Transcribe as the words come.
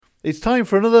It's time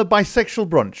for another Bisexual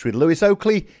Brunch with Lewis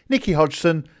Oakley, Nikki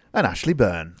Hodgson and Ashley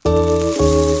Byrne.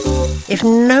 If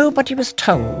nobody was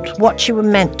told what you were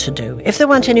meant to do, if there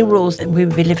weren't any rules, then we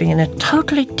would be living in a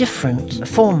totally different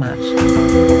format.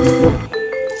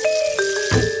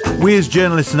 We as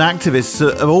journalists and activists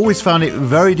have always found it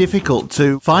very difficult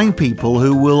to find people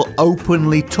who will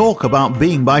openly talk about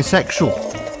being bisexual.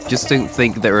 Just don't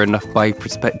think there are enough bi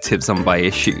perspectives on bi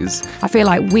issues. I feel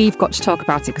like we've got to talk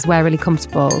about it because we're really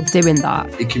comfortable doing that.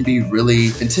 It can be really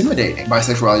intimidating.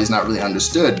 Bisexuality is not really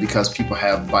understood because people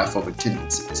have biphobic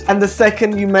tendencies. And the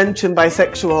second you mention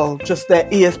bisexual, just their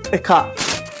ears pick up.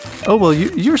 Oh, well,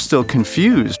 you're still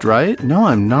confused, right? No,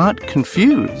 I'm not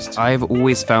confused. I've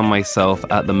always found myself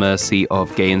at the mercy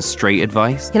of gay and straight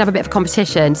advice. You can have a bit of a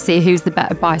competition to see who's the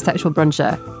better bisexual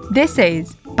bruncher. This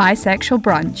is Bisexual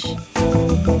Brunch.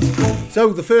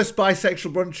 So, the first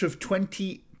Bisexual Brunch of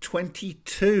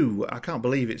 2022. I can't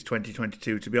believe it's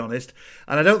 2022, to be honest.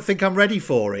 And I don't think I'm ready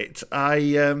for it.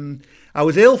 I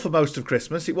was ill for most of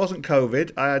Christmas. It wasn't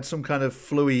COVID. I had some kind of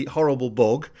flu-y, horrible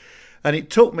bug. And it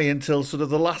took me until sort of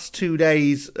the last 2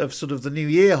 days of sort of the New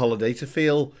Year holiday to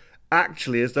feel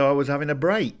actually as though I was having a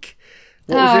break.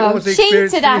 What was the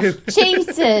experience cheated, for you?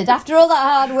 Cheated after all that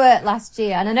hard work last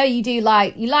year. And I know you do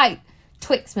like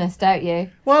Twixmas, don't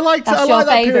you? Well, I like that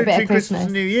period between Christmas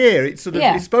and New Year. It's sort of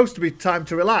it's supposed to be time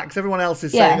to relax. Everyone else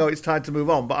is saying, "Oh, it's time to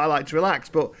move on," but I like to relax.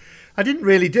 But I didn't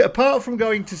really do. Apart from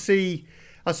going to see,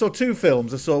 I saw two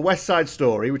films. I saw West Side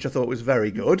Story, which I thought was very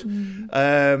good,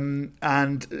 and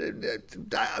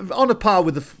on a par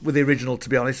with the original. To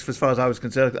be honest, as far as I was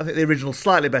concerned, I think the original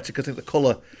slightly better because I think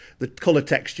the colour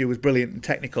texture was brilliant in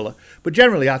Technicolor. But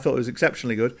generally, I thought it was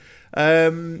exceptionally good.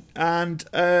 And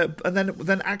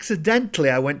then accidentally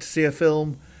I went to see a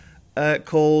film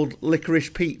called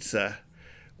Licorice Pizza,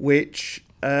 which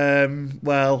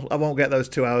well, I won't get those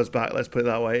 2 hours back. Let's put it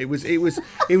that way. It was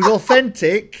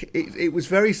authentic. It was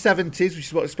very 70s, which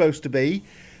is what it's supposed to be.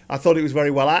 I thought it was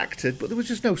very well acted, but there was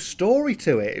just no story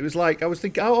to it. It was like I was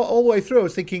thinking all the way through. I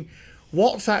was thinking,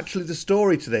 what's actually the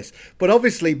story to this? But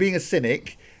obviously, being a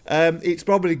cynic. It's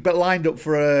probably lined up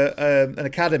for an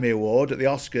Academy Award at the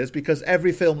Oscars because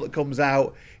every film that comes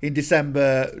out in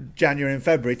December, January and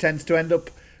February tends to end up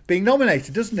being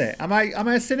nominated, doesn't it? Am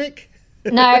I a cynic?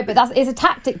 No, but it's a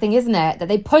tactic thing, isn't it? That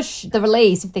they push the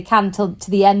release, if they can, to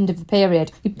the end of the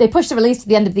period. They push the release to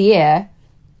the end of the year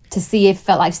to see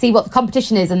see what the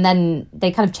competition is, and then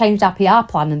they kind of changed our PR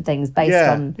plan and things based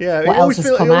on what else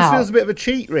has come out. It always feels a bit of a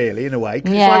cheat, really, in a way.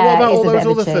 Cause it's like, what about all those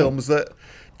other films that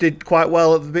did quite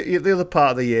well at the other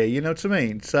part of the year, you know what I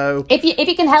mean? So if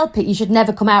you can help it, you should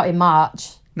never come out in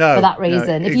March. No, for that reason. No,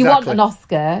 exactly. If you want an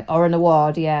Oscar or an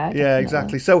award, definitely.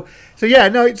 Exactly. So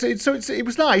it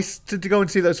was nice to go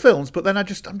and see those films, but then I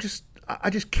just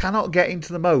cannot get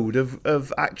into the mode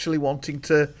of actually wanting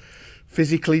to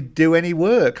physically do any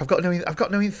work. I've got no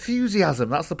enthusiasm.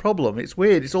 That's the problem. It's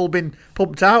weird. It's all been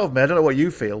pumped out of me. I don't know what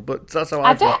you feel, but that's how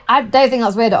I feel. I don't think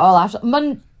that's weird at all.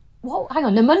 Actually, hang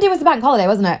on. No, Monday was the bank holiday,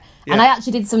 wasn't it? Yeah. And I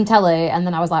actually did some telly, and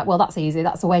then I was like, well, that's easy.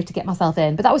 That's a way to get myself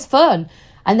in. But that was fun.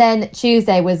 And then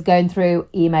Tuesday was going through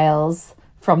emails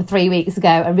from 3 weeks ago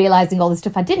and realising all the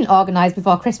stuff I didn't organise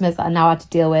before Christmas that I now had to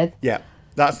deal with. Yeah,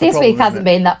 that's the problem. This week hasn't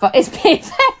been that fun. It's been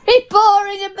very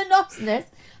boring and monotonous.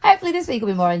 Hopefully this week will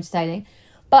be more entertaining.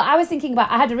 But I was thinking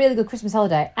I had a really good Christmas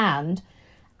holiday, and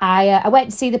I went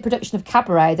to see the production of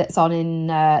Cabaret that's on in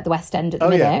the West End at the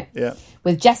minute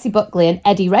with Jessie Buckley and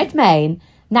Eddie Redmayne.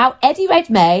 Now, Eddie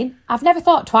Redmayne, I've never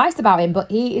thought twice about him,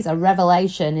 but he is a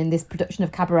revelation in this production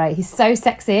of Cabaret. He's so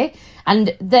sexy. And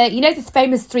the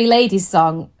famous Two Ladies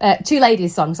song,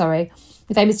 the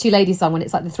famous Two Ladies song when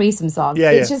it's like the threesome song.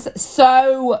 Yeah, it's just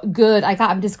so good. I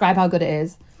can't even describe how good it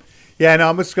is. Yeah, no,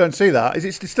 I must go and see that.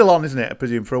 It's still on, isn't it, I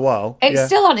presume, for a while? It's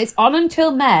still on. It's on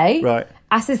until May. Right.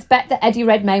 I suspect that Eddie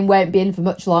Redmayne won't be in for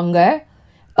much longer.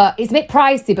 But it's a bit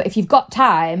pricey, but if you've got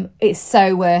time, it's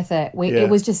so worth it. It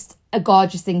was just a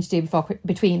gorgeous thing to do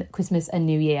between Christmas and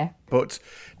New Year. But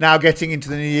now getting into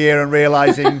the new year and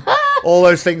realising all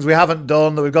those things we haven't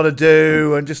done that we've got to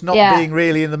do and just not being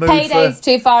really in the mood Payday's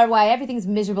too far away. Everything's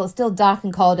miserable. It's still dark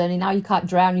and cold, and now you can't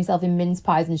drown yourself in mince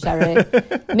pies and sherry.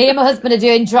 Me and my husband are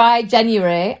doing dry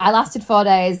January. I lasted 4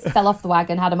 days, fell off the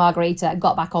wagon, had a margarita, and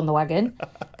got back on the wagon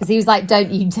because he was like,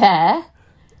 don't you dare.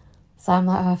 So I'm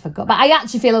like, I forgot. But I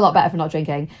actually feel a lot better for not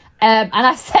drinking. And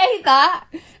I say that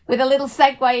with a little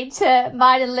segue into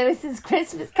mine and Lewis's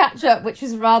Christmas catch-up, which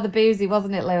was rather boozy,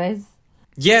 wasn't it, Lewis?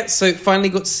 Yeah, so finally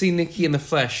got to see Nikki in the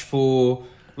flesh for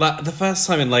like the first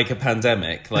time in like a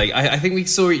pandemic. Like I think we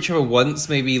saw each other once,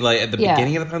 maybe like at the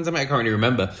beginning of the pandemic. I can't really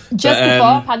remember. Just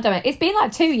before pandemic. It's been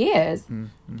like 2 years.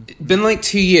 It's been like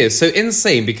 2 years. So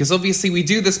insane, because obviously we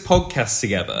do this podcast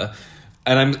together.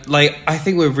 And I'm like, I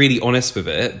think we're really honest with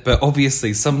it, but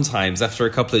obviously sometimes after a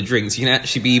couple of drinks, you can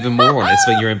actually be even more honest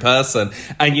when you're in person,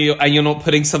 and you're not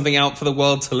putting something out for the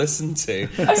world to listen to.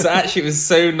 So actually, it was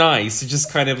so nice to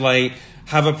just kind of like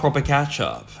have a proper catch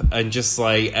up and just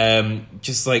like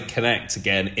connect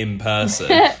again in person.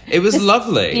 It was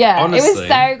lovely. Yeah, honestly. It was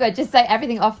so good. Just say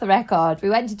everything off the record. We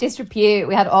went to Disrepute.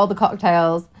 We had all the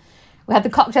cocktails. We had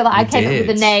the cocktail that I came up with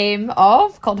the name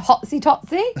of, called Hotsy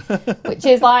Totsy, which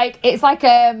is like, it's like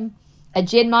a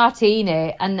gin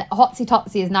martini, and Hotsy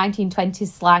Totsy is 1920s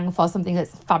slang for something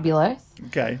that's fabulous.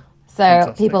 Okay. So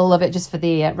fantastic. People love it just for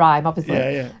the rhyme, obviously.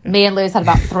 Yeah. Me and Lewis had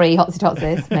about 3 Hotsy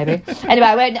Totsies, maybe.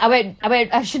 Anyway,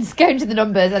 I should just go into the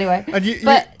numbers anyway.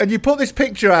 And you put this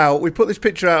picture out. We put this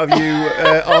picture out of you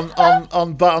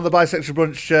on the Bisexual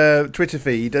Brunch Twitter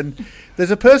feed, and there's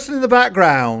a person in the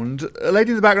background, a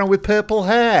lady in the background with purple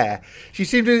hair. She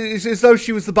seemed as though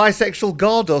she was the bisexual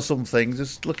god or something,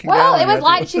 just looking down. Well, it was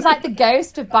like she's like the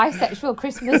ghost of bisexual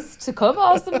Christmas to come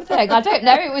or something. I don't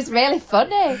know. It was really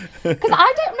funny because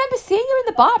I don't remember seeing her in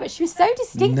the bar, but she was so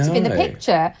distinctive in the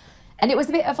picture. And it was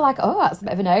a bit of like, oh, that's a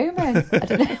bit of an omen. I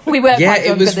don't know. We weren't. Yeah,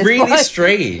 it was really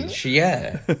strange.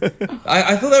 Yeah,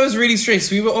 I thought that was really strange.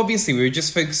 So we were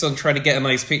just focused on trying to get a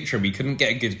nice picture, and we couldn't get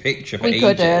a good picture for ages.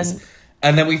 Couldn't.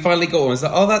 And then we finally got one. I was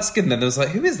like, oh, that's good. And then there was like,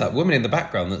 who is that woman in the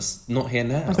background that's not here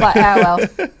now? I was like, oh, well,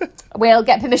 we'll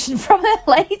get permission from her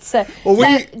later.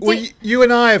 Well, you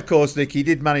and I, of course, Nikki,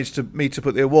 did manage to meet up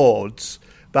at the awards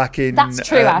back in November.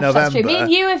 That's true. Me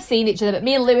and you have seen each other, but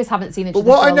me and Lewis haven't seen each other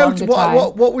for a longer time.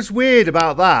 What was weird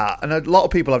about that, and a lot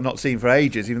of people I've not seen for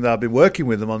ages, even though I've been working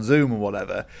with them on Zoom and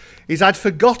whatever, is I'd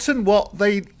forgotten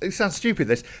it sounds stupid,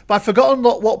 this, but I'd forgotten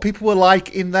what people were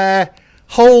like in their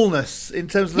wholeness in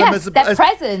terms of them as their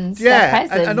presence. Yeah,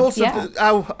 and also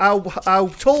how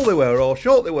tall they were or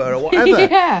short they were or whatever.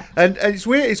 Yeah. And it's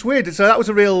weird. So that was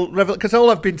a real revelation, because all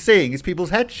I've been seeing is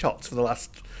people's headshots for the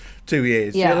last 2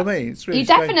 years. Yeah. You know what I mean? It's really you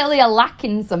definitely are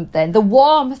lacking something. The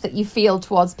warmth that you feel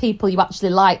towards people you actually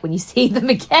like when you see them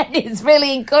again is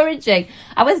really encouraging.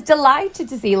 I was delighted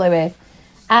to see Lewis.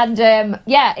 And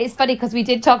it's funny because we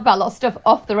did talk about a lot of stuff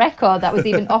off the record that was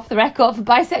even off the record for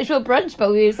Bisexual Brunch, but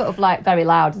we were sort of like very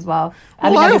loud as well.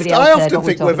 I often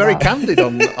think we're very candid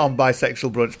on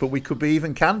Bisexual Brunch, but we could be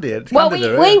even candid. Well,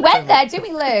 we went there, didn't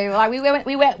we, Lou?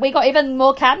 Like we got even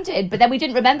more candid, but then we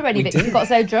didn't remember any of it because we got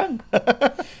so drunk.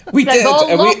 We did,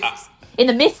 in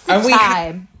the midst of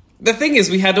time. The thing is,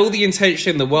 we had all the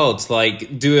intention in the world to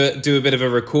like do a bit of a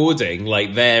recording,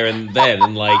 like there and then,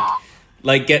 and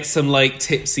like get some like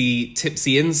tipsy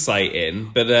insight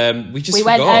in, but we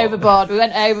forgot.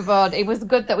 went overboard. It was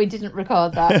good that we didn't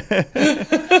record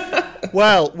that.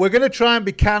 Well, we're going to try and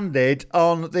be candid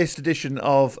on this edition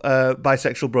of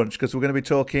Bisexual Brunch, because we're going to be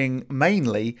talking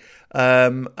mainly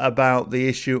about the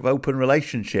issue of open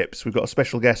relationships. We've got a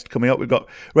special guest coming up. We've got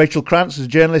Rachel Krantz, who's a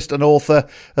journalist and author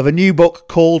of a new book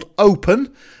called Open,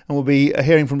 and we'll be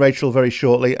hearing from Rachel very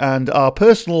shortly. And our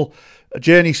personal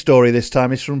journey story this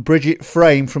time is from Bridget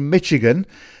Frame from Michigan,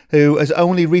 who has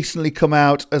only recently come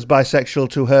out as bisexual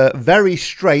to her very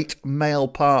straight male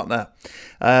partner.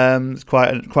 It's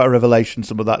quite a revelation,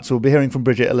 some of that. So we'll be hearing from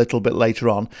Bridget a little bit later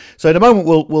on. So in a moment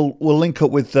we'll link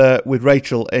up with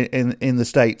Rachel in the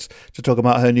States to talk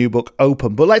about her new book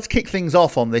Open. But let's kick things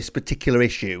off on this particular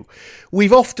issue.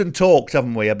 We've often talked,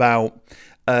 haven't we, about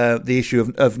the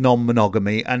issue of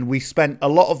non-monogamy, and we spent a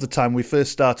lot of the time we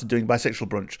first started doing Bisexual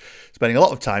Brunch spending a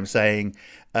lot of time saying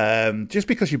just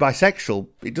because you're bisexual,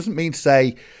 it doesn't mean to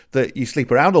say that you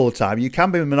sleep around all the time. You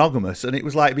can be monogamous, and it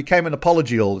was like it became an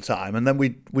apology all the time. And then we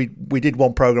did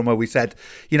one program where we said,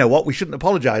 you know what, we shouldn't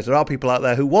apologise. There are people out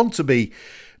there who want to be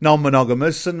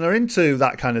non-monogamous and are into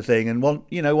that kind of thing and want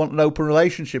an open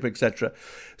relationship, etc.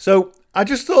 So I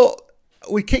just thought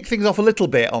we'd kick things off a little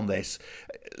bit on this.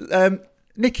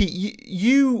 Nikki,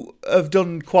 you have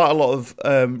done quite a lot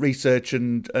of research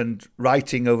and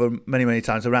writing over many, many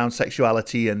times around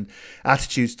sexuality and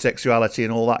attitudes to sexuality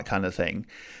and all that kind of thing.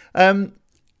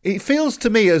 It feels to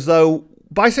me as though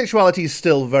bisexuality is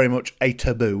still very much a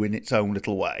taboo in its own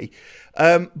little way,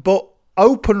 but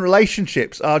open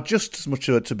relationships are just as much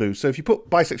a taboo. So if you put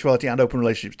bisexuality and open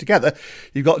relationships together,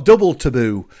 you've got double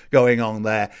taboo going on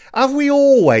there. Have we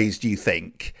always, do you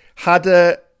think, had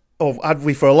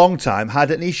we for a long time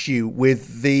had an issue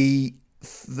with the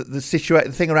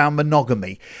thing around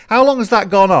monogamy? How long has that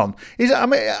gone on?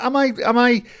 Am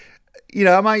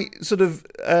I sort of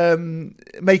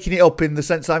making it up in the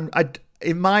sense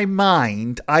in my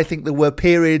mind, I think there were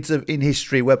periods in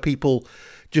history where people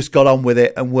just got on with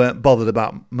it and weren't bothered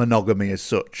about monogamy as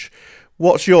such.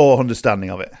 What's your understanding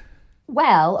of it?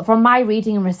 Well, from my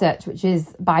reading and research, which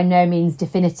is by no means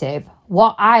definitive,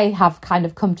 what I have kind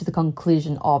of come to the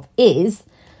conclusion of is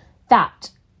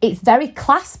that it's very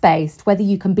class-based whether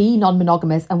you can be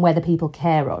non-monogamous and whether people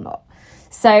care or not.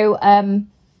 So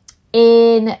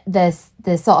in the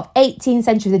sort of 18th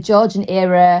century, the Georgian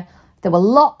era, there were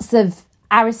lots of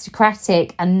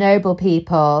aristocratic and noble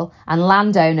people and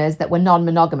landowners that were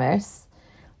non-monogamous,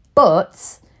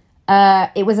 but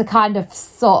it was a kind of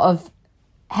sort of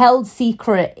held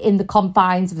secret in the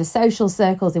confines of the social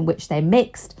circles in which they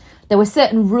mixed. There were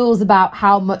certain rules about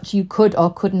how much you could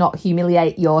or could not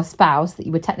humiliate your spouse that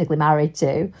you were technically married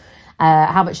to,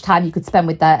 how much time you could spend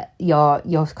with your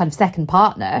kind of second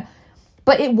partner.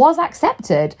 But it was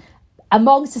accepted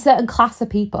amongst a certain class of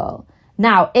people.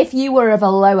 Now, if you were of a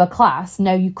lower class,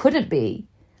 no, you couldn't be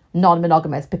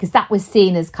non-monogamous because that was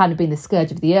seen as kind of being the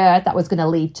scourge of the earth. That was going to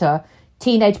lead to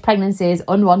teenage pregnancies,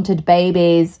 unwanted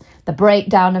babies, the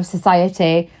breakdown of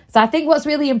society. So I think what's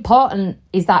really important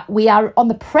is that we are on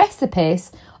the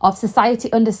precipice of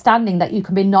society understanding that you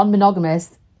can be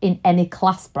non-monogamous in any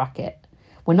class bracket.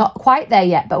 We're not quite there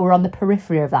yet, but we're on the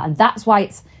periphery of that. And that's why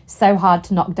it's so hard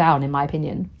to knock down, in my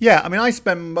opinion. Yeah, I mean, I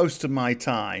spend most of my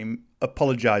time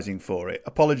apologising for it,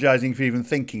 apologising for even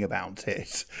thinking about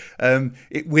it.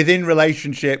 Within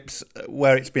relationships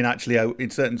where it's been actually, in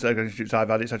certain relationships I've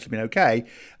had, it's actually been okay.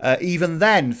 Even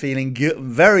then, feeling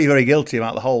very, very guilty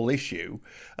about the whole issue,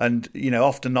 and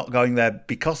often not going there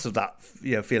because of that,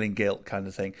 feeling guilt kind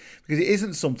of thing, because it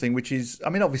isn't something which is. I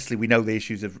mean, obviously we know the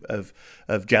issues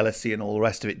of jealousy and all the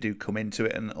rest of it do come into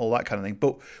it and all that kind of thing,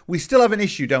 but we still have an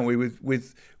issue, don't we,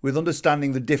 with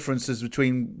understanding the differences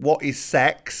between what is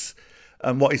sex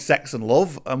and what is sex and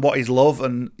love, and what is love,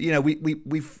 and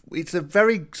it's a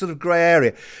very sort of grey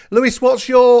area. Lewis, what's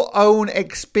your own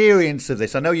experience of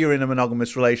this? I know you're in a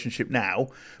monogamous relationship now,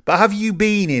 but have you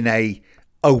been in a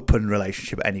open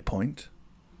relationship at any point?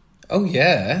 Oh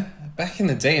yeah, back in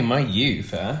the day in my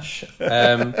youth, Ash.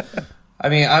 I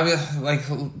mean, I was like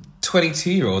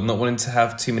 22-year-old, not wanting to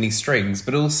have too many strings,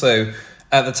 but also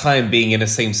at the time being in a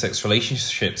same-sex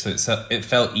relationship, so it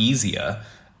felt easier.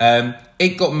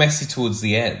 It got messy towards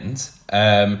the end,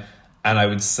 and I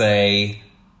would say,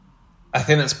 I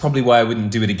think that's probably why I wouldn't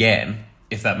do it again,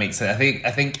 if that makes sense.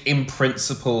 I think in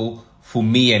principle, for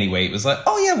me anyway, it was like,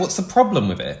 oh yeah, what's the problem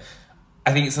with it?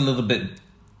 I think it's a little bit,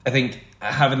 I think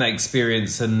having that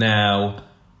experience and now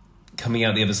coming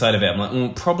out the other side of it, I'm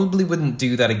like, probably wouldn't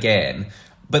do that again.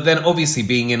 But then obviously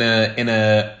being in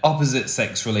a opposite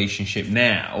sex relationship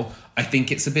now, I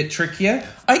think it's a bit trickier.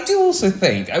 I do also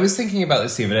think, I was thinking about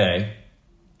this the other day,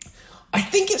 I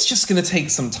think it's just going to take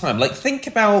some time. Like, think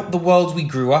about the world we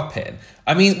grew up in.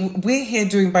 I mean, we're here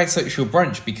doing Bisexual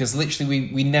Brunch because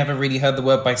literally we never really heard the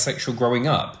word bisexual growing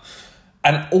up.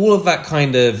 And all of that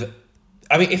kind of,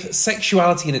 I mean, if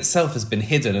sexuality in itself has been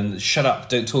hidden and shut up,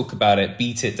 don't talk about it,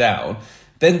 beat it down,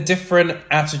 then different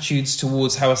attitudes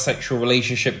towards how a sexual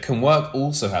relationship can work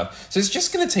also have. So it's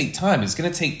just going to take time. It's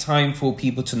going to take time for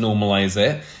people to normalize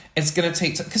it. It's going to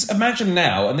take time. Because imagine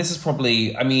now, and this is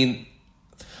probably, I mean,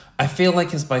 I feel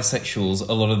like as bisexuals,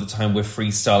 a lot of the time we're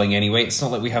freestyling anyway. It's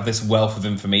not like we have this wealth of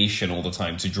information all the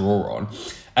time to draw on.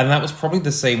 And that was probably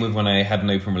the same with when I had an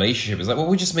open relationship. It's like, well,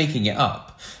 we're just making it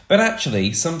up. But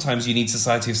actually, sometimes you need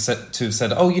society to have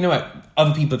said, oh, you know what,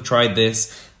 other people have tried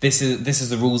this. This is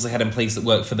the rules they had in place that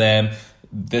worked for them.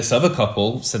 This other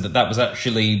couple said that was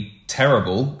actually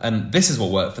terrible, and this is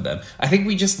what worked for them. I think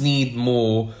we just need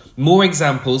more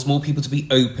examples, more people to be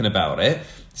open about it,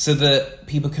 so that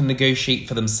people can negotiate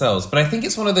for themselves. But I think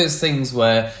it's one of those things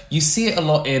where you see it a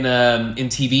lot in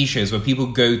TV shows where people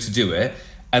go to do it,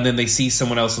 and then they see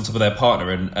someone else on top of their partner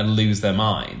and lose their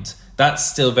mind. That's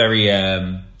still very,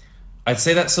 I'd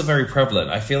say that's still very prevalent.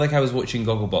 I feel like I was watching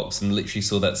Gogglebox and literally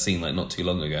saw that scene like not too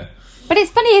long ago. But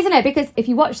it's funny, isn't it? Because if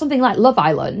you watch something like Love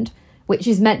Island, which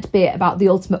is meant to be about the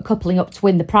ultimate coupling up to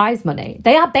win the prize money,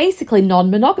 they are basically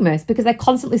non-monogamous because they're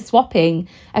constantly swapping.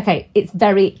 Okay, it's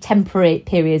very temporary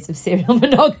periods of serial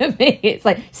monogamy. It's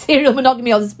like serial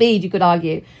monogamy on speed, you could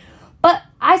argue. But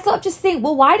I sort of just think,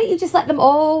 well, why don't you just let them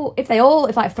all, if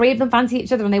like 3 of them fancy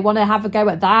each other and they want to have a go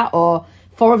at that, or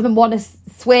 4 of them want to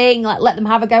swing, like let them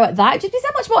have a go at that. It'd just be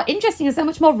so much more interesting and so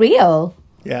much more real.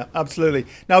 Yeah, absolutely.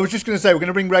 Now, I was just going to say, we're going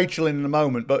to bring Rachel in a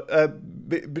moment, but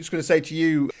just going to say to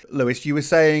you, Lewis, you were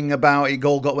saying about it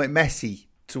all got messy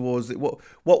towards it.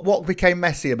 What became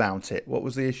messy about it? What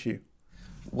was the issue?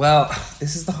 Well,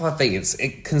 this is the hard thing.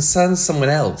 It concerns someone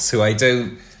else who I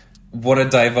don't want to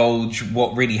divulge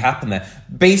what really happened there.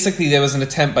 Basically, there was an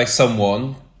attempt by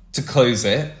someone to close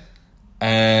it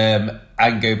and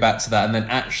go back to that, and then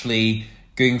actually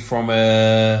going from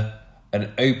an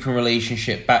open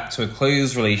relationship back to a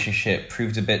closed relationship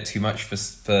proved a bit too much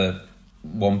for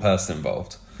one person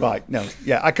involved. Right. No.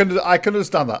 Yeah. I can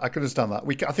understand that.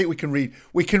 I think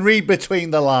we can read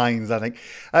between the lines. I think.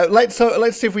 Let's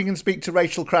see if we can speak to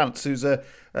Rachel Krantz, who's a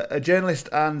journalist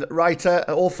and writer,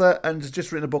 author, and has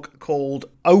just written a book called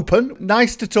Open.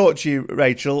 Nice to talk to you,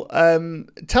 Rachel.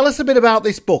 Tell us a bit about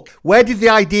this book. Where did the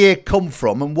idea come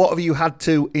from, and what have you had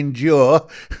to endure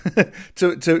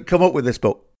to come up with this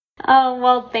book? Oh,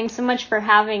 well, thanks so much for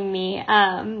having me.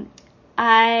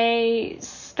 I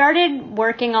started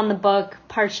working on the book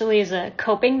partially as a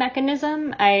coping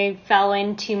mechanism. I fell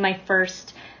into my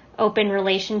first open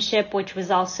relationship, which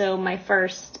was also my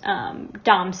first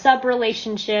dom-sub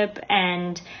relationship,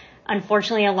 and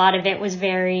unfortunately a lot of it was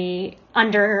very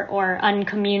under or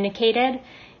uncommunicated.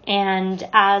 And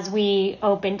as we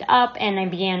opened up and I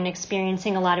began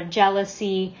experiencing a lot of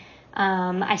jealousy,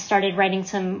 I started writing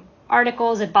some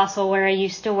articles at Bustle, where I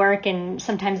used to work and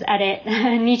sometimes edit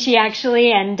Nietzsche,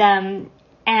 actually, and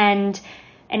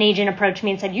an agent approached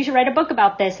me and said, you should write a book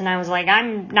about this. And I was like,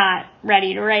 I'm not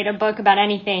ready to write a book about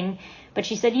anything. But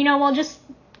she said, well, just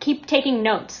keep taking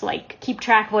notes, like keep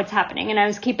track of what's happening. And I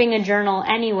was keeping a journal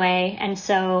anyway. And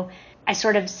so I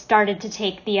sort of started to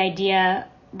take the idea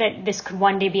that this could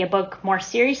one day be a book more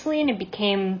seriously. And it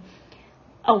became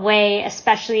a way,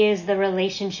 especially as the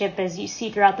relationship, as you see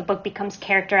throughout the book, becomes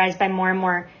characterized by more and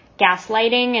more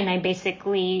gaslighting. And I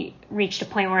basically reached a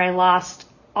point where I lost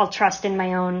all trust in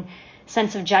my own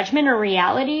sense of judgment or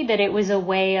reality, that it was a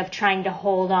way of trying to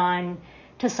hold on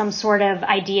to some sort of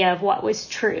idea of what was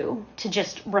true, to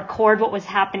just record what was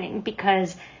happening,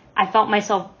 because I felt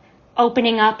myself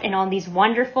opening up in all these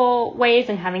wonderful ways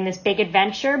and having this big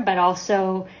adventure, but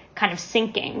also kind of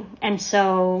sinking. And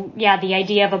so, yeah, the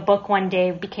idea of a book one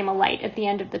day became a light at the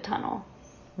end of the tunnel.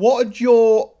 What had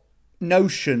your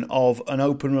notion of an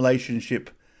open relationship,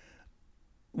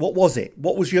 what was it?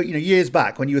 What was your, years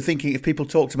back when you were thinking, if people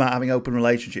talked about having open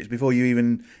relationships before you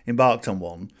even embarked on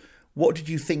one, what did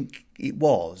you think it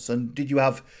was? And did you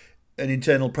have an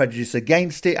internal prejudice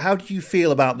against it? How did you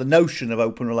feel about the notion of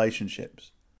open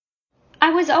relationships? I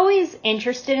was always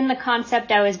interested in the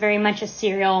concept. I was very much a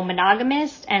serial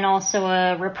monogamist and also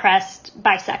a repressed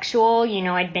bisexual.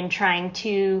 I'd been trying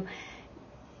to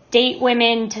date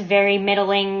women to very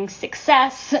middling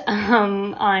success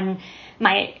on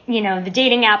my, the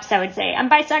dating apps. I would say I'm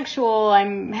bisexual,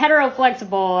 I'm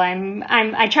hetero-flexible,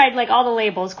 I tried like all the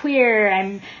labels, queer,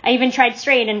 I even tried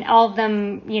straight, and all of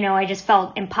them, I just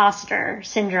felt imposter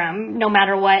syndrome no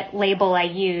matter what label I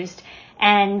used.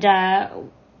 And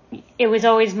it was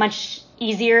always much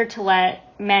easier to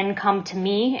let men come to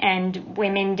me, and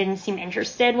women didn't seem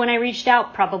interested when I reached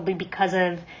out, probably because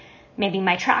of maybe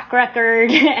my track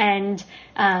record and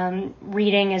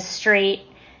reading as straight.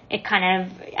 I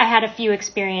had a few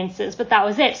experiences, but that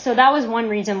was it. So that was one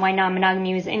reason why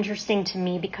non-monogamy was interesting to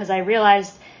me, because I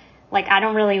realized, I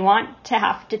don't really want to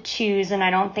have to choose, and I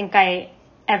don't think I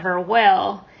ever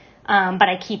will. But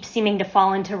I keep seeming to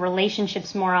fall into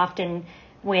relationships more often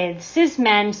with cis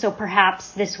men, so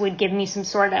perhaps this would give me some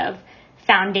sort of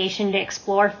foundation to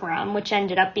explore from, which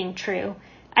ended up being true.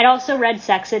 I'd also read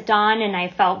Sex at Dawn, and I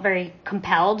felt very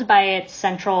compelled by its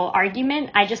central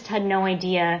argument. I just had no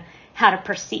idea how to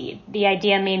proceed. The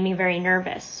idea made me very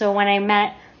nervous. So when I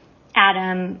met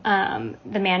Adam,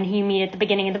 the man who you meet at the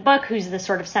beginning of the book, who's the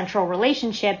sort of central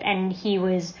relationship, and he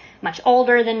was much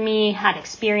older than me, had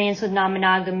experience with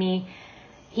non-monogamy,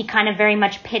 he kind of very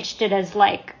much pitched it as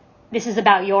this is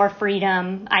about your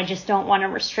freedom. I just don't want to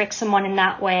restrict someone in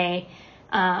that way.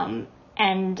 And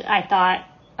I thought,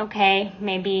 okay,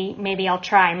 maybe I'll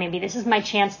try. Maybe this is my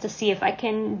chance to see if I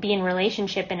can be in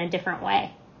relationship in a different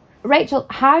way. Rachel,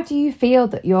 how do you feel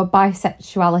that your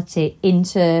bisexuality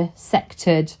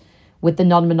intersected with the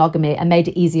non-monogamy and made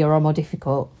it easier or more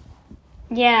difficult?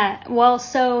 Yeah, well,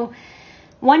 so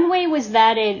one way was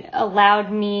that it allowed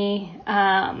me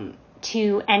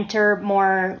to enter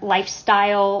more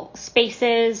lifestyle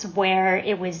spaces where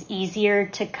it was easier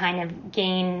to kind of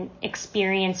gain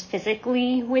experience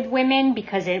physically with women,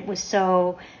 because it was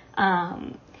so,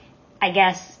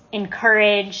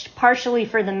 encouraged, partially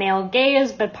for the male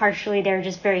gaze, but partially they're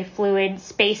just very fluid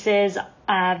spaces,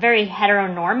 very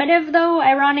heteronormative, though,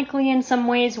 ironically, in some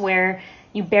ways, where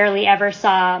you barely ever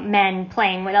saw men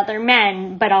playing with other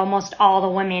men, but almost all the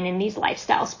women in these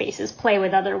lifestyle spaces play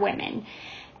with other women.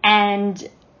 And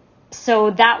so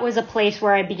that was a place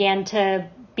where I began to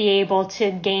be able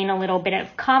to gain a little bit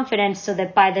of confidence so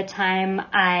that by the time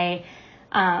I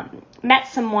met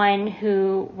someone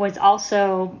who was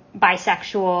also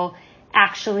bisexual,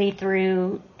 actually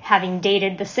through having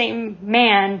dated the same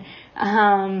man,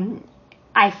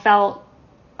 I felt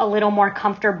a little more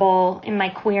comfortable in my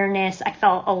queerness. I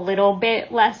felt a little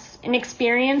bit less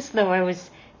inexperienced, though I was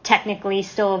technically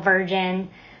still a virgin.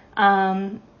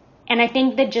 And I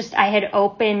think that just I had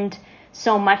opened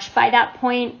so much by that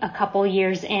point, a couple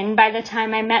years in by the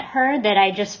time I met her, that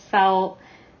I just felt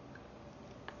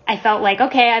like,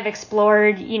 okay, I've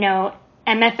explored,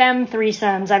 MFM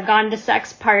threesomes, I've gone to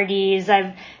sex parties,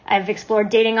 I've explored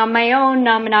dating on my own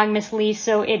non-monogamously,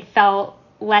 so it felt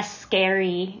less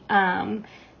scary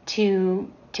to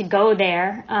go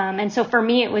there. And so for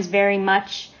me, it was very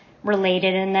much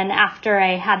related. And then after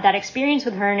I had that experience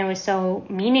with her and it was so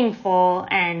meaningful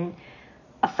and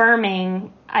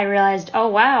affirming, I realized, oh,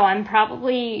 wow,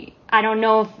 I don't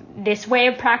know if this way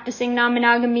of practicing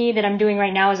non-monogamy that I'm doing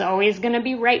right now is always going to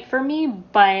be right for me,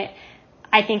 but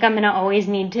I think I'm going to always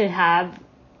need to have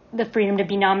the freedom to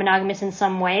be non-monogamous in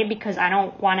some way because I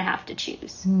don't want to have to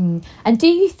choose. And do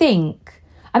you think,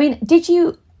 did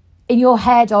you in your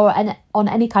head or on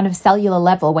any kind of cellular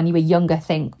level when you were younger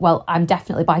think, well, I'm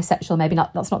definitely bisexual, maybe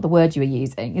not, that's not the word you were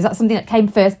using? Is that something that came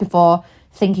first before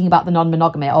thinking about the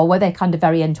non-monogamy, or were they kind of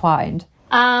very entwined?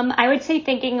 I would say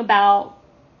thinking about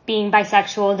being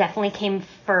bisexual definitely came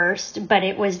first, but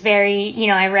it was very,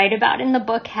 I write about in the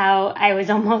book how I was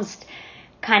almost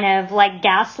kind of like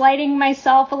gaslighting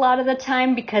myself a lot of the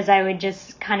time because I would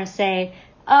just kind of say,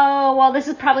 oh, well, this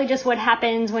is probably just what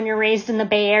happens when you're raised in the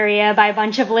Bay Area by a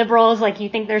bunch of liberals. Like, you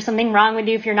think there's something wrong with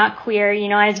you if you're not queer.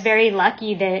 I was very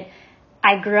lucky that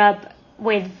I grew up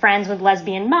with friends with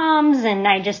lesbian moms, and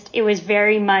it was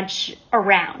very much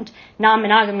around.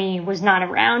 Non-monogamy was not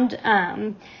around.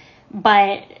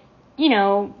 But,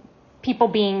 people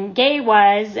being gay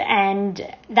was,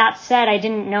 and that said, I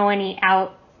didn't know any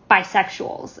out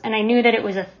bisexuals. And I knew that it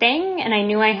was a thing, and I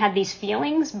knew I had these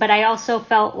feelings, but I also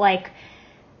felt like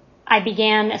I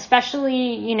began,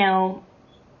 especially,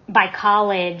 by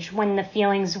college, when the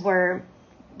feelings were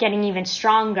getting even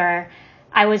stronger,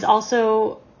 I was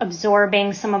also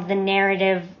absorbing some of the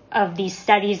narrative of these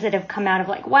studies that have come out of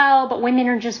like, well, but women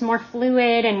are just more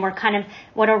fluid, and we're kind of,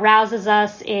 what arouses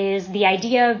us is the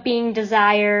idea of being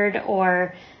desired,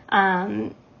 or,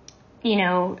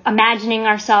 imagining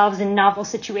ourselves in novel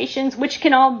situations, which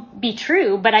can all be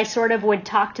true, but I sort of would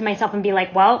talk to myself and be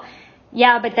like, well,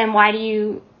 yeah, but then why do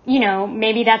you,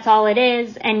 maybe that's all it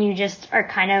is, and you just are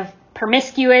kind of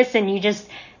promiscuous, and you just,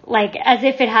 like, as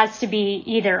if it has to be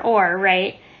either or,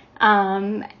 right?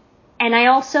 And I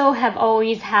also have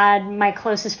always had, my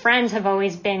closest friends have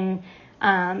always been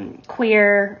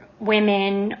queer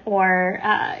women, or,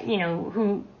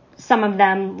 who some of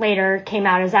them later came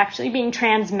out as actually being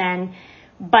trans men.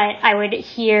 But I would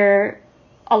hear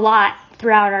a lot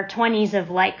throughout our 20s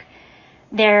of like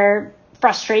their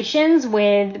frustrations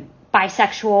with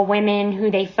bisexual women who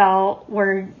they felt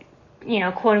were,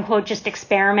 quote unquote, just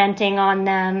experimenting on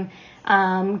them,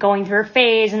 going through a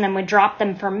phase, and then would drop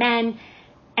them for men.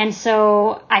 And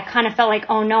so I kind of felt like,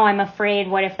 oh no, I'm afraid,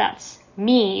 what if that's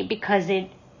me? Because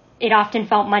it often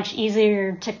felt much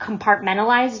easier to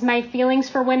compartmentalize my feelings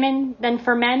for women than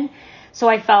for men. So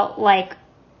I felt like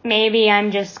maybe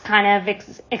I'm just kind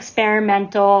of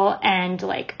experimental, and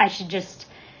like I should just,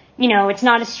 it's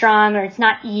not as strong, or it's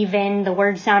not even. The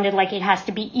word sounded like it has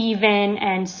to be even.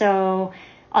 And so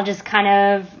I'll just kind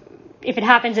of, if it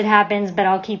happens, it happens, but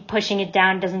I'll keep pushing it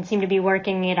down. It doesn't seem to be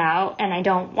working it out, and I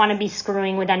don't want to be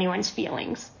screwing with anyone's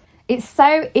feelings. It's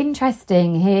so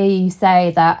interesting here you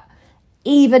say that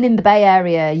even in the Bay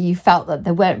Area, you felt that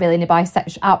there weren't really any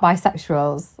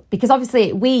bisexuals, because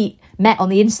obviously we met on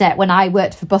the internet when I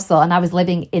worked for Bustle and I was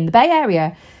living in the Bay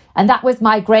Area. And that was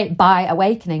my great bi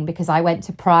awakening, because I went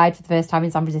to Pride for the first time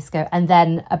in San Francisco, and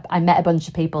then I met a bunch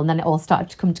of people, and then it all started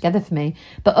to come together for me.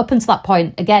 But up until that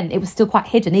point, again, it was still quite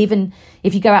hidden. Even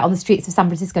if you go out on the streets of San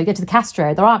Francisco, you go to the Castro,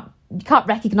 you can't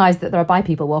recognise that there are bi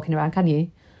people walking around, can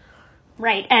you?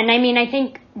 Right. And I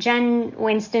think Jen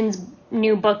Winston's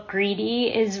new book, Greedy,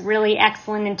 is really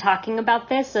excellent in talking about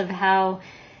this, of how,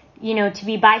 to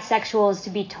be bisexual is to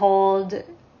be told,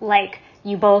 like,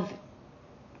 you both,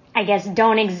 I guess,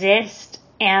 don't exist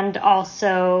and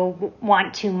also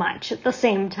want too much at the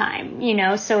same time,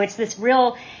 so it's this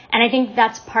real, and I think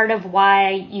that's part of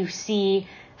why you see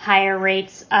higher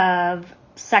rates of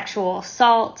sexual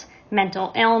assault,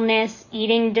 mental illness,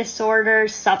 eating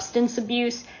disorders, substance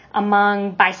abuse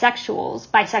among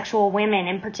bisexual women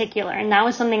in particular. And that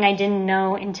was something I didn't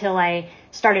know until I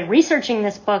started researching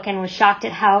this book, and was shocked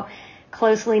at how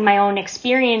closely my own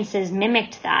experiences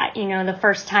mimicked that. You know, the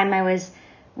first time I was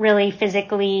really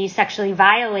physically, sexually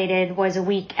violated was a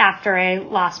week after I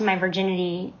lost my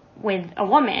virginity with a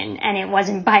woman, and it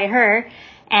wasn't by her.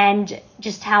 And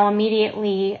just how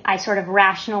immediately I sort of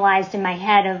rationalized in my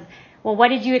head of, well, what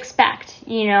did you expect?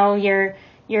 You know,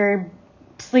 you're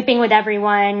sleeping with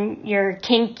everyone, you're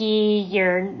kinky,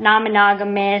 you're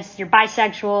non-monogamous, you're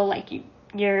bisexual, like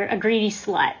you're a greedy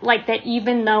slut. Like that,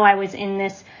 even though I was in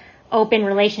this open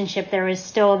relationship, there was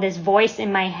still this voice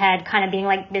in my head kind of being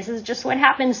like, this is just what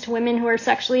happens to women who are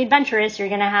sexually adventurous. You're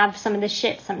going to have some of this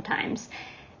shit sometimes.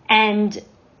 And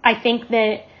I think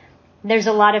that there's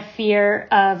a lot of fear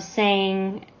of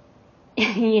saying,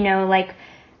 you know, like,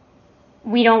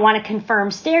 we don't want to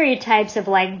confirm stereotypes of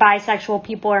like bisexual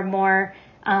people are more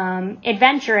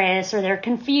adventurous or they're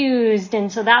confused.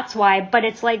 And so that's why. But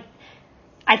it's like,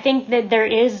 I think that there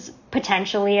is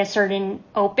potentially a certain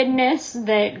openness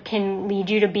that can lead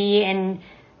you to be in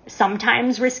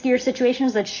sometimes riskier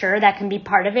situations. That sure, that can be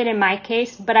part of it in my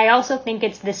case. But I also think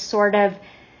it's this sort of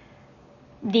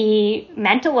the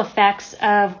mental effects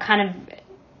of kind of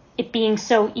it being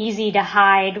so easy to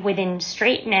hide within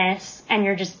straightness, and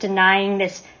you're just denying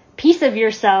this piece of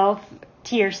yourself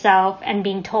to yourself and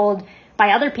being told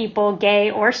by other people,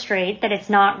 gay or straight, that it's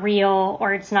not real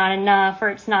or it's not enough or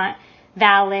it's not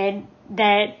valid,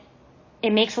 that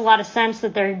it makes a lot of sense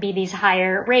that there would be these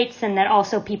higher rates, and that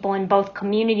also people in both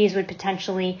communities would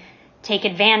potentially take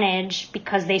advantage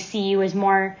because they see you as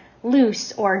more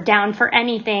loose or down for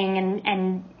anything,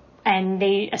 and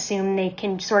they assume they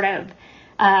can sort of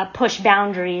push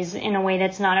boundaries in a way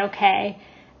that's not okay.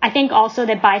 I think also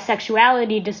that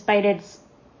bisexuality, despite its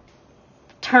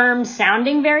term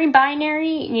sounding very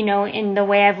binary, you know, in the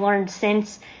way I've learned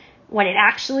since, what it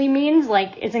actually means,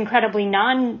 like, is incredibly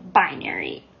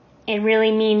non-binary. It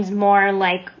really means more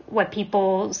like what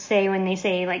people say when they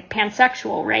say, like,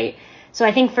 pansexual, right? So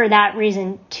I think for that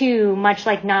reason, too, much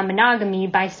like non-monogamy,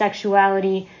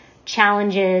 bisexuality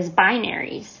challenges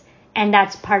binaries. And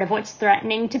that's part of what's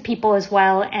threatening to people as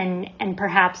well, and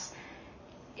perhaps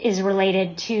is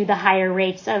related to the higher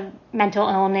rates of mental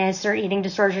illness or eating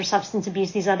disorders or substance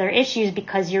abuse, these other issues,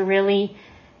 because you're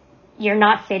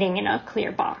not fitting in a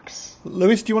clear box.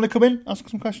 Lewis, do you want to come in, ask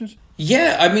some questions?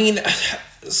 Yeah, I mean,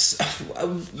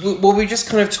 well, we were just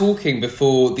kind of talking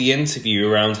before the interview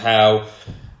around how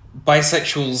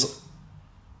bisexuals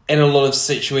in a lot of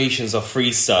situations are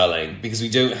freestyling because we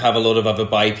don't have a lot of other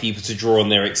bi people to draw on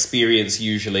their experience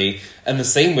usually. And the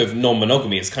same with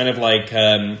non-monogamy. It's kind of like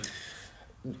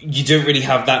you don't really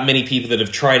have that many people that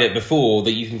have tried it before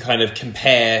that you can kind of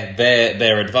compare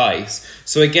their advice.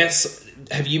 So I guess,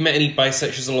 have you met any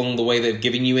bisexuals along the way that have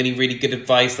given you any really good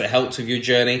advice that helped with your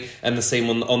journey? And the same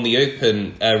on the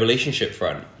open relationship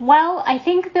front? Well, I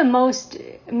think the most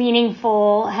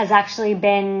meaningful has actually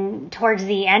been towards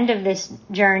the end of this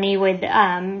journey with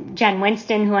Jen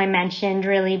Winston, who I mentioned,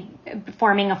 really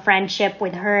forming a friendship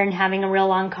with her and having a real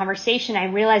long conversation. I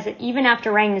realized that even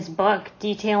after writing this book,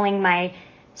 detailing my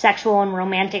sexual and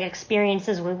romantic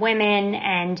experiences with women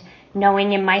and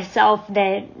knowing in myself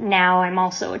that now I'm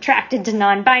also attracted to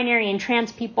non-binary and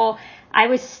trans people, I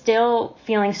was still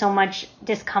feeling so much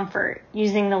discomfort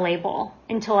using the label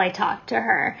until I talked to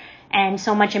her, and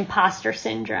so much imposter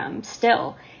syndrome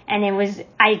still. And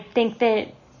I think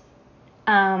that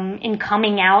in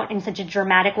coming out in such a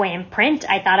dramatic way in print,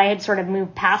 I thought I had sort of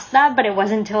moved past that, but it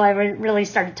wasn't until I really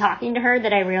started talking to her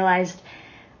that I realized,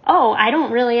 oh, I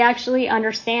don't really actually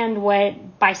understand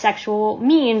what bisexual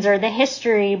means or the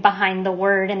history behind the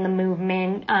word and the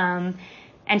movement.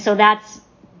 And so that's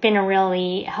been a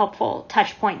really helpful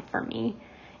touch point for me.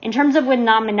 In terms of with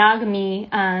non-monogamy,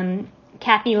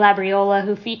 Kathy Labriola,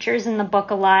 who features in the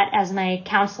book a lot as my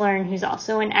counselor and who's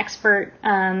also an expert,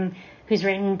 who's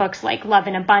written books like Love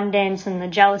in Abundance and the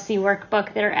Jealousy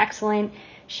Workbook that are excellent,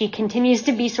 she continues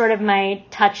to be sort of my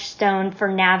touchstone for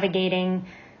navigating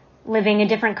living a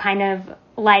different kind of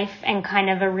life and kind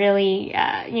of a really,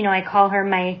 I call her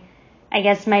my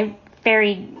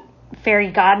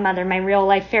fairy godmother, my real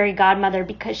life fairy godmother,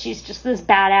 because she's just this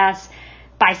badass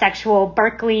bisexual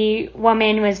Berkeley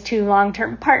woman who has 2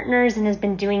 long-term partners and has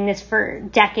been doing this for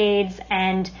decades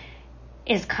and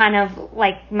is kind of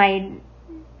like my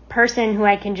person who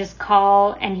I can just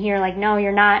call and hear like, no,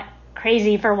 you're not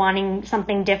crazy for wanting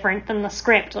something different than the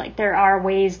script. Like, there are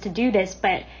ways to do this,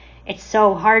 but it's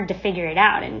so hard to figure it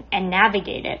out and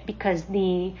navigate it because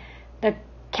the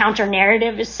counter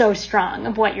narrative is so strong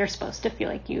of what you're supposed to feel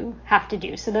like you have to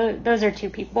do. So those are 2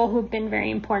 people who've been very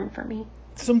important for me.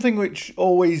 Something which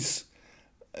always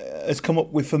has come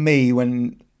up with for me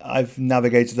when I've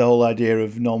navigated the whole idea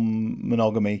of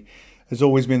non-monogamy has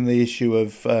always been the issue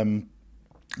of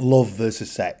love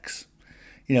versus sex.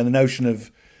 You know, the notion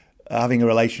of having a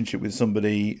relationship with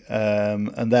somebody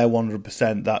and they're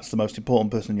 100%, that's the most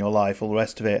important person in your life, all the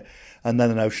rest of it, and then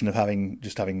the notion of having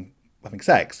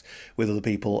sex with other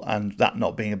people and that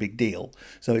not being a big deal.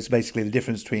 So it's basically the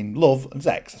difference between love and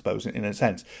sex, I suppose, in a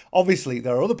sense. Obviously,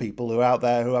 there are other people who are out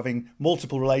there who are having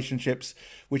multiple relationships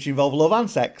which involve love and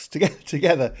sex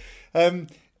together.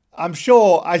 I'm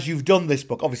sure as you've done this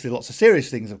book, obviously lots of serious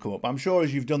things have come up, I'm sure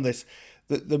as you've done this,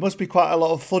 that there must be quite a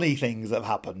lot of funny things that have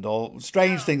happened or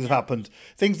strange things have happened,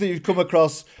 things that you've come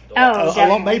across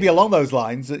maybe along those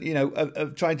lines, you know,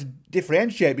 of trying to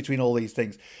differentiate between all these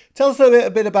things. Tell us a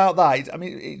bit about that. I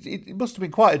mean, it must have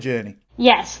been quite a journey.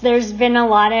 Yes, there's been a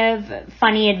lot of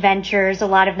funny adventures. A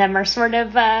lot of them are sort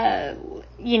of,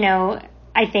 you know,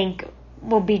 I think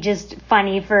will be just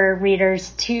funny for readers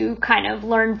to kind of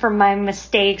learn from my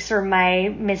mistakes or my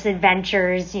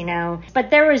misadventures, you know.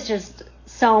 But there was just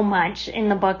so much in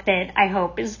the book that I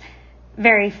hope is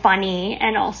very funny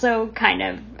and also kind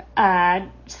of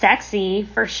sexy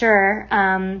for sure.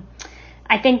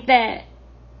 I think that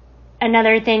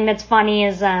another thing that's funny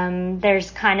is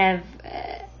there's kind of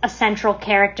a central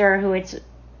character who it's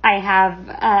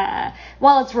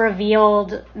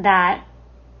revealed that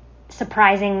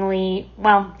surprisingly,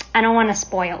 well, I don't want to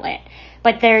spoil it,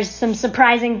 but there's some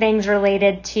surprising things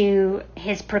related to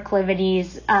his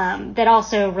proclivities that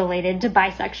also related to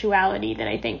bisexuality that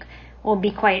I think will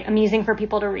be quite amusing for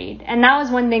people to read. And that was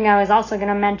one thing I was also going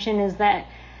to mention, is that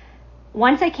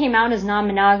once I came out as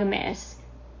non-monogamous,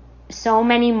 so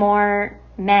many more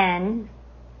men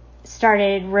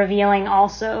started revealing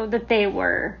also that they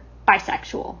were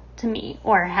bisexual to me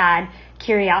or had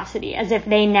curiosity, as if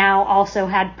they now also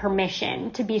had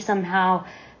permission to be somehow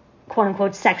quote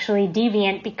unquote sexually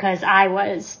deviant because I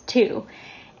was too.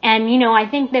 And, you know, I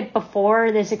think that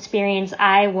before this experience,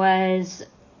 I was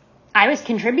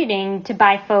contributing to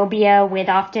biphobia with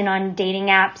often on dating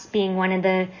apps being one of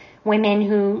the women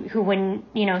who wouldn't,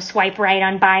 you know, swipe right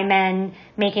on bi men,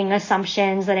 making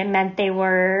assumptions that it meant they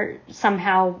were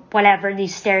somehow whatever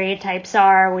these stereotypes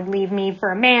are, would leave me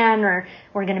for a man or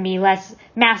were going to be less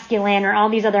masculine or all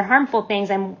these other harmful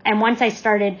things. And once I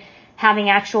started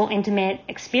having actual intimate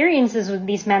experiences with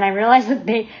these men, I realized that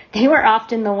they were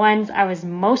often the ones I was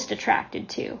most attracted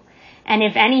to. And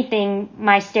if anything,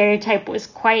 my stereotype was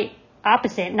quite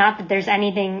opposite. Not that there's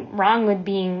anything wrong with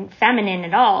being feminine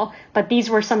at all, but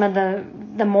these were some of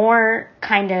the more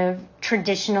kind of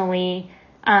traditionally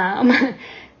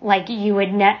like you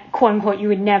would quote unquote you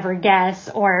would never guess,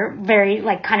 or very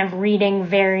like kind of reading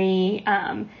very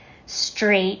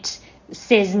straight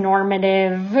cis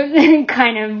normative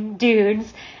kind of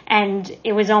dudes. And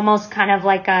it was almost kind of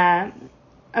like a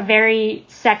very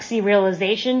sexy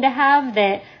realization to have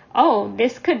that, oh,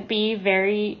 this could be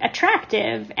very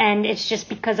attractive. And it's just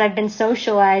because I've been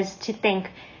socialized to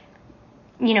think,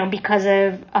 you know, because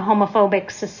of a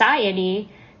homophobic society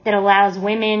that allows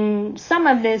women some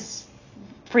of this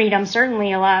freedom,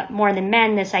 certainly a lot more than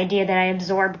men, this idea that I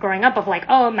absorbed growing up of like,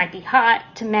 oh, it might be hot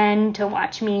to men to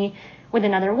watch me with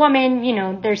another woman. You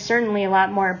know, there's certainly a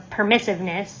lot more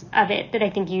permissiveness of it that I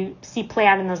think you see play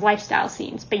out in those lifestyle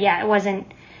scenes. But yeah, it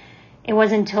wasn't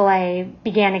until I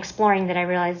began exploring that I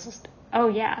realized, oh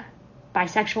yeah,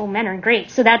 bisexual men are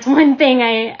great. So that's one thing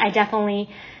I definitely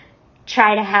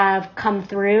try to have come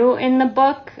through in the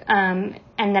book, and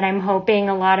that I'm hoping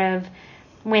a lot of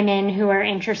women who are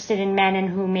interested in men and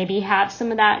who maybe have some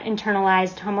of that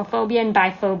internalized homophobia and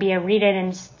biphobia read it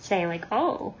and say like,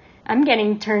 oh, I'm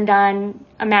getting turned on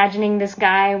imagining this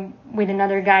guy with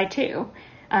another guy too,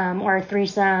 or a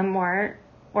threesome or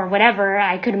whatever.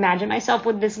 I could imagine myself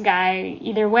with this guy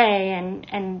either way,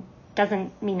 and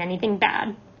doesn't mean anything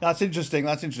bad. That's interesting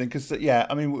because, yeah,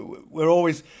 I mean,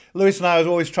 Lewis and I are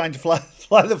always trying to fly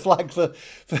the flag for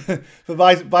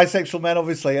bisexual men,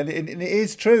 obviously. And it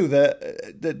is true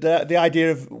that the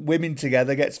idea of women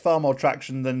together gets far more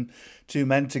traction than two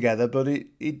men together. But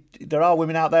there are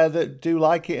women out there that do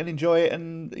like it and enjoy it.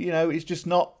 And, you know, it's just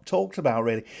not talked about,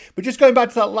 really. But just going back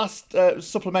to that last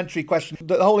supplementary question,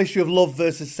 the whole issue of love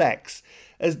versus sex,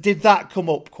 did that come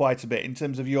up quite a bit in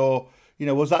terms of your... You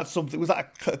know, was that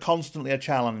constantly a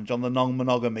challenge on the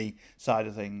non-monogamy side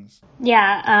of things?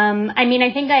 Yeah, I mean,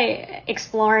 I think I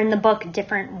explore in the book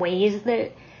different ways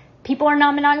that people are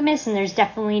non-monogamous, and there's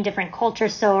definitely different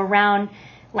cultures. So around,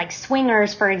 like,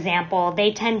 swingers, for example,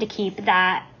 they tend to keep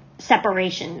that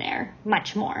separation there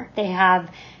much more.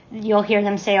 You'll hear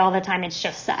them say all the time, it's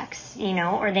just sex, you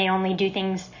know, or they only do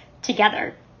things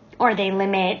together, or they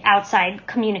limit outside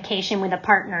communication with a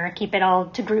partner, keep it all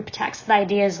to group text. The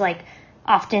idea is, like,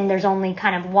 often there's only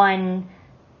kind of one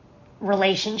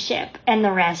relationship, and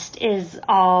the rest is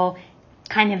all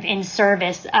kind of in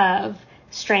service of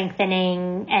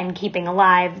strengthening and keeping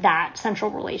alive that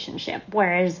central relationship.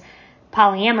 Whereas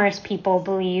polyamorous people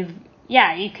believe,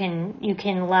 yeah, you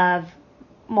can love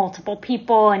multiple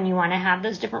people and you want to have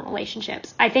those different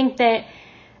relationships. I think that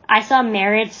I saw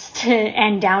merits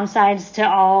and downsides to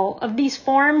all of these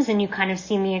forms, and you kind of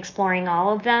see me exploring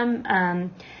all of them.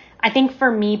 I think for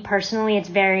me personally, it's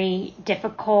very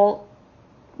difficult.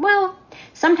 Well,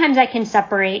 sometimes I can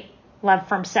separate love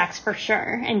from sex for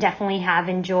sure, and definitely have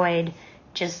enjoyed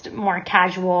just more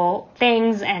casual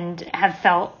things and have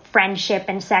felt friendship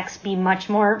and sex be much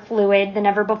more fluid than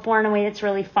ever before in a way that's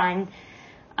really fun.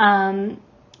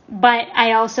 But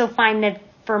I also find that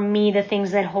for me, the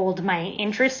things that hold my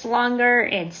interest longer,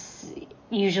 it's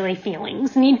usually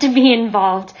feelings need to be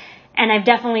involved. And I've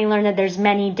definitely learned that there's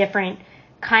many different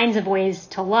kinds of ways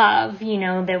to love,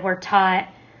 that we're taught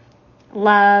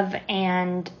love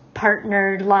and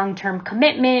partnered long-term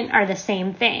commitment are the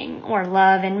same thing, or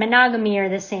love and monogamy are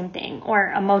the same thing,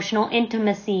 or emotional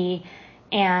intimacy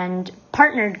and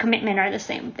partnered commitment are the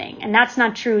same thing. And that's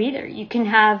not true either. You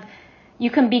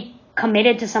can be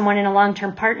committed to someone in a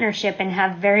long-term partnership and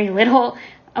have very little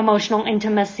emotional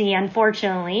intimacy,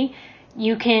 unfortunately.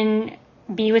 You can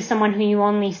be with someone who you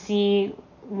only see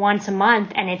once a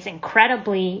month and it's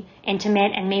incredibly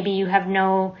intimate, and maybe you have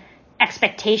no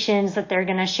expectations that they're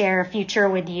going to share a future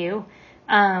with you,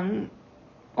 or,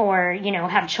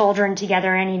 have children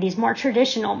together, any of these more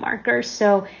traditional markers.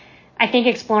 So I think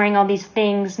exploring all these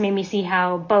things made me see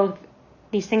how both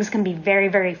these things can be very,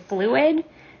 very fluid,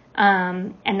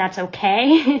 and that's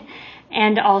okay.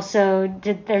 And also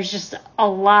there's just a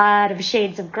lot of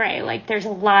shades of gray. Like there's a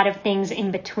lot of things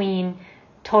in between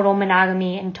total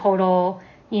monogamy and total,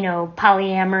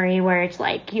 polyamory, where it's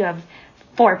like you have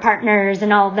 4 partners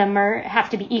and all of them have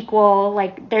to be equal.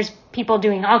 Like there's people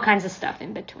doing all kinds of stuff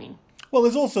in between. Well,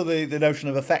 there's also the notion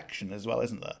of affection as well,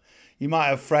 isn't there? You might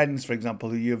have friends, for example,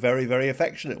 who you're very, very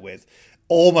affectionate with,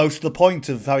 almost to the point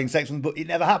of having sex with them, but it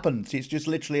never happens. It's just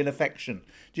literally an affection.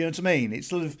 Do you know what I mean? It's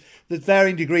sort of, there's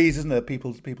varying degrees, isn't there,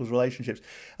 people's relationships.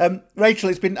 Rachel,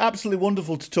 it's been absolutely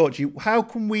wonderful to talk to you. How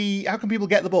can people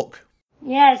get the book?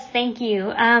 Yes, thank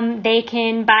you. They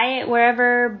can buy it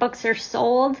wherever books are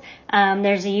sold.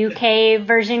 There's a UK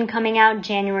version coming out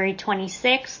January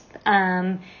 26th.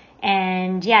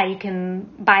 And yeah, you can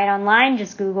buy it online.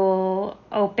 Just Google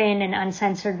Open and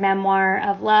Uncensored Memoir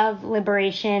of Love,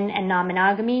 Liberation, and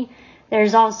Non-Monogamy.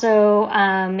 There's also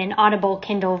an Audible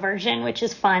Kindle version, which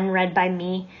is fun, read by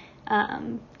me.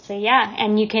 So yeah,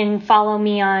 and you can follow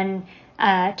me on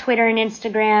Twitter and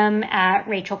Instagram at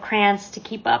Rachel Krantz to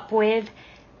keep up with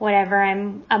whatever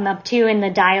I'm up to in the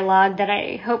dialogue that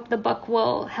I hope the book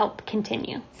will help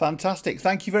continue. Fantastic.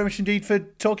 Thank you very much indeed for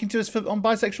talking to us on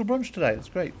Bisexual Brunch today. That's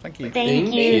great. Thank you.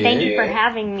 Thank you. Thank you for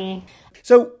having me.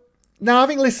 So now,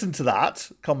 having listened to that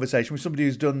conversation with somebody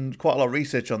who's done quite a lot of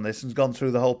research on this and has gone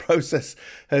through the whole process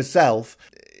herself,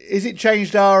 has it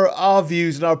changed our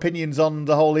views and our opinions on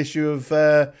the whole issue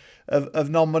of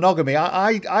non-monogamy?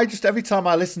 I just, every time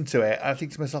I listen to it, I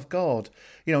think to myself, God,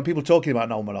 people talking about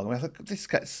non-monogamy, I thought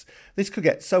this could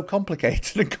get so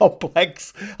complicated and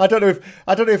complex. I don't know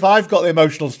if I've got the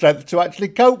emotional strength to actually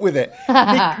cope with it.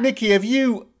 Nikki, have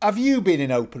you been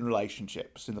in open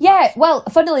relationships in the past? Well,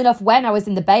 funnily enough, when I was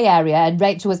in the Bay Area and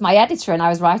Rachel was my editor and I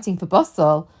was writing for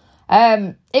Bustle,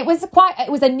 it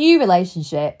was a new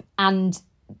relationship, and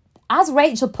as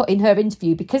Rachel put in her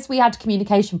interview, because we had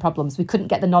communication problems, we couldn't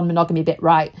get the non-monogamy bit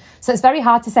right. So it's very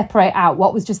hard to separate out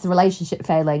what was just the relationship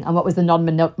failing and what was the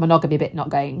non-monogamy bit not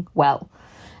going well.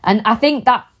 And I think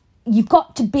that you've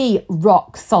got to be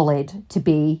rock solid to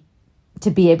be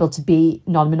able to be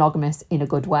non-monogamous in a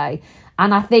good way.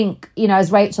 And I think, as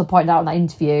Rachel pointed out in that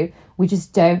interview, we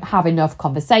just don't have enough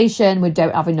conversation. We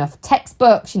don't have enough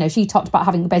textbooks. She talked about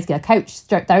having basically a coach,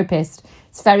 stroke therapist.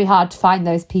 It's very hard to find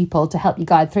those people to help you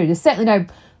guide through. There's certainly no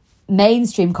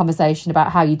mainstream conversation about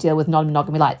how you deal with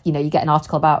non-monogamy. Like, you get an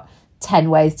article about 10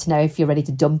 ways to know if you're ready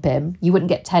to dump him. You wouldn't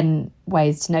get 10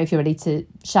 ways to know if you're ready to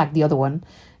shag the other one.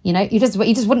 You just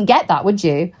wouldn't get that, would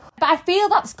you? But I feel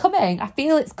that's coming. I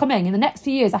feel it's coming. In the next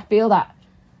few years, I feel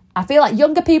like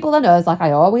younger people than us, like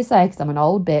I always say, because I'm an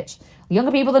old bitch,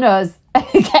 younger people than us are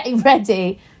getting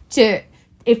ready to,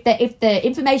 if the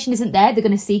information isn't there, they're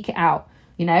going to seek it out.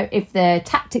 If the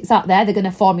tactics aren't there, they're going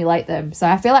to formulate them. So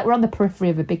I feel like we're on the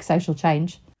periphery of a big social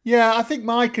change. Yeah, I think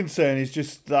my concern is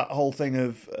just that whole thing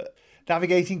of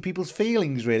navigating people's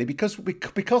feelings, really, because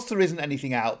there isn't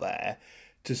anything out there.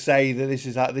 to say that this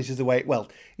is the way. Well,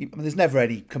 there's never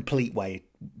any complete way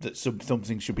that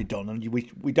something should be done, and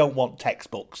we don't want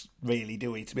textbooks, really,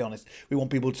 do we? To be honest, we want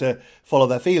people to follow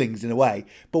their feelings in a way.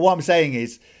 But what I'm saying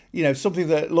is, something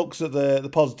that looks at the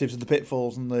positives and the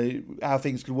pitfalls and how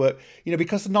things could work.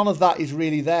 Because none of that is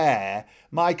really there.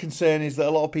 My concern is that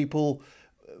a lot of people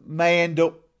may end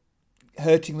up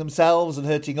hurting themselves and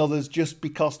hurting others just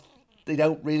because they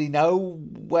don't really know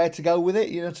where to go with it.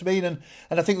 You know what I mean? And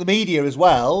I think the media as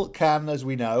well can, as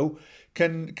we know,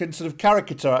 can sort of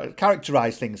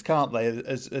characterize things, can't they?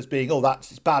 As being,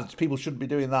 it's bad, people shouldn't be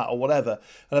doing that or whatever.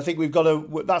 And I think we've got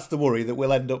to. That's the worry, that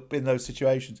we'll end up in those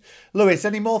situations. Lewis,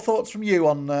 any more thoughts from you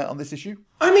on this issue?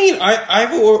 I mean,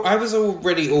 I was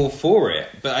already all for it,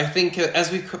 but I think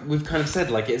as we've kind of said,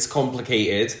 like, it's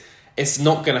complicated. It's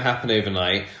not going to happen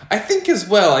overnight. I think as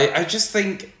well. I just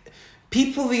think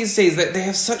people these days, that they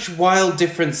have such wild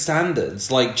different standards,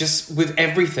 like, just with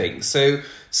everything. So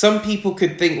some people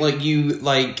could think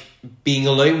like being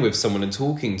alone with someone and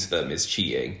talking to them is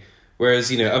cheating.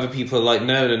 Whereas, other people are like,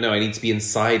 no, I need to be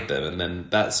inside them, and then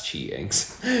that's cheating.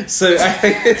 So I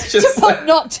think it's just to put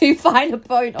not too fine a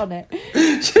point on it.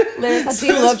 Lewis, I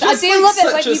do love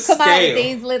it when you come out with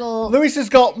these little. Lewis has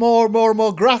got more and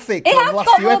more graphic in the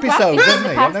last few episodes, hasn't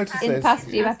he? I've noticed in the past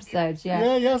few episodes,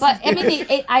 yeah. Yeah. But I mean,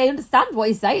 I understand what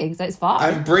he's saying, so it's fine.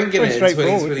 I'm bringing it in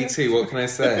 2022. What can I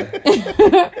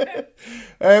say?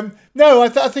 No, I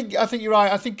think you're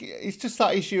right. I think it's just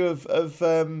that issue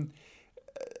of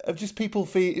just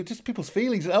people's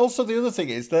feelings. And also the other thing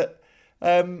is that,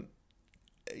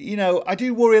 I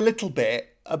do worry a little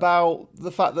bit about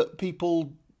the fact that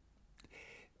people,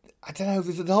 I don't know,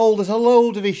 there's a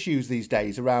load of issues these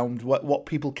days around what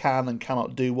people can and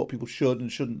cannot do, what people should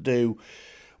and shouldn't do,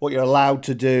 what you're allowed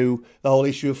to do, the whole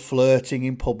issue of flirting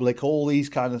in public, all these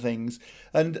kind of things.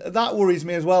 And that worries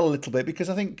me as well a little bit, because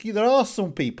I think there are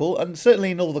some people, and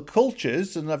certainly in other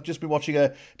cultures, and I've just been watching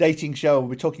a dating show, we'll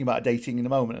be talking about dating in a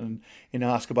moment, and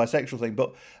Ask a Bisexual thing,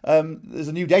 but there's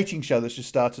a new dating show that's just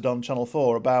started on Channel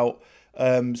 4 about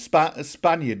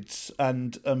Spaniards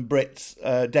and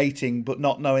Brits dating, but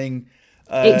not knowing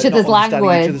each other's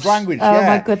language. Oh, yeah.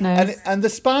 My goodness. And the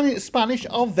Spanish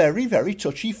are very, very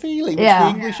touchy-feely, which the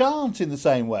English aren't in the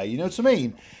same way. You know what I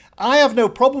mean? I have no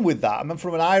problem with that. I'm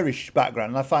from an Irish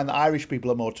background, and I find that Irish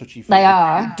people are more touchy-feely. They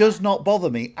are. It does not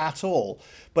bother me at all.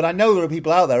 But I know there are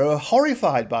people out there who are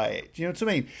horrified by it. Do you know what I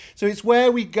mean? So it's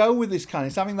where we go with this kind.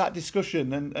 It's having that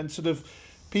discussion and sort of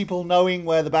people knowing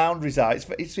where the boundaries are.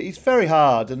 It's very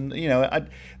hard, and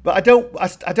but I don't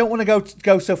want to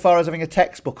go so far as having a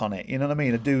textbook on it. You know what I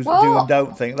mean? A do and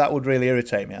don't thing that would really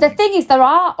irritate me. The thing is, there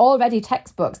are already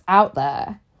textbooks out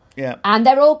there. Yeah, and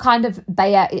they're all kind of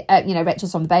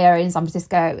Rachel's from the Bay Area in San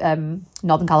Francisco,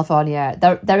 Northern California.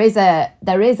 There is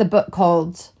a book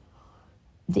called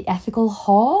The Ethical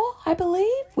Whore, I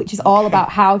believe, which is all about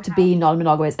how to be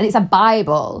non-monogamous, and it's a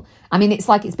Bible. I mean, it's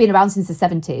been around since the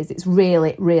 70s. It's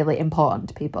really, really important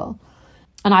to people.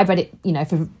 And I've read it,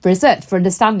 for research, for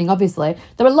understanding. Obviously,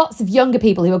 there are lots of younger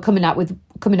people who are coming up with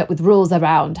rules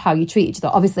around how you treat each other.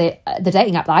 Obviously, the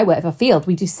dating app that I work for, Field,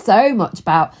 we do so much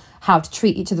about how to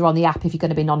treat each other on the app if you're going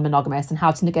to be non-monogamous, and how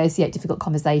to negotiate difficult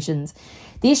conversations.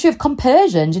 The issue of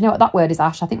compersion, do you know what that word is,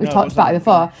 Ash? I think we've talked about it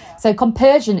before. So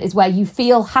compersion is where you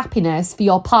feel happiness for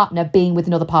your partner being with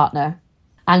another partner.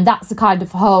 And that's the kind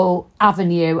of whole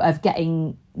avenue of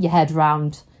getting your head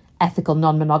around ethical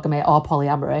non-monogamy or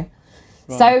polyamory.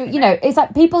 Right. So, it's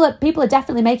like people are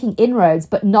definitely making inroads,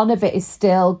 but none of it is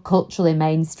still culturally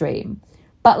mainstream.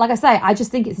 But like I say, I just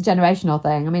think it's a generational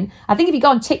thing. I mean, I think if you go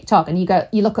on TikTok and you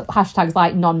look at hashtags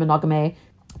like non-monogamy,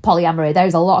 polyamory, there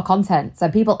is a lot of content. So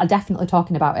people are definitely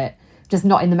talking about it, just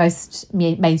not in the most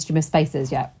mainstream of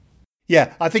spaces yet.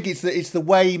 Yeah, I think it's the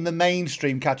way the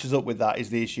mainstream catches up with that is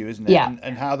the issue, isn't it? Yeah.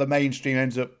 And how the mainstream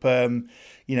ends up,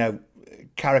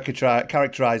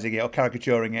 characterizing it or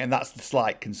caricaturing it, and that's the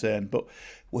slight concern. But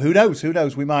who knows?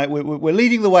 We're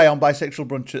leading the way on Bisexual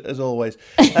Brunch as always.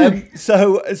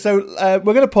 So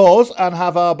we're going to pause and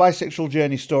have our bisexual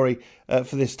journey story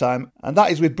for this time, and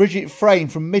that is with Bridget Frayne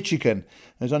from Michigan,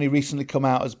 who's only recently come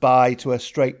out as bi to a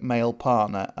straight male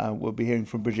partner. We'll be hearing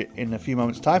from Bridget in a few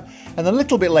moments' time, and then a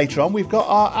little bit later on, we've got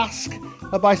our Ask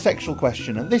a Bisexual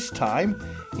question, and this time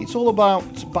it's all about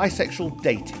bisexual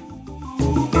dating.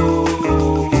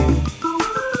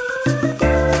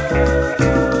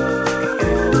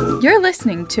 You're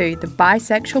listening to the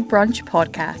Bisexual Brunch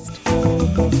podcast.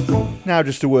 Now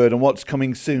just a word on what's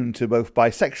coming soon to both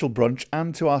Bisexual Brunch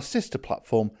and to our sister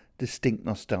platform, Distinct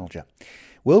Nostalgia.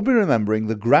 we'll be remembering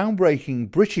the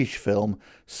groundbreaking British film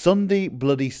Sunday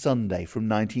Bloody Sunday from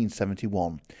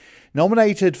 1971.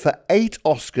 Nominated for 8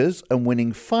 Oscars and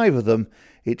winning 5 of them,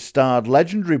 it starred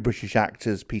legendary British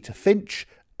actors Peter Finch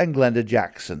and Glenda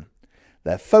Jackson.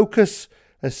 Their focus,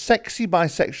 a sexy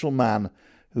bisexual man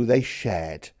who they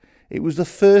shared. It was the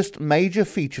first major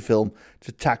feature film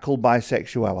to tackle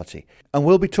bisexuality. And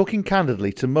we'll be talking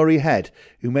candidly to Murray Head,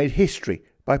 who made history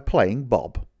by playing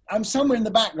Bob. I'm somewhere in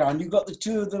the background. You've got the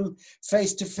two of them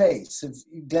face to face, of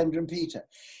Glenda and Peter.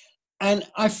 And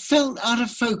I felt out of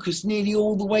focus nearly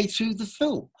all the way through the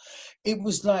film. It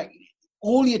was like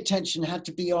all the attention had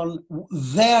to be on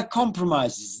their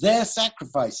compromises, their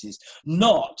sacrifices,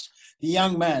 not the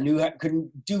young man who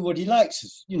can do what he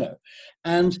likes, you know.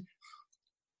 And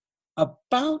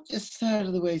about a third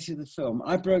of the way through the film,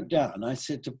 I broke down. I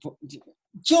said to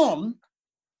John,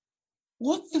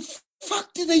 what the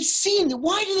fuck do they see in there?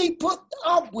 Why do they put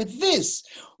up with this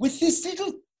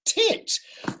little tit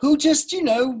who just, you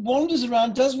know, wanders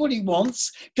around, does what he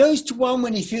wants, goes to one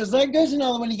when he feels like, goes to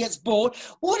another when he gets bored?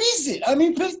 What is it? I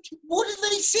mean, what do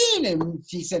they see in him?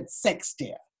 She said, sex,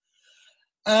 dear.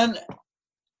 And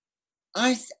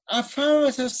I found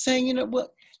myself saying, you know,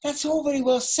 well, that's all very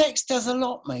well. Sex does a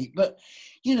lot, mate. But,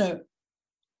 you know,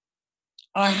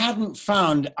 I hadn't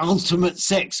found ultimate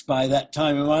sex by that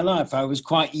time in my life. I was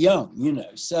quite young, you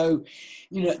know. So,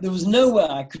 you know, there was no way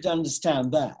I could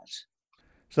understand that.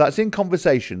 So that's In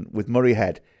Conversation with Murray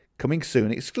Head, coming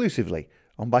soon exclusively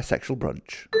on Bisexual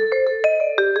Brunch.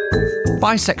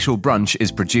 Bisexual Brunch is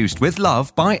produced with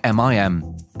love by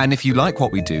MIM. And if you like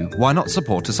what we do, why not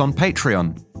support us on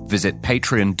Patreon? Visit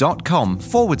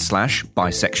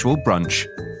patreon.com/bisexual brunch.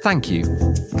 Thank you.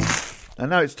 And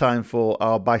now it's time for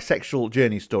our bisexual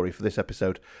journey story for this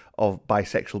episode of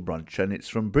Bisexual Brunch. And it's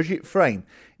from Bridget Frame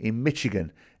in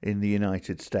Michigan in the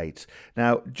United States.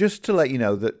 Now, just to let you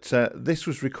know that this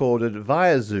was recorded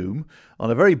via Zoom on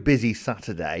a very busy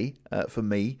Saturday for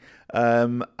me.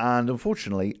 And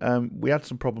unfortunately, we had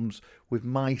some problems with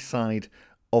my side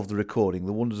of the recording.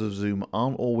 The wonders of Zoom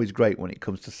aren't always great when it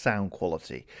comes to sound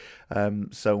quality.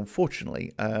 So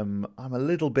unfortunately, I'm a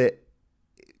little bit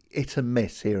hit and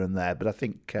miss here and there, but I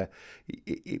think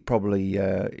it probably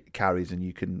carries and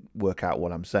you can work out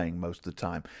what I'm saying most of the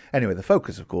time. Anyway, the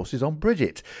focus, of course, is on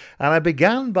Bridget. And I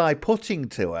began by putting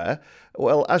to her,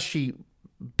 well, as she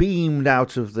beamed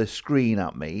out of the screen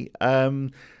at me,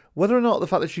 whether or not the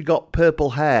fact that she got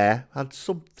purple hair had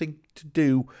something to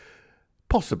do,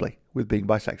 possibly, with being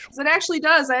bisexual. It actually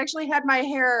does. I actually had my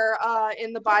hair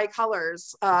in the bi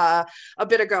colors a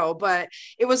bit ago, but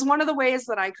it was one of the ways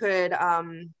that I could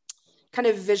kind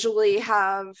of visually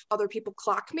have other people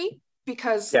clock me,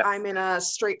 because I'm in a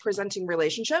straight presenting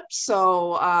relationship.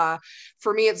 So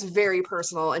for me, it's very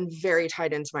personal and very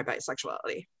tied into my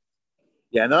bisexuality.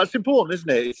 Yeah, no, that's important, isn't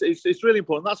it? It's really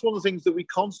important. That's one of the things that we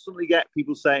constantly get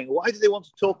people saying, why do they want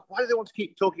to talk? Why do they want to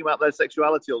keep talking about their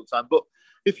sexuality all the time? But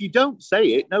if you don't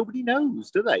say it, nobody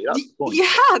knows, do they? That's the point.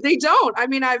 Yeah, they don't. I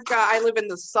mean, I live in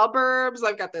the suburbs.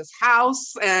 I've got this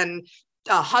house and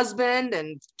a husband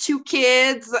and 2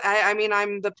 kids. I mean,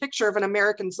 I'm the picture of an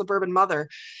American suburban mother,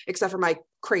 except for my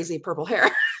crazy purple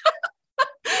hair.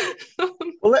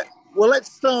 Well,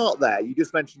 let's start there. You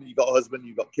just mentioned that you've got a husband,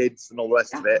 you've got kids and all the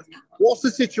rest of it. What's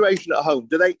the situation at home?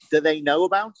 Do they know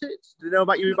about it? Do they know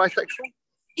about you being bisexual?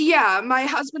 Yeah, my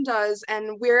husband does.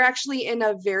 And we're actually in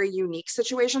a very unique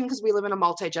situation because we live in a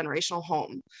multi-generational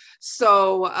home.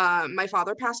 So my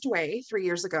father passed away 3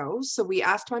 years ago. So we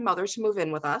asked my mother to move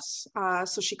in with us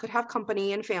so she could have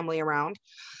company and family around.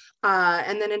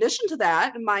 And then in addition to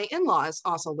that, my in-laws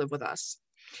also live with us.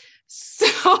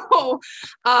 So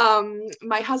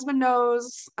my husband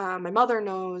knows, my mother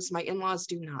knows, my in-laws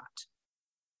do not.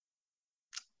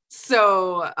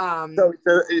 So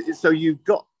you've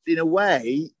got, in a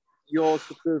way, you're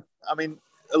sort of, I mean,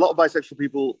 a lot of bisexual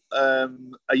people are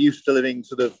used to living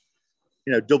sort of,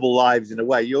 you know, double lives in a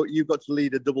way. You've got to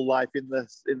lead a double life in the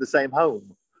same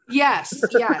home. Yes. So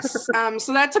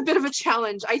that's a bit of a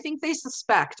challenge. I think they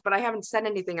suspect, but I haven't said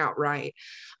anything outright.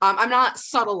 I'm not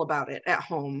subtle about it at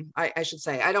home, I should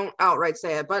say. I don't outright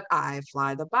say it, but I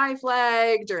fly the bi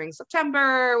flag during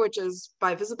September, which is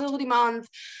Bi Visibility Month.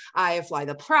 I fly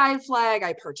the pride flag.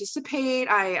 I participate.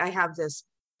 I have this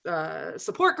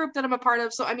support group that I'm a part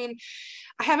of. So, I mean,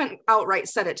 I haven't outright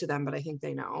said it to them, but I think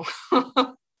they know.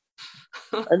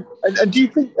 and do you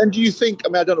think, I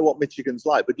mean, I don't know what Michigan's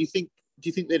like, but do you think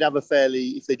they'd have a fairly,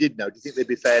 if they did know, do you think they'd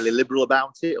be fairly liberal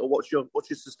about it? Or what's your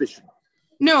suspicion?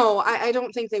 No, I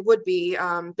don't think they would be,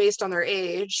 based on their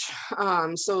age.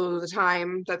 So the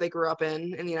time that they grew up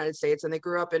in the United States, and they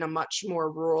grew up in a much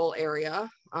more rural area,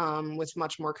 with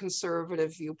much more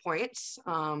conservative viewpoints.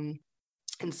 And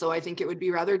so I think it would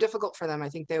be rather difficult for them. I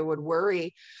think they would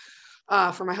worry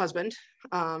for my husband,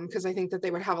 because I think that they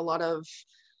would have a lot of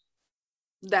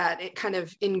that kind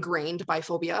of ingrained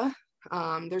biphobia.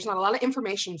 There's not a lot of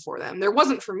information for them. There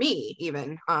wasn't for me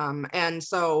even. And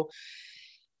so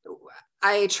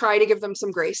I try to give them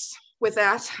some grace with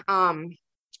that, and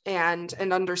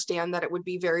understand that it would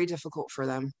be very difficult for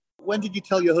them. When did you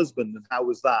tell your husband, and how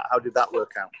was that? How did that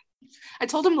work out? I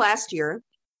told him last year.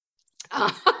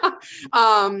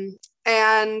 And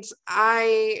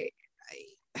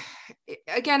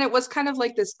again, it was kind of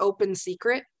like this open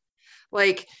secret.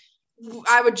 Like,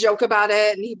 I would joke about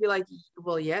it and he'd be like,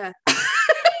 well, yeah.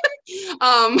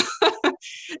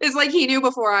 It's like he knew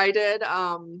before I did.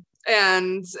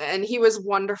 And he was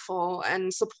wonderful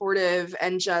and supportive,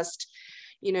 and just,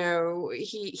 you know,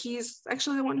 he's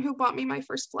actually the one who bought me my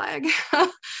first flag.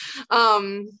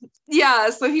 Yeah,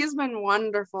 so he's been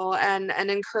wonderful and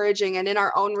encouraging, and in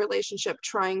our own relationship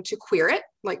trying to queer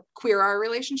our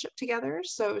relationship together.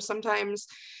 So sometimes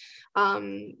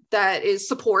that is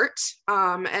support,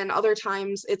 and other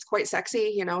times it's quite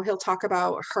sexy. You know, he'll talk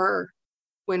about her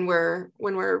when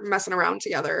we're messing around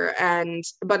together,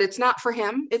 but it's not for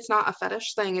him. It's not a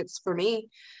fetish thing. It's for me,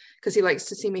 because he likes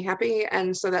to see me happy.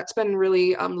 And so that's been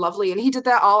really lovely. And he did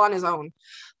that all on his own,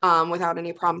 without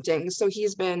any prompting. So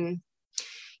he's been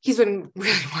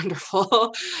really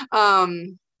wonderful.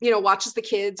 You know, watches the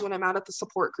kids when I'm out at the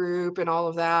support group and all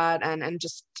of that. And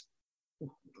just,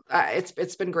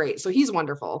 it's been great. So he's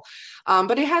wonderful.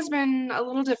 But it has been a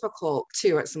little difficult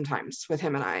too at sometimes with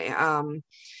him and I,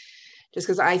 just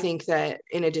because I think that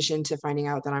in addition to finding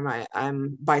out that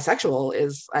I'm bisexual,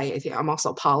 I think I'm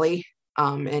also poly,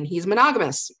 and he's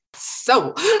monogamous.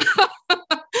 So,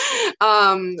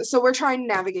 so we're trying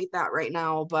to navigate that right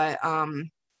now. But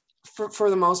for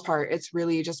the most part, it's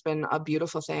really just been a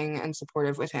beautiful thing and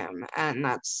supportive with him. And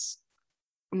that's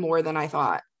more than I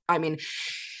thought. I mean,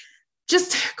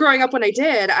 just growing up when I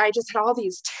did, I just had all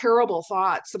these terrible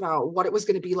thoughts about what it was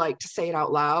going to be like to say it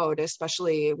out loud,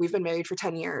 especially we've been married for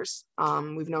 10 years.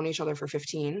 We've known each other for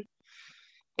 15.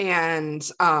 And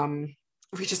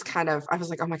we just I was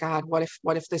like, oh my God, what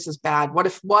if this is bad? What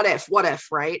if,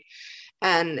 right?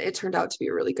 And it turned out to be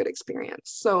a really good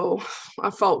experience. So I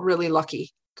felt really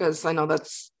lucky, because I know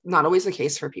that's not always the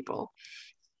case for people.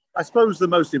 I suppose the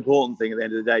most important thing at the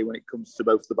end of the day when it comes to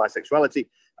both the bisexuality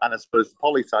and I suppose the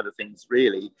poly side of things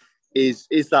really is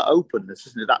that openness,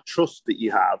 isn't it? That trust that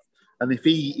you have. And if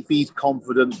he's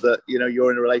confident that, you know,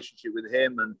 you're in a relationship with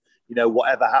him and, you know,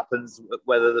 whatever happens,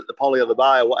 whether the poly or the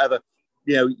bi or whatever,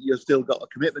 you know, you've still got a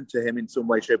commitment to him in some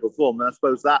way, shape or form. And I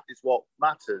suppose that is what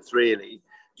matters really.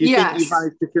 Do you think you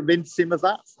managed to convince him of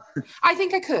that? I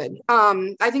think I could.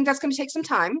 I think that's going to take some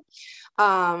time.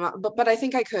 But I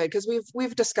think I could, because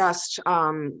we've discussed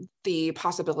the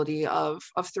possibility of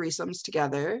threesomes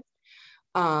together,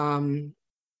 and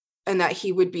that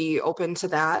he would be open to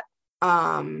that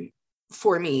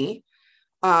for me.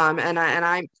 And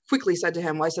I quickly said to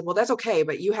him, well, I said, well, that's okay,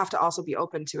 but you have to also be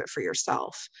open to it for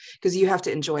yourself, because you have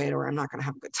to enjoy it or I'm not going to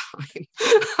have a good time.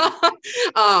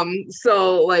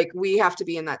 So like, we have to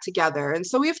be in that together. And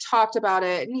so we've talked about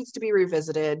it. It needs to be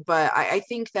revisited, but I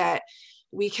think that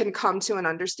we can come to an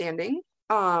understanding,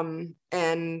 and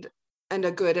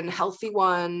a good and healthy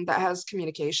one that has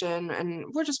communication. And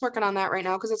we're just working on that right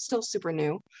now, because it's still super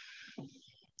new.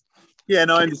 Yeah,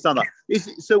 no, I understand that.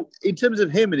 So in terms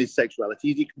of him and his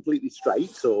sexuality, is he completely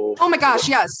straight or? Oh my gosh,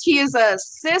 yes. He is a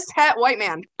cis-het white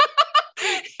man.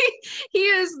 He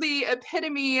is the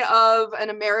epitome of an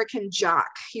American jock.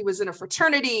 He was in a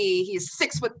fraternity. He's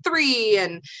 6'3",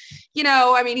 and, you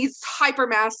know, I mean, he's hyper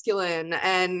masculine.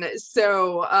 And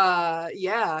so,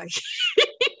 yeah,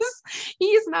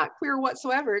 he's not queer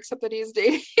whatsoever, except that he's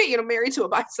dating, you know, married to a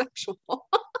bisexual.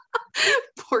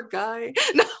 Poor guy.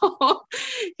 No,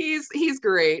 he's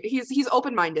great. He's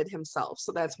open-minded himself,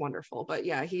 so that's wonderful. But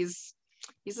yeah, he's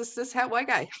a cis-het white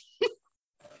guy.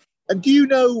 And do you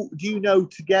know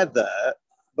together,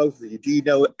 both of you, do you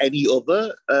know any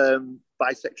other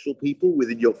bisexual people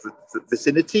within your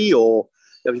vicinity, or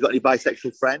have you got any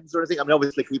bisexual friends or anything? I mean,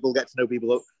 obviously people get to know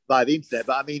people via the internet,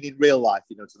 but I mean in real life,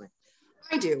 you know what I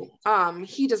I mean? do.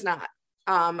 He does not.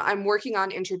 I'm working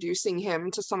on introducing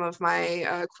him to some of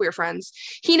my queer friends.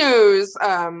 He knows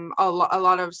a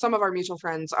lot of, some of our mutual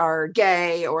friends are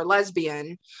gay or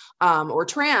lesbian or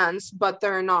trans, but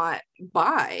they're not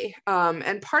bi.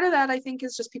 And part of that, I think,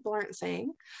 is just people aren't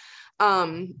saying.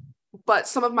 but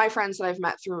some of my friends that I've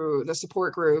met through the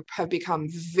support group have become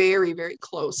very, very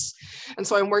close. And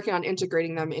so I'm working on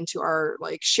integrating them into our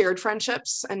like shared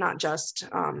friendships and not just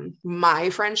my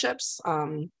friendships.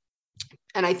 And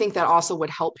I think that also would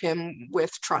help him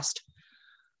with trust.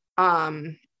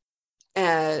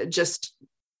 Just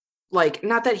like,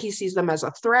 not that he sees them as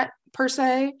a threat per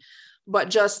se, but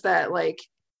just that like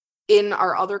in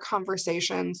our other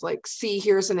conversations, like, see,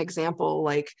 here's an example,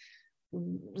 like,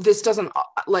 this doesn't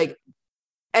like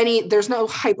there's no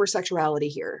hypersexuality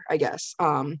here, I guess.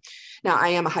 Now I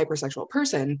am a hypersexual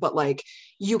person, but like,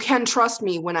 you can trust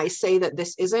me when I say that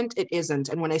this isn't, it isn't.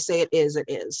 And when I say it is, it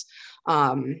is.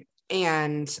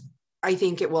 And I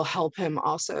think it will help him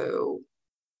also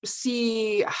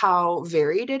see how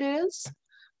varied it is,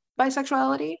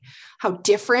 bisexuality, how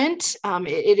different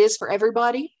it is for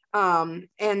everybody.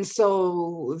 And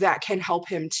so that can help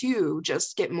him to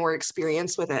just get more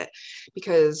experience with it,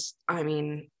 because I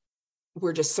mean,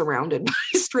 we're just surrounded by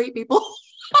straight people.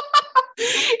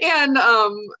 and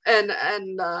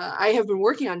I have been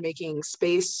working on making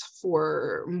space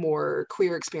for more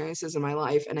queer experiences in my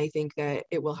life, and I think that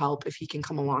it will help if he can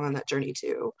come along on that journey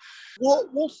too.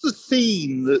 What's the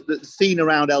scene that's seen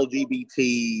around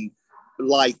LGBT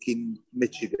like in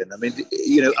Michigan? I mean,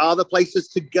 you know, are there places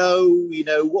to go? You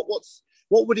know,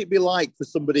 what would it be like for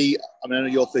somebody? I mean, I know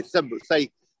you're 37, but say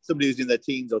somebody who's in their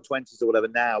teens or 20s or whatever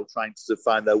now, trying to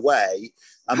find their way.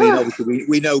 I mean, obviously,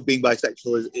 we know being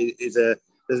bisexual is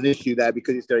there's an issue there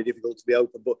because it's very difficult to be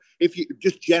open. But if you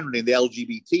just generally in the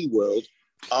LGBT world,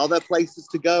 are there places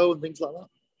to go and things like that?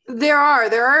 There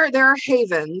are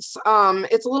havens.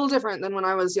 It's a little different than when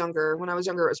I was younger. When I was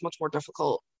younger, it was much more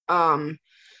difficult.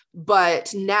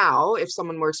 But now, if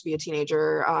someone were to be a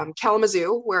teenager,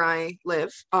 Kalamazoo, where I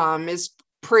live, is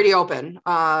pretty open.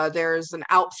 There's an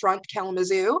Out Front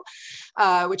Kalamazoo,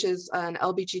 which is an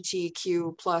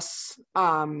LGBTQ plus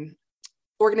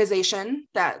organization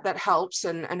that helps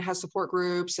and has support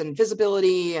groups and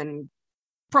visibility and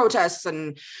protests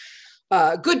and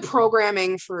good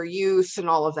programming for youth and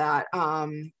all of that.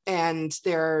 And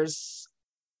there's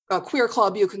a queer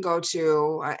club you can go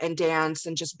to and dance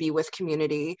and just be with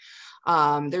community.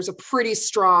 There's a pretty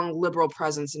strong liberal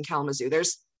presence in Kalamazoo.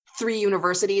 There's 3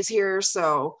 universities here,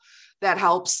 so that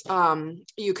helps.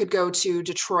 You could go to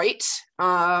Detroit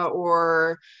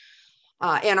or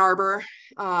Ann Arbor.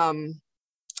 And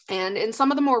in some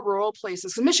of the more rural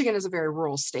places, because Michigan is a very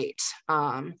rural state,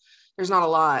 there's not a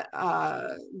lot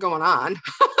going on.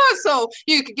 So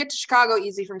you could get to Chicago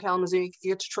easy from Kalamazoo. You could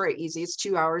get to Detroit easy. It's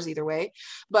 2 hours either way.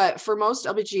 But for most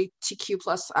LGBTQ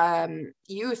plus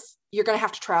youth, you're going to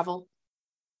have to travel,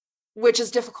 which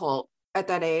is difficult at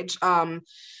that age.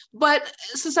 But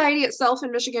society itself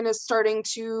in Michigan is starting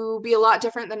to be a lot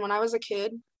different than when I was a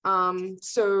kid.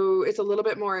 So it's a little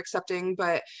bit more accepting,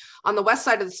 but on the west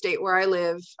side of the state where I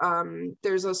live,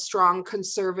 there's a strong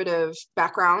conservative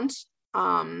background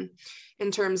in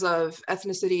terms of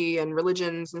ethnicity and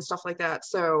religions and stuff like that.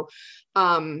 So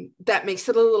that makes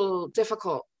it a little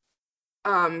difficult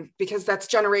because that's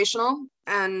generational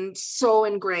and so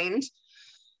ingrained.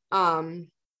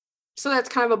 So that's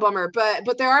kind of a bummer,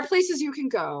 but there are places you can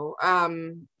go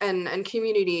and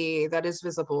community that is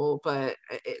visible, but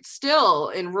it's still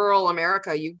in rural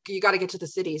America. You got to get to the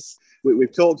cities.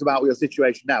 We've talked about your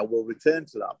situation now. We'll return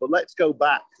to that, but let's go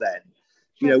back then.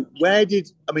 You know,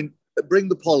 bring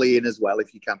the poly in as well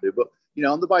if you can do, but you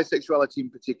know, on the bisexuality in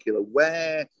particular,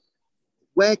 where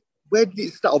did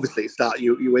it start? Obviously it started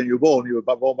you when you were born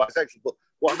bisexual, but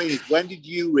what I mean is, when did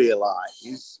you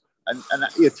realise? And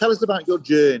tell us about your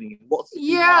journey.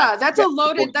 That's a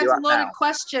loaded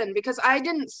question, because I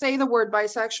didn't say the word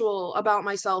bisexual about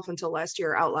myself until last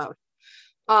year out loud.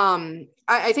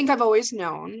 I think I've always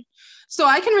known. So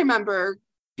I can remember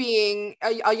being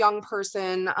a young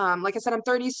person. Like I said, I'm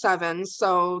 37,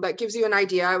 so that gives you an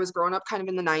idea. I was growing up kind of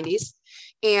in the 90s,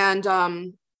 and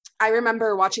I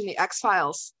remember watching the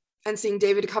X-Files and seeing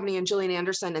David Duchovny and Gillian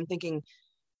Anderson and thinking,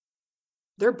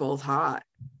 they're both hot.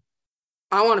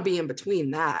 I want to be in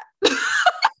between that.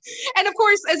 And of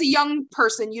course, as a young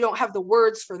person, you don't have the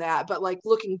words for that, but like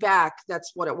looking back,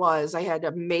 that's what it was. I had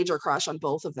a major crush on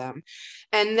both of them.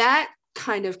 And that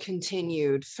kind of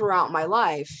continued throughout my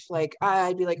life. Like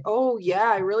I'd be like, oh yeah,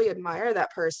 I really admire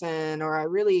that person, or I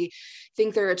really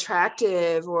think they're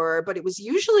attractive, but it was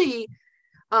usually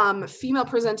female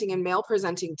presenting and male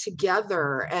presenting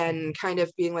together, and kind of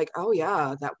being like, oh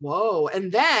yeah, whoa.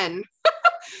 And then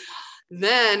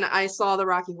then I saw the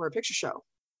Rocky Horror Picture Show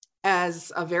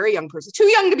as a very young person, too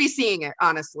young to be seeing it,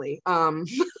 honestly.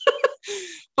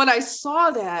 But I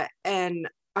saw that and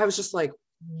I was just like,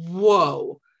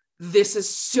 whoa, this is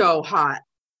so hot.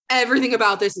 everything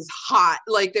about this is hot.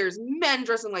 Like there's men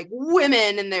dressing like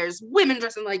women and there's women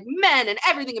dressing like men and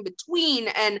everything in between.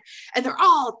 And they're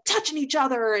all touching each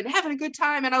other and having a good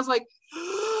time. And I was like,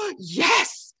 oh,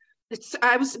 yes,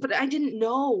 but I didn't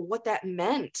know what that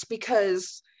meant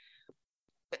because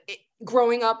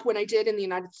growing up when I did in the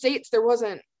United States, there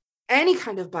wasn't any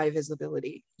kind of bi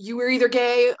visibility. You were either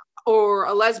gay or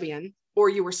a lesbian or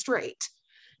you were straight.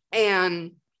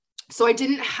 And so I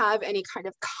didn't have any kind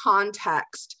of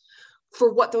context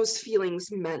for what those feelings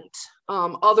meant,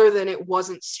 other than it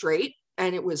wasn't straight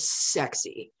and it was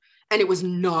sexy and it was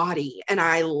naughty and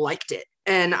I liked it.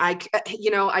 And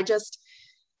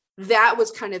that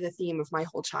was kind of the theme of my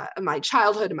whole my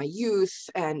childhood and my youth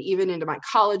and even into my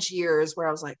college years where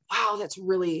I was like, wow, that's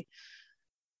really,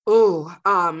 so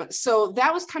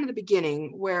that was kind of the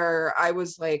beginning where I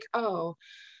was like, oh,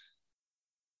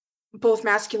 both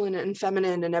masculine and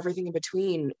feminine and everything in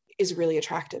between is really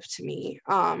attractive to me.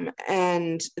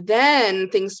 And then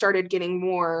things started getting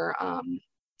more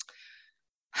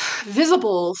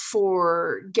visible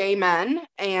for gay men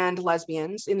and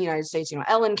lesbians in the United States.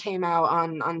 Ellen came out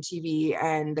on TV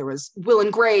and there was Will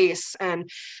and Grace. And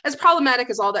as problematic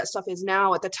as all that stuff is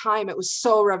now, at the time, it was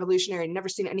so revolutionary. I'd never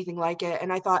seen anything like it.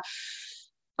 And I thought,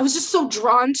 I was just so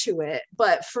drawn to it.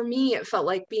 But for me, it felt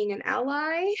like being an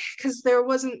ally because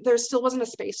there still wasn't a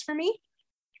space for me.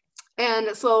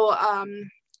 And so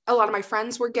a lot of my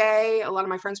friends were gay. A lot of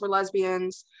my friends were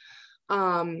lesbians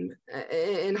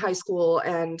in high school.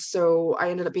 And so I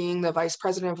ended up being the vice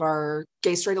president of our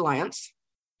Gay Straight Alliance.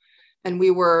 And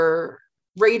we were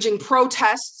raging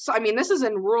protests. I mean, this is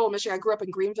in rural Michigan. I grew up in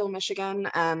Greenville, Michigan,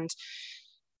 and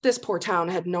this poor town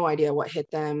had no idea what hit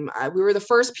them. We were the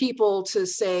first people to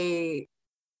say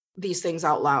these things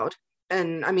out loud.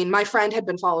 And I mean, my friend had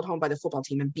been followed home by the football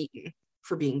team and beaten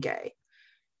for being gay.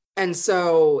 And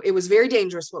so it was very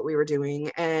dangerous what we were doing.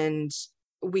 And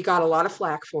we got a lot of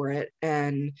flack for it.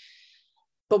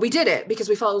 But we did it because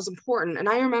we felt it was important. And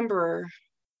I remember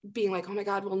being like, oh my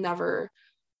God, we'll never,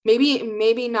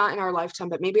 maybe not in our lifetime,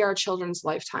 but maybe our children's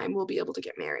lifetime, we'll be able to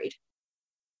get married.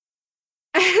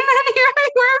 And then here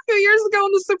we were a few years ago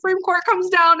and the Supreme Court comes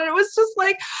down and it was just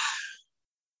like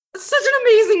such an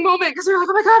amazing moment because we were like,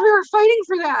 oh my God, we were fighting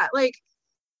for that. Like,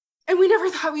 and we never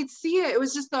thought we'd see it. It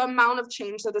was just the amount of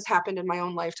change that has happened in my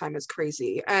own lifetime is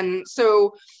crazy. And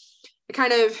so I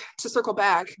kind of, to circle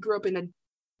back, grew up in a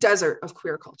desert of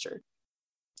queer culture.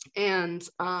 And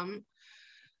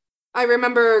I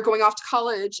remember going off to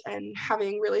college and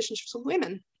having relationships with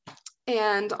women.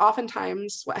 And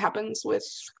oftentimes what happens with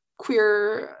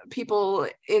queer people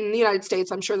in the United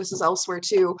States, I'm sure this is elsewhere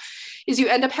too, is you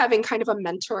end up having kind of a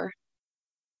mentor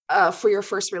for your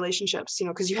first relationships,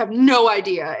 because you have no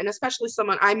idea. And especially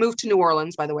I moved to New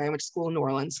Orleans, by the way, I went to school in New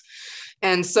Orleans.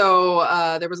 And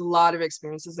so there was a lot of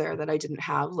experiences there that I didn't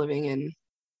have living in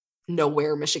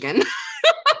nowhere, Michigan.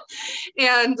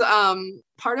 And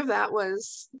part of that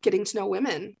was getting to know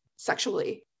women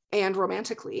sexually and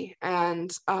romantically.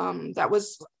 And that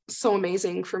was so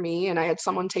amazing for me. And I had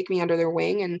someone take me under their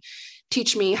wing and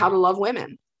teach me how to love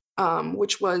women,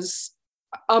 which was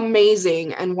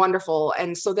amazing and wonderful.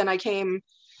 And so then I came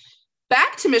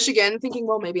back to Michigan thinking,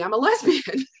 well, maybe I'm a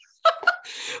lesbian,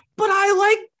 but I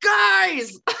like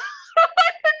guys. I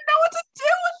didn't know what to do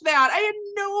with that. I had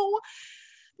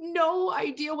no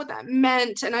idea what that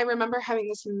meant. And I remember having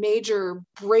this major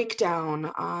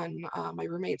breakdown on my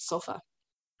roommate's sofa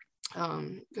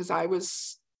because I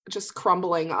was just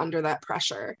crumbling under that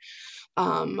pressure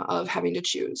of having to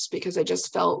choose because I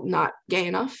just felt not gay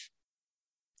enough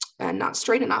and not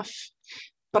straight enough.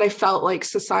 But I felt like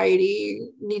society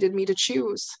needed me to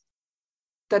choose,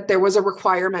 that there was a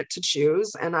requirement to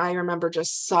choose. And I remember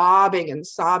just sobbing, and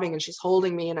she's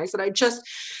holding me. And I said,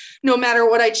 no matter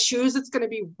what I choose, it's going to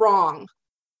be wrong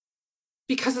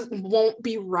because it won't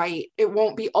be right. It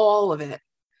won't be all of it.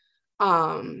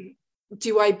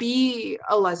 Do I be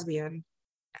a lesbian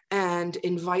and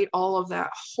invite all of that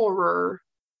horror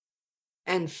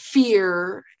and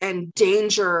fear and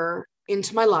danger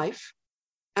into my life?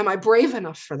 Am I brave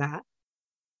enough for that?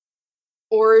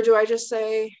 Or do I just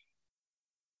say,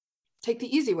 take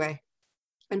the easy way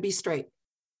and be straight?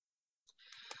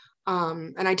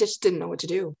 And I just didn't know what to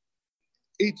do.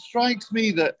 It strikes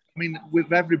me that,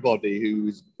 with everybody who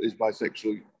is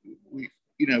bisexual,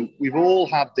 we've all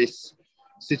had this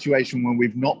situation when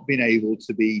we've not been able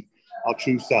to be our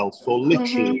true selves for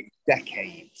literally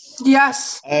decades.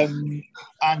 Yes. And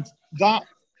that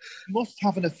must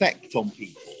have an effect on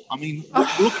people.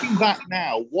 Looking back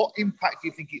now, what impact do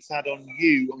you think it's had on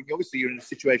you? Obviously you're in a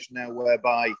situation now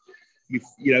whereby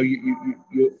you're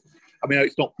I mean,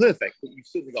 it's not perfect, but you've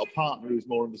certainly got a partner who's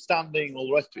more understanding and all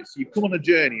the rest of it. So you've come on a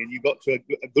journey and you've got to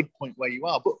a good point where you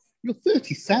are. But you're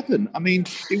 37. I mean,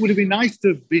 it would have been nice to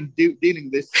have been dealing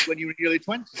with this when you were in your early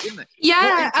 20s, wouldn't it? Yeah.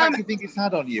 What impact do you think it's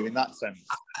had on you in that sense?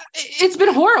 It's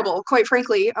been horrible, quite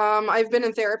frankly. I've been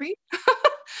in therapy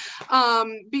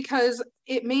because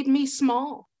it made me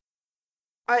small.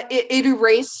 It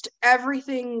erased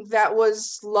everything that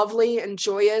was lovely and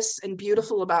joyous and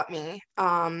beautiful about me.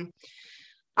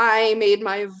 I made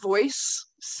my voice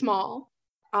small.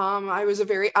 I was a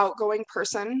very outgoing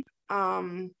person.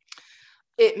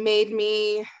 It made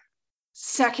me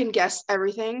second guess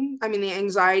everything. I mean, the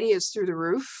anxiety is through the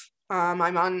roof.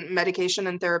 I'm on medication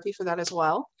and therapy for that as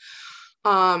well.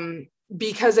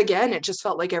 Because again, it just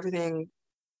felt like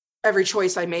every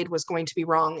choice I made was going to be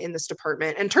wrong in this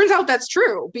department. And turns out that's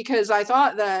true, because I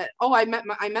thought that, I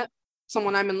met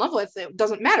someone I'm in love with. It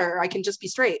doesn't matter. I can just be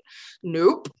straight.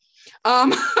 Nope.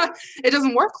 It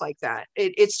doesn't work like that.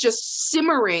 It's just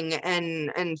simmering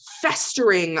and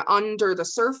festering under the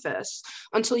surface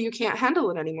until you can't handle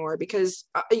it anymore, because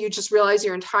you just realize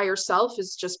your entire self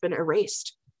has just been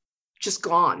erased, just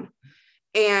gone.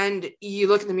 And you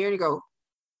look in the mirror and you go,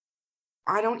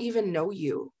 I don't even know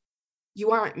you.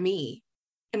 You aren't me.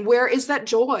 And where is that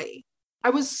joy? I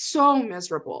was so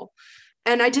miserable.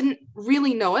 And I didn't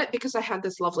really know it because I had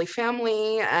this lovely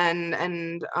family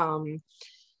and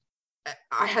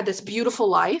I had this beautiful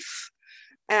life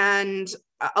and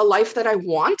a life that I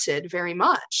wanted very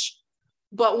much.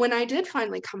 But when I did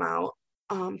finally come out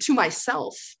to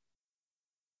myself,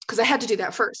 because I had to do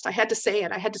that first, I had to say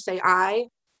it. I had to say, I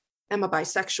am a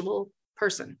bisexual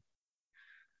person.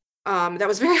 That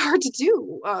was very hard to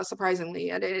do, surprisingly.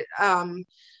 And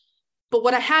but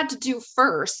what I had to do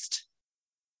first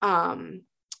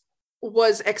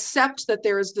was accept that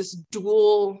there is this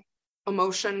dual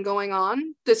emotion going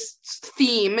on, this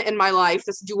theme in my life,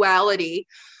 this duality,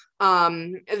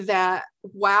 that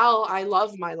while I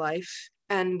love my life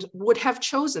and would have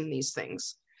chosen these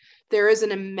things, there is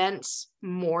an immense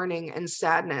mourning and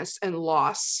sadness and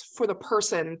loss for the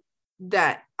person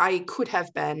that I could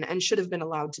have been and should have been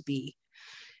allowed to be.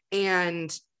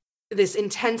 And this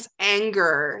intense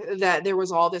anger that there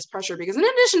was all this pressure, because in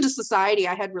addition to society,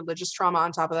 I had religious trauma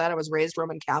on top of that. I was raised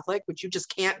Roman Catholic, which you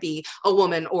just can't be a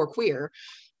woman or queer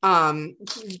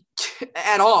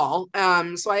at all.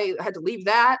 So I had to leave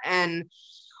that, and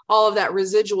all of that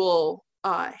residual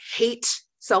hate,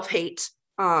 self-hate,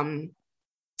 all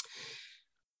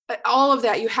of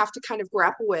that you have to kind of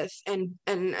grapple with and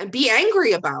be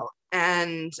angry about.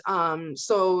 And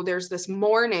so there's this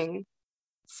mourning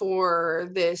for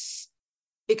this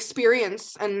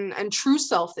experience and true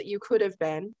self that you could have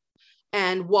been,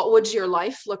 and what would your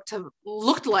life looked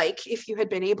like if you had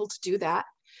been able to do that.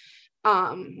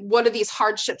 What are these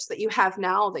hardships that you have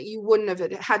now that you wouldn't have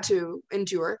had to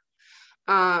endure?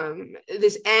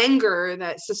 This anger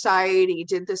that society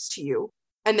did this to you,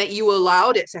 and that you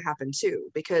allowed it to happen too,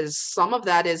 because some of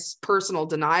that is personal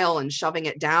denial and shoving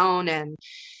it down and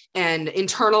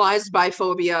internalized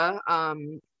biphobia,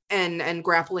 and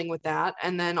grappling with that.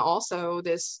 And then also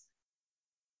this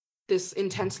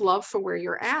intense love for where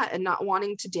you're at and not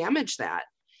wanting to damage that,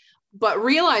 but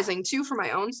realizing too for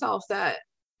my own self that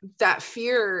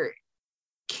fear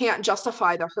can't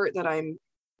justify the hurt that I'm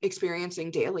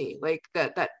experiencing daily, like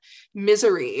that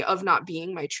misery of not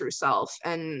being my true self,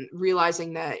 and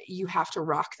realizing that you have to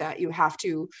rock that, you have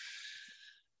to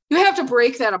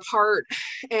break that apart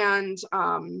and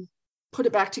put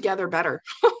it back together better,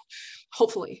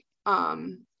 hopefully.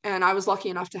 And I was lucky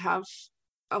enough to have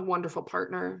a wonderful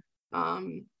partner.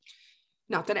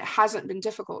 Not that it hasn't been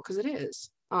difficult, because it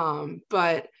is,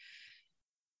 but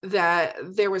that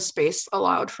there was space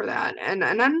allowed for that. And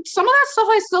then some of that stuff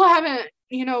I still haven't,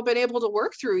 been able to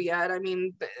work through yet. I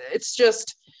mean, it's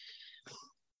just,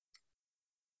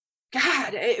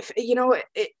 God,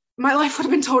 my life would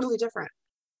have been totally different.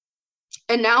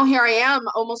 And now here I am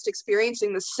almost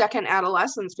experiencing the second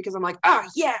adolescence, because I'm like,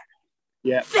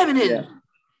 feminine,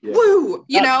 woo,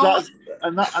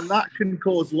 and that can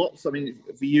cause lots. I mean,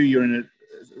 for you're in a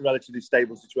relatively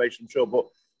stable situation, sure, but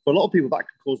for a lot of people that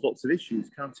can cause lots of issues,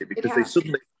 can't it? Because they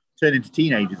suddenly turn into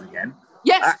teenagers again.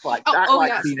 Yes, act like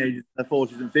teenagers in their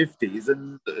 40s and 50s,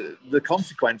 and the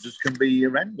consequences can be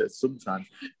horrendous sometimes.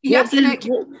 Yes,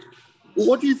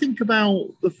 what do you think about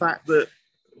the fact that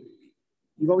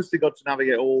you've obviously got to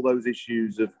navigate all those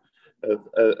issues of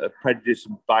prejudice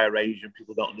and bi-erasure,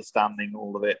 people not understanding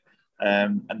all of it,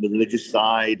 and the religious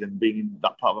side, and being in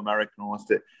that part of America and all that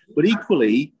stuff. But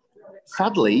equally,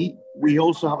 sadly, we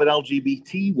also have an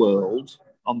LGBT world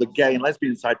on the gay and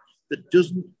lesbian side that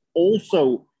doesn't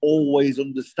also always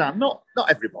understand. Not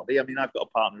everybody. I mean, I've got a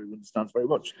partner who understands very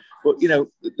much, but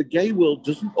the gay world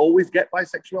doesn't always get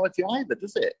bisexuality either,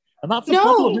 does it? And that's a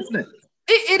problem, isn't it?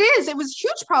 It is. It was a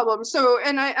huge problem. So,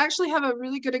 and I actually have a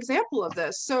really good example of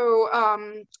this. So,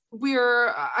 I'm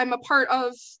a part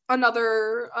of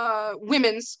another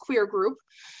women's queer group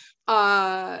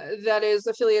that is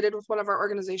affiliated with one of our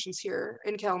organizations here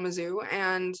in Kalamazoo,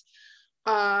 and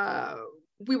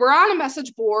we were on a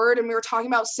message board and we were talking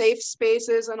about safe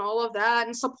spaces and all of that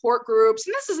and support groups.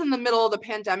 And this is in the middle of the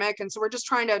pandemic. And so we're just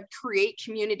trying to create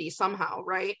community somehow,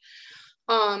 right?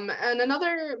 And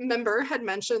another member had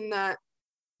mentioned that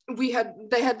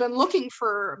they had been looking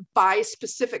for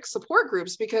bi-specific support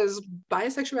groups because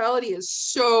bisexuality is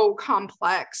so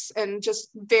complex and just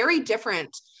very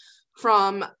different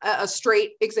from a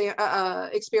straight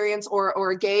experience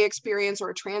or a gay experience or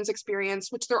a trans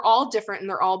experience, which they're all different and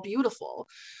they're all beautiful.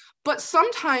 But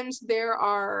sometimes there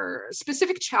are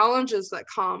specific challenges that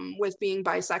come with being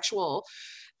bisexual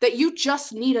that you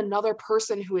just need another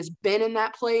person who has been in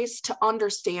that place to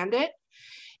understand it.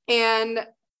 And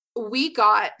we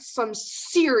got some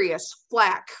serious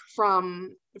flack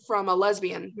from a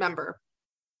lesbian member.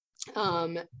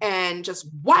 And just,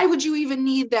 why would you even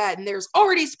need that? And there's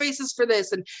already spaces for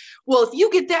this. And well, if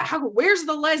you get that, where's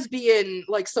the lesbian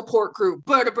support group?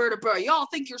 Y'all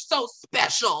think you're so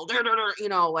special.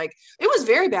 Like, it was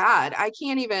very bad. I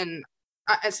can't even,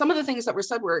 some of the things that were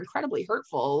said were incredibly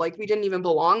hurtful. Like, we didn't even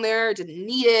belong there, didn't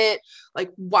need it.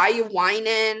 Like, why you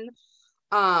whining?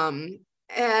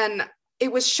 And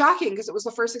it was shocking because it was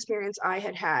the first experience I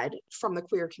had from the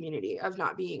queer community of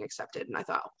not being accepted. And I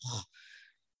thought,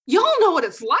 y'all know what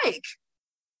it's like.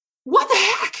 What the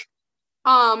heck?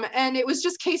 And it was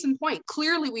just case in point.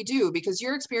 Clearly we do, because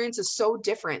your experience is so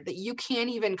different that you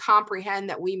can't even comprehend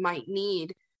that we might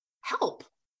need help,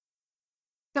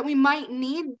 that we might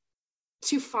need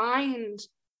to find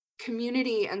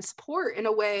community and support in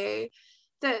a way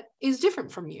that is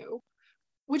different from you,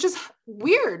 which is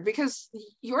weird because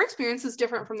your experience is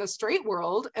different from the straight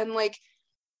world. And and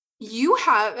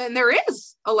there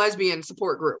is a lesbian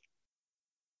support group.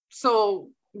 So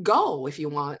go if you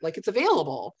want, it's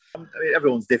available. I mean,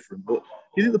 everyone's different, but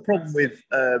do you think the problem with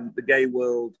the gay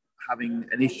world having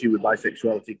an issue with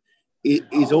bisexuality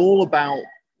is all about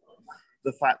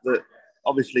the fact that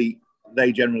obviously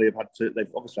they've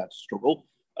obviously had to struggle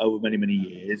over many, many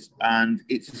years, and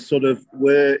it's sort of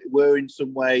we're in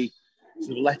some way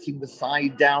sort of letting the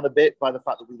side down a bit by the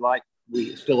fact that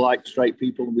we still like straight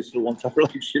people and we still want to have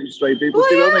relationships with straight people.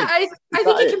 Well, yeah, I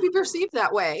think it can be perceived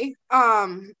that way.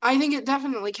 I think it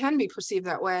definitely can be perceived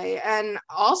that way. And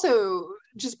also,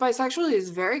 just bisexuality is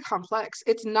very complex.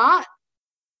 It's not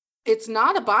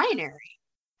a binary,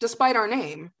 despite our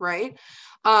name, right?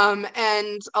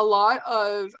 And a lot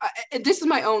of, this is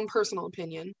my own personal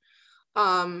opinion,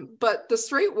 but the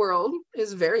straight world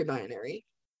is very binary.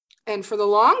 And for the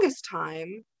longest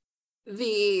time,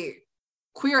 the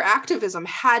queer activism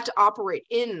had to operate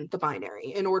in the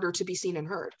binary in order to be seen and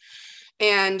heard.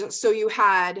 And so you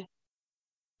had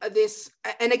this,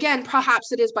 and again,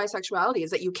 perhaps it is bisexuality,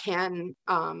 is that you can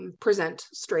present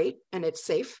straight and it's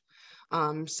safe.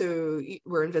 So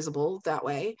we're invisible that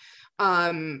way.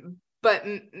 But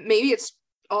maybe it's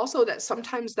also that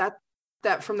sometimes that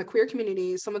from the queer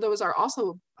community, some of those are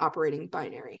also operating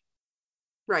binary,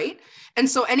 right? And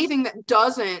so anything that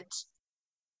doesn't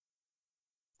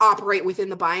operate within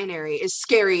the binary is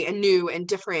scary and new and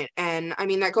different. And I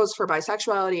mean, that goes for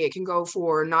bisexuality. It can go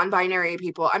for non-binary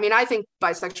people. I mean, I think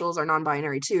bisexuals are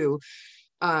non-binary too,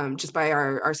 just by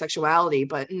our sexuality,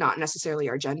 but not necessarily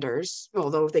our genders,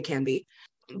 although they can be.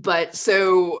 But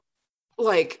so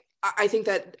I think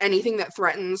that anything that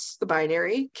threatens the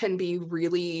binary can be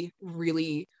really,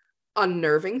 really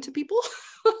unnerving to people.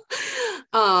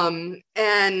 And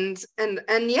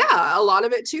yeah, a lot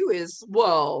of it too is,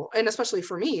 well, and especially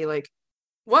for me,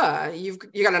 what, you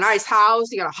got a nice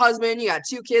house, you got a husband, you got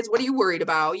 2 kids, what are you worried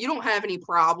about? You don't have any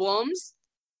problems.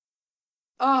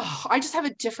 Oh, I just have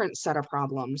a different set of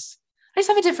problems. And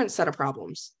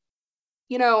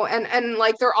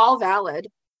they're all valid,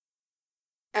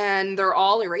 and they're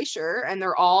all erasure, and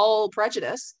they're all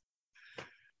prejudice.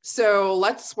 So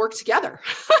let's work together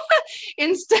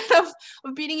instead of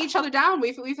beating each other down.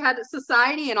 We've had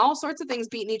society and all sorts of things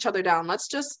beating each other down. Let's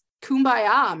just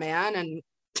kumbaya, man, and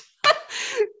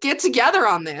get together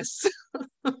on this.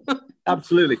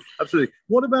 Absolutely.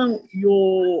 What about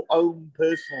your own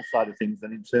personal side of things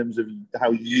then, in terms of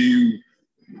how you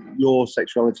your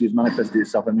sexuality has manifested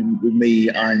itself. I mean, with me,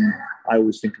 I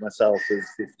always think of myself as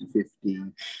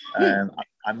 50-50.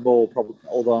 I'm more probably,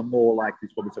 although I'm more likely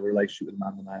to probably have a relationship with a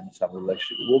man than I am to have a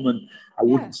relationship with a woman. I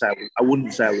wouldn't say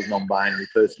I was non-binary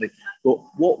personally. But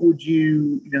what would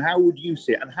you know? How would you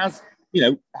see it? And has, you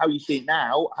know, how you see it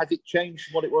now? Has it changed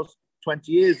from what it was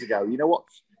 20 years ago? You know,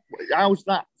 how's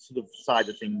that sort of side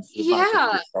of things?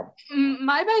 Yeah,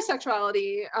 my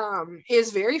bisexuality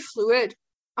is very fluid.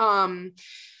 When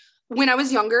I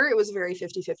was younger, it was very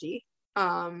 50-50.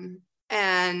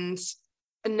 And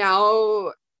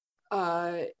now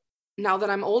that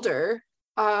I'm older,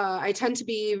 I tend to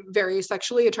be very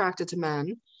sexually attracted to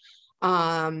men.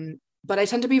 But I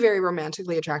tend to be very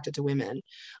romantically attracted to women.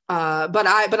 But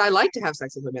I like to have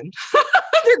sex with women.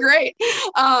 They're great.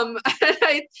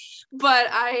 But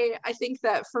I think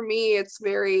that for me,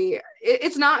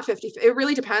 it's not 50. It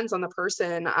really depends on the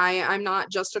person. I'm not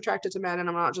just attracted to men, and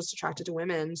I'm not just attracted to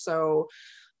women. So,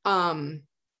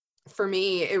 for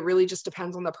me, it really just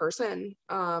depends on the person.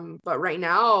 But right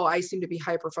now I seem to be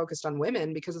hyper focused on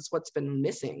women because it's what's been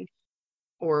missing,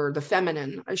 or the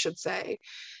feminine, I should say.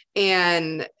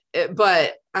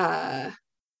 But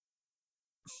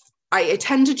I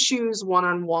tend to choose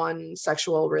one-on-one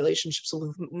sexual relationships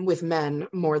with men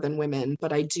more than women,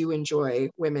 but I do enjoy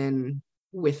women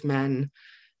with men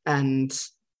and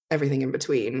everything in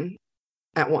between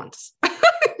at once.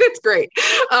 It's great.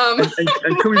 And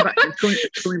coming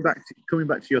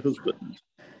back to your husband.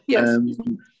 Yes.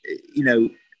 You know,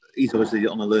 he's obviously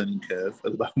on a learning curve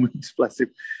at the moment, bless him.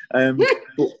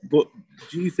 But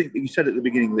do you think that you said at the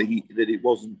beginning that it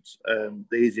wasn't that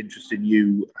his interest in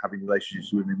you having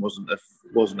relationships with him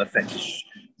wasn't a fetish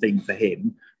thing for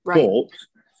him? Right. But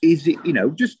is it, you know,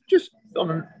 just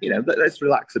on, you know, let's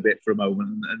relax a bit for a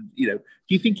moment, and you know, do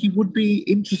you think he would be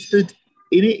interested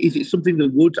in it? Is it something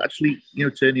that would actually, you know,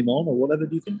 turn him on or whatever?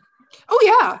 Do you think?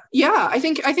 Oh yeah. I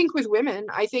think with women,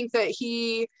 I think that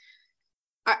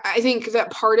I think that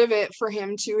part of it for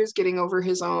him too is getting over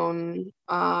his own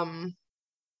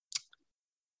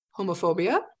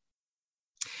homophobia,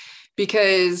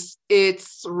 because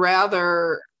it's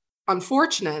rather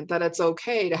unfortunate that it's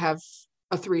okay to have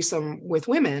a threesome with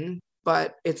women,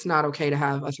 but it's not okay to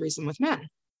have a threesome with men.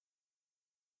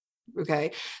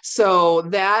 Okay, so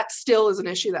that still is an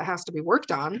issue that has to be worked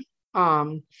on.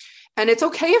 And it's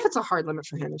okay if it's a hard limit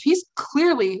for him. If he's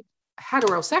clearly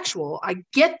heterosexual, I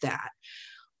get that.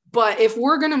 But if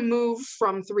we're going to move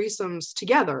from threesomes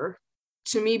together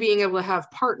to me being able to have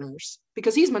partners,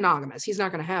 because he's monogamous, he's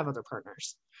not going to have other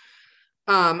partners.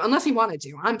 Unless he wanted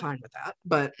to, I'm fine with that,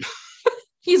 but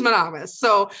he's monogamous.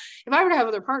 So if I were to have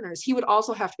other partners, he would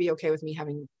also have to be okay with me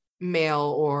having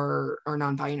male or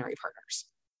non-binary partners.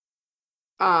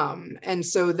 And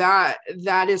so that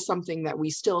is something that we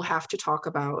still have to talk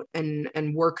about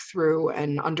and work through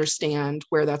and understand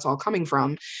where that's all coming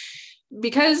from,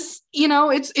 because, you know,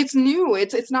 it's new.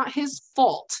 It's not his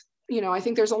fault. You know, I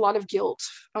think there's a lot of guilt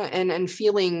and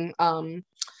feeling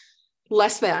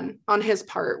less than on his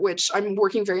part, which I'm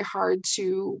working very hard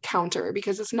to counter,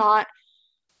 because it's not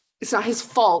his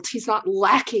fault. He's not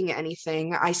lacking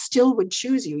anything. I still would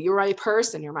choose you. You're my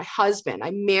person. You're my husband.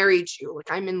 I married you. Like,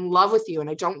 I'm in love with you, and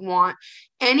I don't want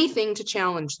anything to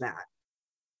challenge that.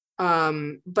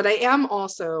 But I am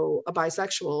also a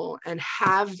bisexual and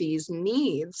have these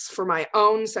needs for my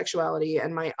own sexuality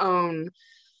and my own,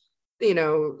 you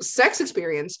know, sex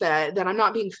experience that I'm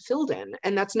not being fulfilled in.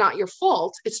 And that's not your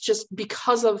fault. It's just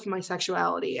because of my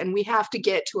sexuality. And we have to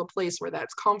get to a place where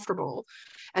that's comfortable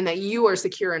and that you are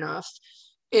secure enough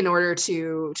in order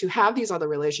to have these other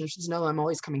relationships. Know I'm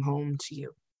always coming home to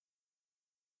you.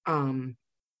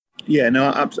 Yeah,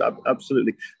 no,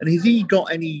 absolutely. And has he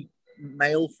got any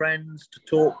male friends to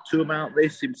talk to about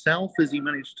this himself? Has he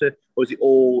managed to, or is it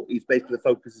all, he's basically the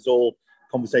focus is all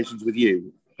conversations with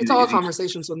you? It's all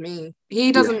conversations with me.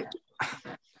 He doesn't,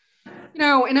 you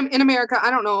know, in America,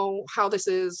 I don't know how this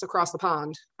is across the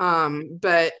pond,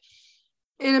 but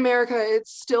in America,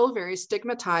 it's still very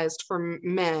stigmatized for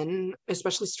men,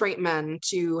 especially straight men,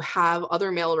 to have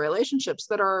other male relationships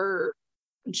that are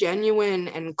genuine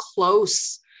and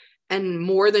close and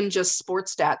more than just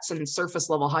sports stats and surface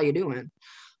level, how you doing?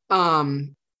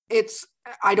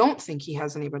 I don't think he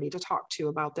has anybody to talk to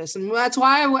about this. And that's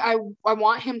why I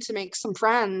want him to make some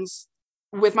friends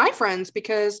with my friends,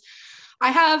 because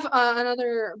I have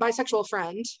another bisexual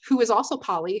friend who is also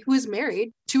poly, who is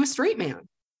married to a straight man.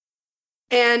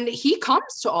 And he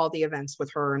comes to all the events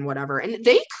with her and whatever. And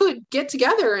they could get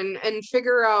together and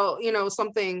figure out, you know,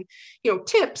 something, you know,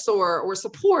 tips or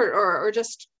support or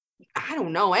just, I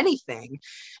don't know, anything.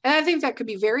 And I think that could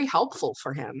be very helpful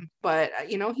for him. But,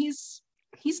 you know, he's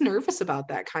he's nervous about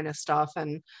that kind of stuff.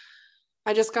 And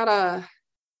I just gotta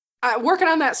working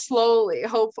on that slowly,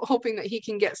 hoping that he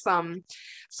can get some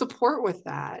support with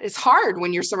that. It's hard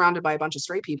when you're surrounded by a bunch of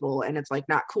straight people and it's like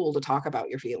not cool to talk about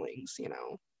your feelings, you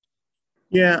know?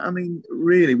 Yeah, I mean,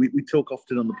 really, we talk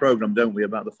often on the program, don't we,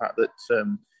 about the fact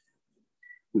that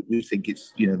we think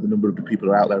it's, you know, the number of people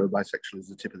who are out there who are bisexual is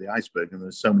the tip of the iceberg, and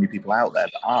there's so many people out there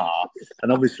that are.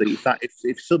 And obviously,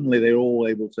 if suddenly they're all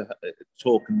able to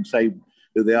talk and say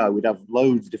who they are, we'd have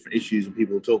loads of different issues and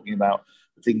people talking about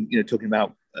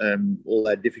all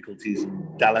their difficulties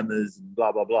and dilemmas and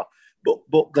blah blah blah. But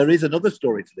there is another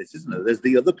story to this, isn't there? There's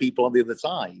the other people on the other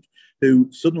side who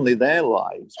suddenly their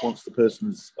lives, once the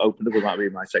person's opened up about being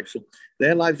bisexual,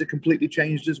 their lives are completely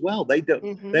changed as well. They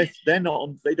don't they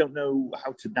don't know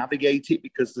how to navigate it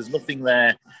because there's nothing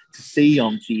there to see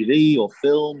on TV or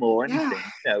film or anything.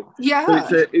 Yeah. You know? Yeah.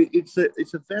 So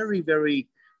it's a very, very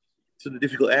sort of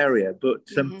difficult area. But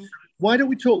why don't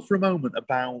we talk for a moment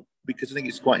about, because I think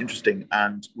it's quite interesting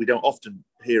and we don't often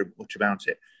hear much about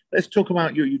it. Let's talk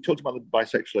about you talked about the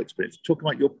bisexual experience. Talk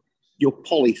about your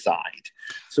poly side.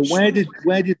 So where did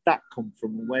that come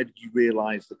from, and where did you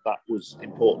realize that was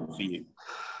important for you?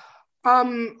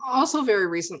 Also very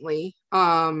recently,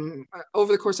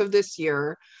 over the course of this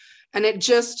year. And it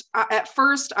just, at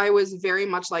first I was very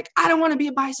much like, I don't want to be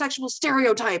a bisexual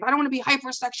stereotype. I don't want to be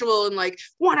hypersexual and like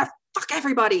want to fuck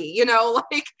everybody, you know,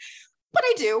 like, but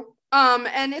I do.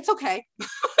 And it's okay.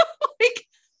 Like,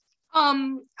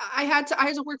 I had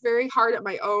to work very hard at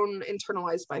my own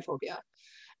internalized biphobia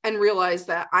and realize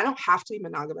that I don't have to be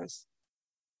monogamous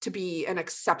to be an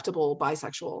acceptable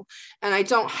bisexual. And I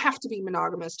don't have to be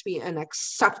monogamous to be an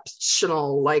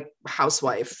exceptional, like,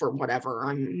 housewife or whatever.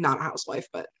 I'm not a housewife,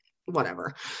 but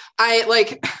whatever. I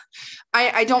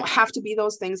don't have to be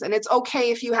those things. And it's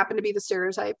okay if you happen to be the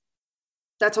stereotype.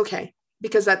 That's okay,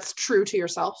 because that's true to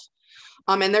yourself.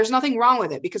 And there's nothing wrong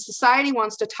with it, because society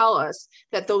wants to tell us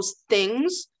that those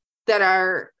things that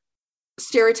are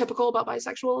stereotypical about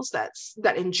bisexuals,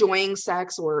 that enjoying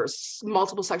sex or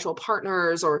multiple sexual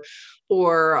partners or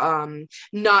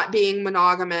not being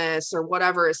monogamous or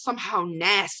whatever is somehow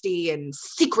nasty and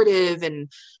secretive and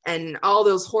all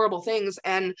those horrible things.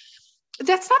 And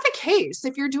that's not the case.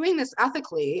 If you're doing this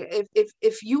ethically,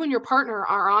 if you and your partner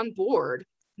are on board,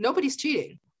 nobody's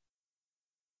cheating.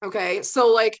 Okay,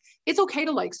 so like, it's okay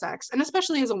to like sex, and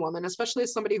especially as a woman, especially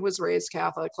as somebody who was raised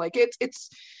Catholic, like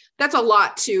that's a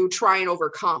lot to try and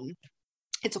overcome.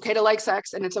 It's okay to like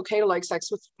sex, and it's okay to like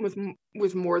sex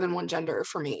with more than one gender.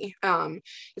 For me,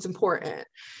 it's important.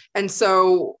 And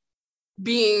so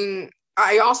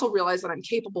I also realize that I'm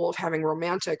capable of having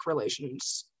romantic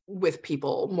relations with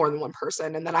people, more than one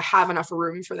person, and that I have enough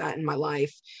room for that in my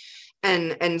life.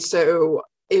 And so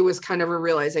it was kind of a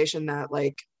realization that,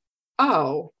 like,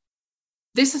 oh,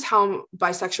 this is how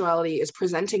bisexuality is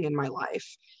presenting in my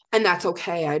life. And that's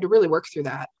okay. I had to really work through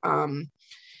that.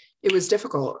 It was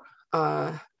difficult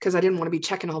because I didn't want to be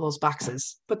checking all those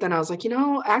boxes. But then I was like,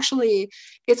 actually,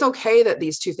 it's okay that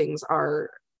these two things are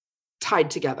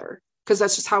tied together, because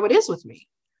that's just how it is with me.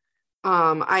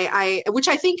 Which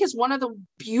I think is one of the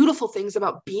beautiful things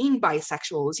about being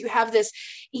bisexual, is you have this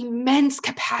immense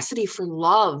capacity for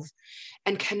love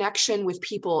and connection with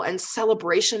people and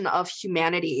celebration of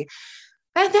humanity.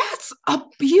 And that's a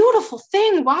beautiful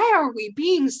thing. Why are we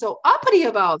being so uppity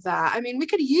about that? I mean, we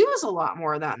could use a lot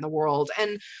more of that in the world.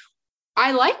 And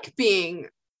I like being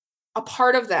a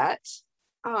part of that.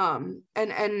 And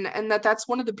that's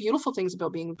one of the beautiful things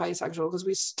about being bisexual, because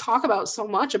we talk about so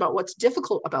much about what's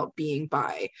difficult about being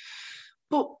bi.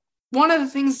 But one of the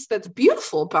things that's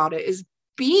beautiful about it is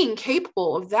being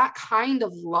capable of that kind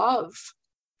of love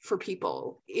for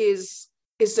people is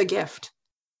a gift,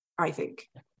 I think.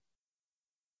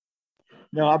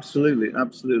 No, absolutely.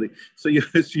 So your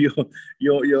husband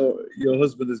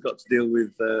has got to deal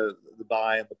with the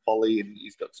bi and the poly, and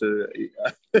he's got to.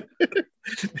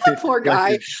 That poor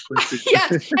guy.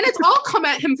 Yes, and it's all come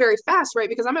at him very fast, right?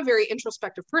 Because I'm a very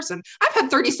introspective person. I've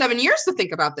had 37 years to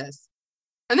think about this,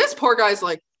 and this poor guy's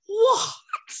like, what?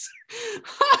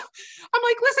 I'm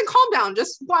like, listen, calm down.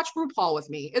 Just watch RuPaul with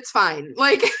me. It's fine.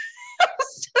 Like,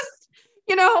 it's just,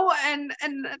 and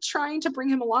trying to bring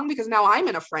him along, because now I'm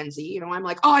in a frenzy. I'm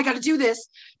like, oh, I got to do this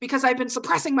because I've been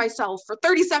suppressing myself for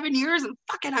 37 years and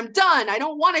fuck it, I'm done. I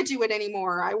don't want to do it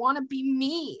anymore. I want to be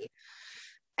me.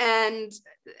 And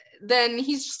then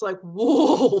he's just like,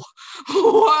 whoa,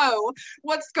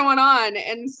 what's going on?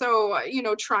 And so,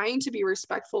 trying to be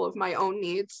respectful of my own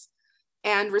needs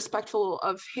and respectful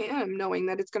of him, knowing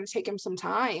that it's going to take him some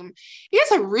time. It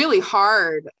is a really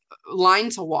hard line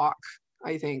to walk,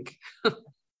 I think.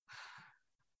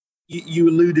 you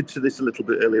alluded to this a little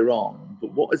bit earlier on,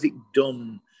 but what has it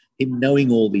done, him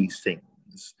knowing all these things,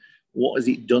 what has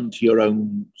it done to your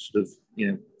own sort of,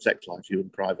 sex life, your own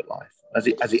private life? Has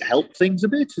it helped things a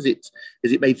bit? Has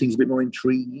it made things a bit more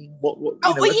intriguing? For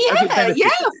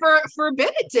a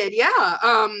bit it did,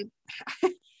 yeah.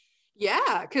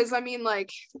 Yeah, because I mean,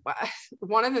 like,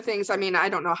 one of the things, I mean, I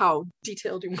don't know how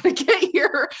detailed you want to get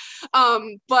here,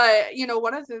 but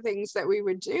one of the things that we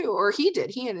would do, or he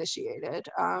initiated,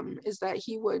 is that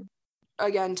he would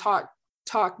again talk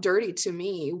dirty to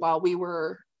me while we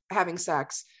were having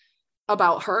sex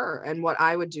about her and what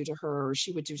I would do to her or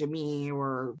she would do to me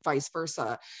or vice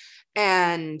versa.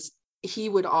 And he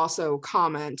would also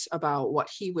comment about what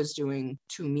he was doing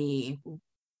to me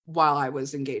while I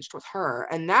was engaged with her.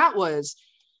 And that was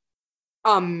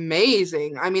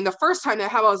amazing. I mean, the first time that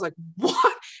happened, I was like, what?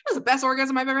 It was the best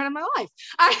orgasm I've ever had in my life.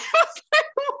 I was like,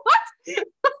 what?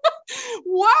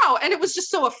 Wow. And it was just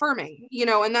so affirming,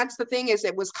 and that's the thing, is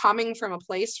it was coming from a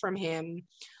place from him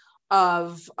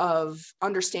of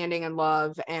understanding and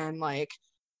love, and like,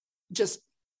 just,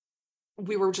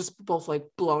 we were just both like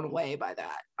blown away by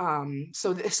that.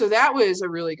 So that was a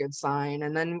really good sign.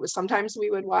 And then sometimes we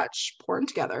would watch porn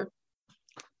together,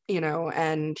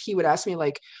 and he would ask me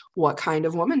like, what kind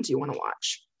of woman do you want to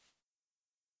watch?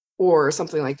 Or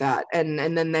something like that. And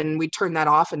then we'd turn that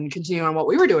off and continue on what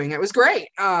we were doing. It was great.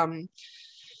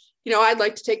 I'd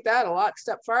like to take that a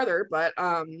step farther, but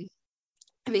I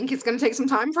think it's going to take some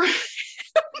time for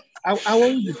How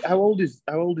old is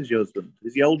your husband?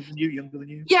 Is he older than you, younger than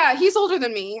you? Yeah, he's older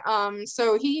than me.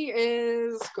 So he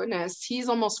is, he's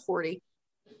almost 40.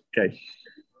 Okay.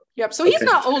 Yep. So he's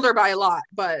not older by a lot,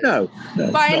 but no,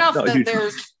 by enough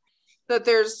that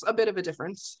there's a bit of a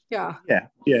difference. Yeah.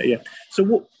 Yeah.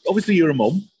 So obviously you're a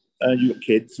mum, you got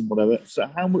kids and whatever. So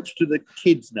how much do the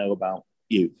kids know about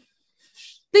you?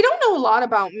 They don't know a lot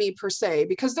about me per se,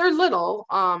 because they're little.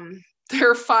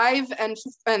 They're 5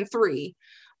 and 3.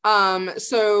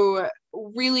 So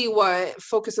really what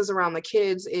focuses around the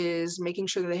kids is making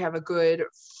sure that they have a good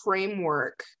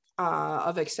framework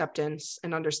of acceptance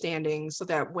and understanding, so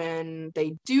that when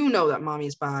they do know that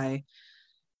mommy's bi,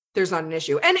 there's not an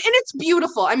issue. And it's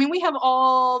beautiful. I mean, we have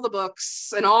all the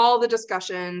books and all the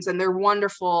discussions, and they're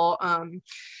wonderful.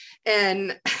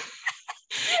 And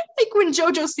like when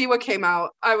JoJo Siwa came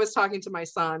out, I was talking to my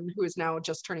son, who is now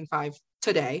just turning 5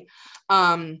 today.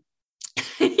 I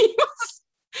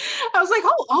was like,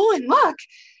 oh, Owen, look,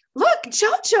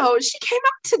 JoJo, she came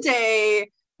out today.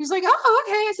 He was like, oh,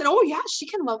 okay. I said, oh yeah, she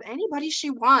can love anybody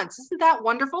she wants. Isn't that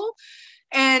wonderful?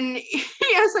 And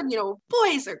I said,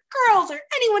 boys or girls or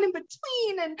anyone in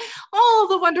between, and all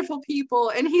the wonderful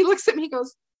people. And he looks at me, he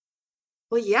goes,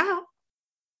 well, yeah,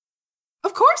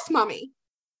 of course, mommy.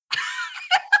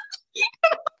 You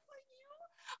are a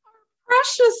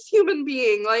precious human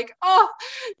being. Like, oh,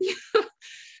 yeah.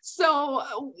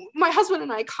 So my husband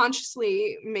and I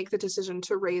consciously make the decision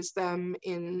to raise them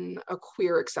in a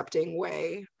queer accepting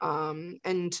way,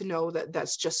 and to know that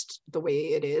that's just the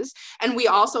way it is. And we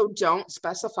also don't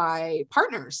specify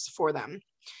partners for them.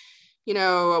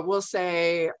 We'll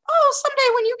say, oh, someday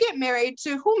when you get married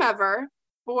to whomever,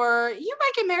 or you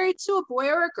might get married to a boy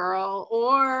or a girl,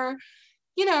 or,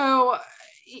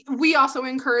 we also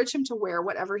encourage him to wear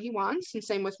whatever he wants. And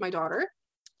same with my daughter.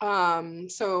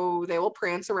 So they will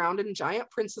prance around in giant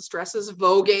princess dresses,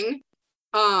 voguing,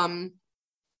 and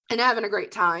having a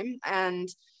great time. And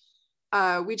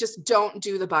we just don't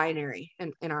do the binary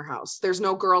in our house. There's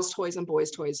no girls' toys and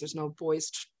boys' toys. There's no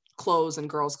boys' clothes and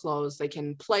girls' clothes. They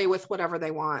can play with whatever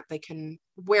they want. They can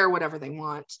wear whatever they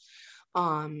want.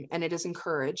 And it is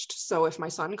encouraged. So if my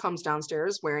son comes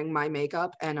downstairs wearing my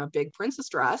makeup and a big princess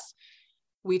dress,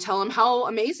 we tell him how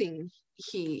amazing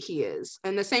he is.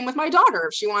 And the same with my daughter.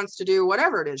 If she wants to do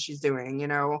whatever it is she's doing,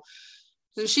 then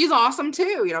she's awesome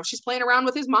too. If she's playing around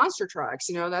with his monster trucks,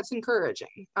 that's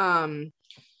encouraging.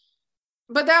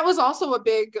 But that was also a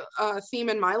big theme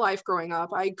in my life growing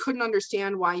up. I couldn't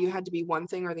understand why you had to be one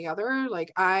thing or the other.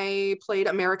 Like, I played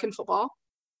American football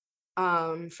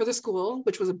for the school,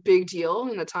 which was a big deal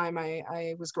in the time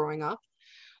I was growing up.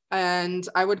 And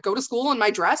I would go to school in my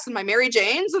dress and my Mary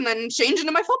Janes, and then change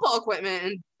into my football equipment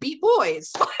and beat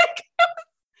boys.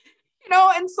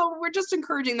 And so we're just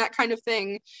encouraging that kind of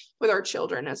thing with our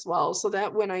children as well, so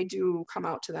that when I do come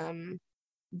out to them,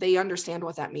 they understand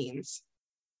what that means.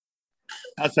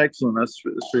 That's excellent. That's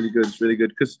really good. It's really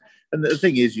good. And the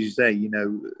thing is, you say,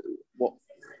 what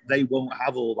they won't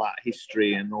have all that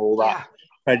history and all that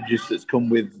prejudice that's come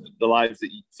with the lives that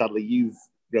sadly you've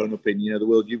grown up in, you know, the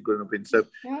world you've grown up in. So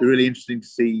it'd be really interesting to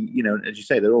see, you know, as you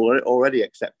say, they're already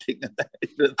accepting that.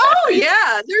 Oh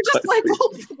yeah, they're just like,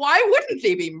 well, why wouldn't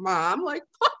they be, Mom? Like,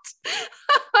 what?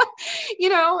 You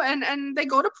know, and they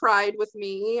go to Pride with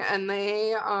me, and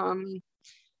they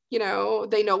you know,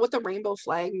 they know what the rainbow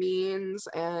flag means,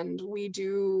 and we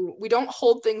don't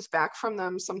hold things back from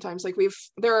them sometimes. Like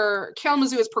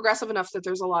Kalamazoo is progressive enough that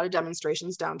there's a lot of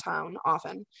demonstrations downtown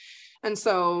often. And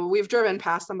so we've driven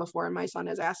past them before, and my son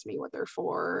has asked me what they're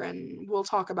for, and we'll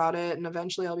talk about it. And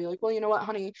eventually I'll be like, well, you know what,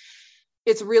 honey,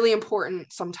 it's really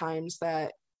important sometimes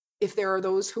that if there are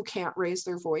those who can't raise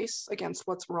their voice against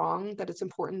what's wrong, that it's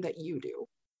important that you do.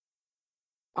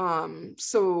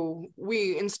 So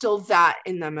we instill that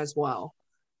in them as well.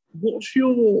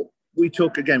 We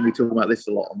talk about this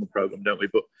a lot on the program, don't we?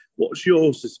 But what's your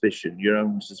own suspicion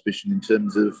in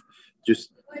terms of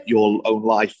just your own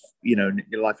life, you know,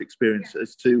 your life experience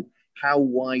as to how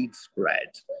widespread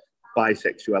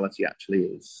bisexuality actually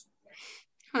is?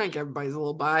 I think everybody's a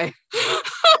little bi.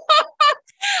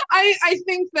 I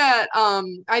think that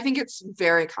I think it's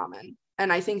very common,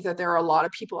 and I think that there are a lot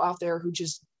of people out there who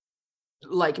just,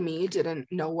 like me, didn't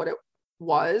know what it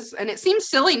was, and it seems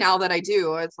silly now that I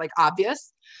do. It's like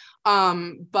obvious,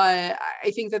 but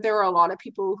I think that there are a lot of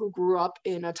people who grew up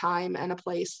in a time and a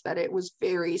place that it was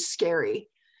very scary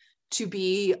to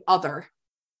be other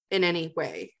in any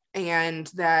way, and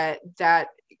that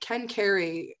can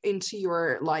carry into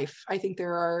your life. I think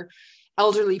there are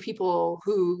elderly people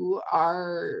who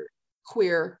are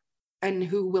queer and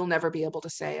who will never be able to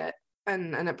say it,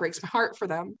 and it breaks my heart for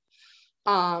them.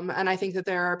 And I think that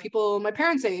there are people my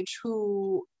parents' age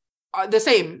who are the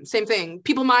same thing.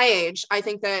 People my age, I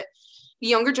think that the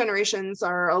younger generations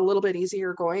are a little bit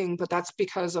easier going, but that's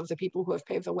because of the people who have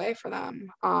paved the way for them.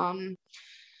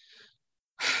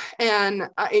 And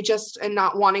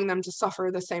not wanting them to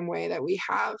suffer the same way that we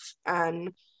have.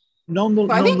 And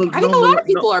I think a lot of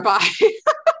people are bi.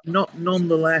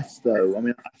 Nonetheless, though, I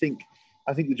mean,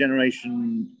 I think the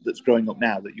generation that's growing up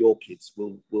now, that your kids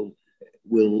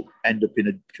will end up in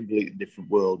a completely different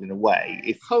world in a way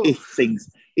if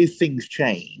things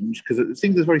change, because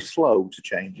things are very slow to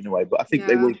change in a way, but I think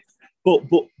they will.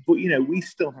 But you know, we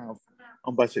still have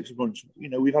on Bisexual Brunch, you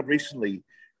know, we've had recently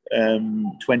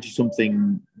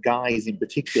 20-something guys in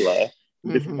particular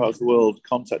from different parts of the world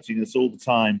contacting us all the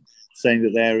time, saying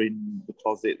that they're in the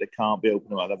closet, they can't be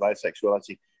open about their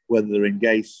bisexuality, whether they're in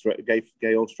gay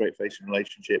or straight-faced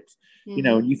relationships. You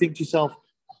know, and you think to yourself,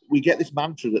 we get this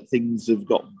mantra that things have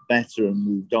got better and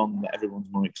moved on, that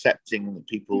everyone's more accepting, and that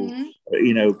people,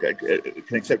 you know,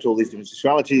 can accept all these different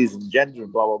sexualities and gender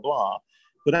and blah, blah, blah.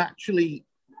 But actually,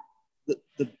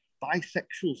 the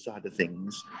bisexual side of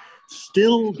things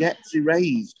still gets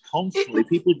erased constantly.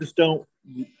 People just don't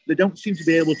seem to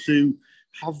be able to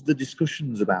have the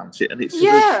discussions about it. And it's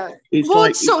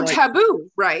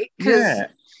taboo, right? Because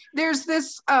there's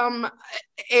this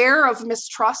air of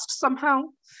mistrust somehow.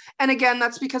 And again,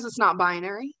 that's because it's not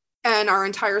binary, and our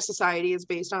entire society is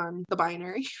based on the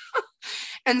binary.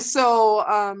 And so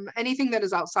anything that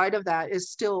is outside of that is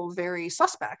still very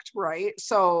suspect, right?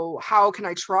 So how can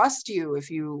I trust you if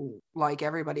you like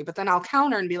everybody? But then I'll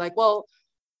counter and be like, well,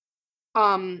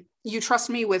 you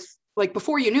trust me with, like,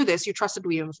 before you knew this, you trusted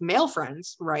me with male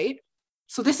friends, right?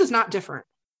 So this is not different.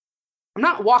 I'm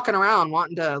not walking around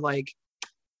wanting to, like,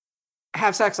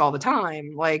 have sex all the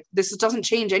time. Like, this doesn't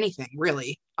change anything,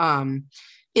 really.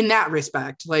 In that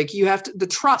respect, like, the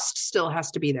trust still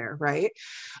has to be there, right?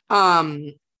 Gosh,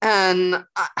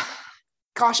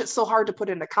 it's so hard to put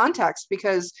into context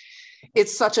because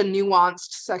it's such a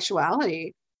nuanced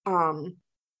sexuality. And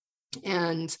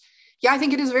yeah, I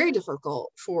think it is very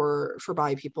difficult for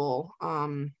bi people.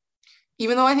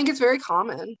 Even though I think it's very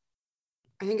common.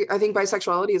 I think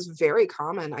bisexuality is very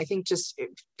common. I think just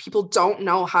people don't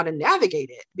know how to navigate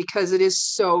it because it is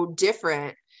so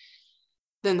different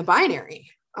than the binary.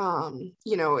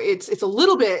 You know, it's a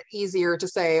little bit easier to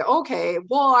say, okay,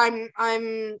 well,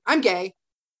 I'm gay.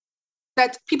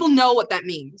 That people know what that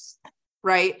means,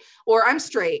 right? Or I'm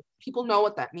straight. People know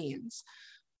what that means.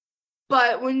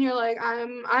 But when you're like,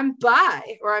 I'm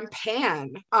bi or I'm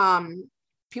pan,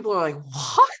 people are like,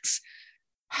 what?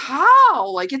 How?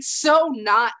 Like, it's so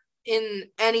not in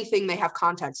anything they have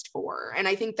context for. And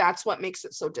I think that's what makes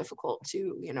it so difficult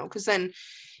too, you know, because then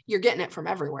you're getting it from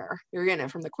everywhere. You're getting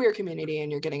it from the queer community,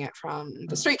 and you're getting it from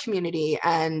the straight community,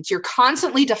 and you're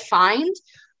constantly defined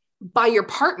by your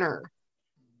partner.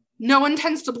 No one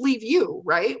tends to believe you,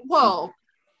 right? Well,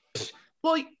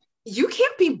 you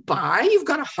can't be bi. You've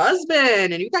got a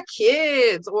husband and you've got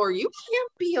kids, or you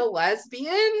can't be a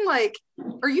lesbian, like,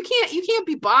 or you can't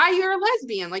be bi. You're a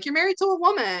lesbian, like, you're married to a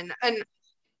woman. And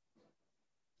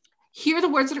hear the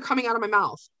words that are coming out of my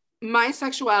mouth. My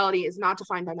sexuality is not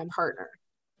defined by my partner.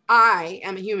 I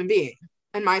am a human being,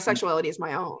 and my sexuality is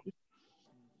my own.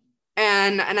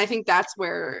 And I think that's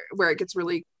where it gets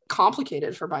really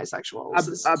complicated for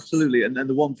bisexuals. Absolutely. And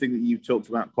the one thing that you've talked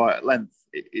about quite at length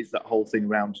is that whole thing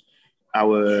around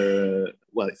our,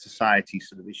 well, it's society's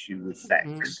sort of issue with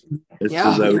sex. As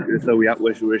though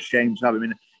we're ashamed to have it. I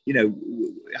mean, you know,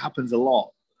 it happens a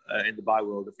lot in the bi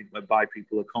world, I think, where bi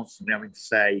people are constantly having to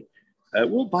say,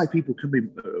 well, bi people can be,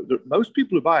 most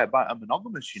people who bi are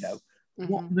monogamous, you know.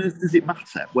 What on earth does it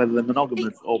matter whether they're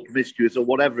monogamous or promiscuous or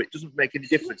whatever? It doesn't make any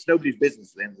difference. Nobody's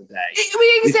business at the end of the day.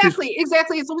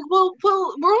 Exactly. So, well,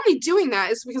 we're only doing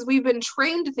that is because we've been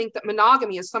trained to think that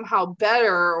monogamy is somehow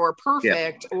better or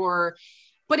perfect,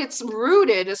 but it's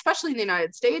rooted, especially in the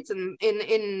United States, and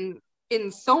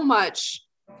in so much,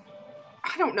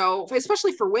 I don't know,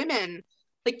 especially for women,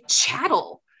 like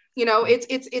chattel. You know, it's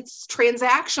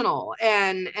transactional,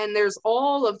 and there's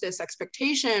all of this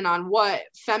expectation on what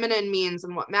feminine means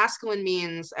and what masculine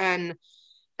means, and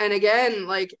again,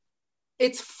 like,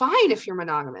 it's fine if you're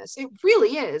monogamous, it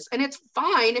really is, and it's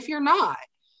fine if you're not.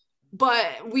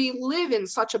 But we live in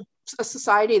such a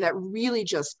society that really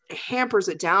just hampers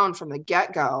it down from the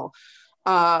get-go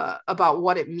about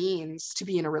what it means to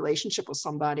be in a relationship with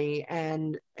somebody,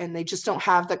 and they just don't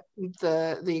have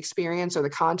the experience or the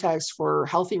context for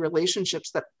healthy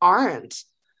relationships that aren't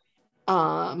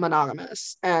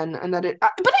monogamous, and that it,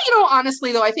 but you know,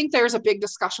 honestly though, I think there's a big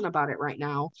discussion about it right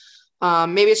now.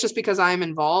 Maybe it's just because I'm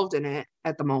involved in it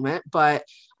at the moment, but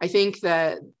I think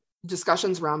that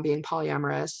discussions around being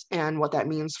polyamorous and what that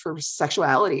means for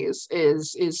sexualities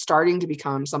is starting to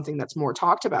become something that's more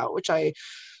talked about, which I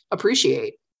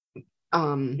appreciate.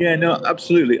 No,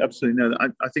 absolutely. No,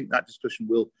 I think that discussion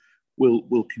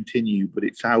will continue, but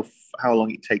it's how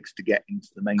long it takes to get into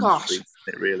the mainstream.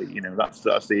 It really, you know, that's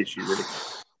the issue, really.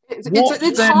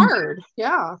 It's then, hard.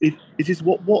 Yeah. It is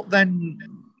what then.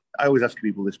 I always ask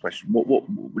people this question: what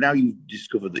now you've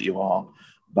discovered that you are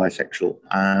bisexual,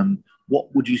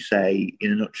 what would you say,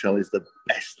 in a nutshell, is the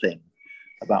best thing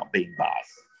about being bi?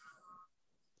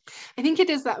 I think it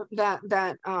is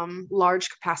that large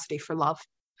capacity for love.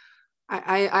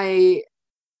 I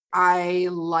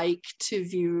like to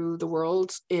view the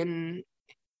world in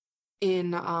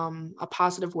a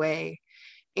positive way,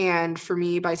 and for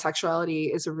me,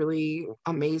 bisexuality is a really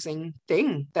amazing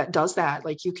thing that does that.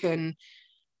 Like, you can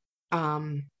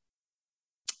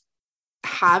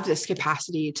have this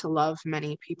capacity to love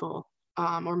many people,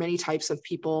 or many types of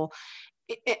people,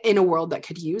 in a world that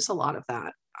could use a lot of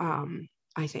that.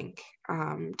 I think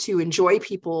to enjoy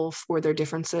people for their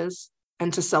differences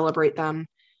and to celebrate them,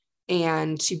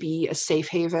 and to be a safe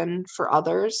haven for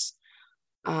others.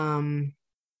 One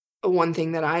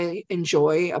thing that I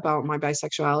enjoy about my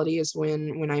bisexuality is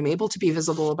when I'm able to be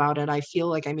visible about it, I feel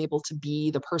like I'm able to be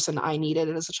the person I needed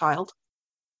as a child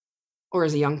or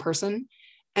as a young person,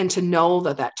 and to know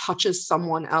that touches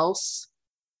someone else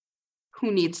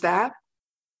who needs that.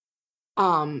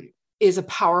 Is a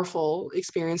powerful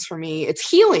experience for me. It's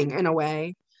healing in a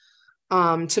way,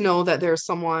 to know that there's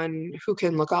someone who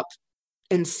can look up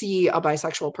and see a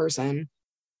bisexual person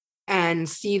and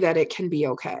see that it can be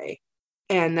okay,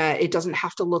 and that it doesn't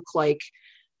have to look like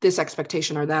this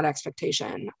expectation or that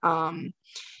expectation.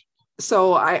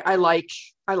 So I like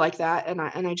that, and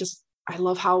I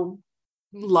love how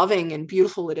loving and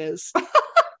beautiful it is.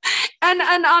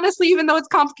 and honestly, even though it's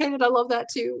complicated, I love that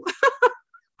too.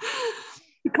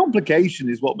 The complication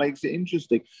is what makes it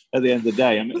interesting at the end of the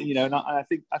day. I mean, you know, and I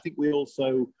think we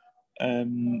also,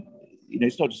 you know,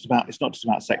 it's not just about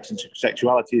sex and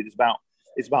sexuality. It's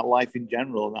about life in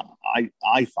general. And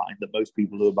I find that most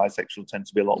people who are bisexual tend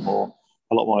to be a lot more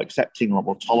accepting, a lot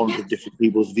more tolerant of different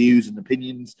people's views and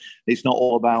opinions. It's not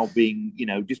all about being, you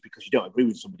know, just because you don't agree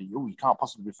with somebody, you can't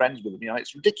possibly be friends with them. You know,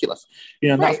 it's ridiculous. You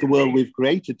know, and that's the world we've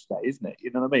created today, isn't it?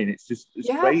 You know what I mean? It's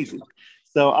crazy.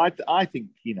 So I think,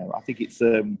 you know, I think it's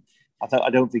I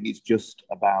don't think it's just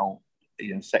about,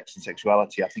 you know, sex and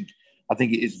sexuality. I think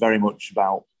it is very much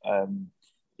about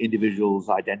individuals'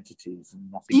 identities,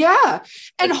 and I think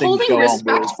and holding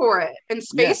respect for it and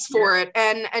space for it,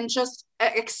 and just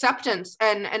acceptance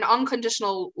and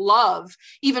unconditional love,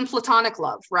 even platonic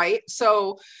love, right?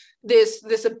 So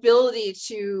this ability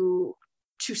to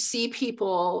see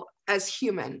people as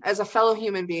human, as a fellow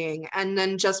human being, and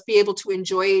then just be able to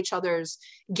enjoy each other's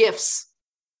gifts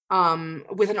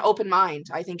with an open mind,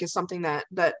 I think is something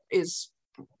that is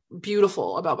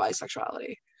beautiful about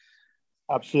bisexuality.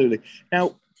 Absolutely.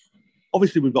 Now,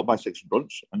 obviously, we've got Bisexual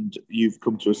Brunch, and you've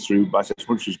come to us through Bisexual Brunch,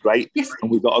 which is great. Yes.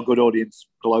 And we've got a good audience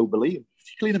globally.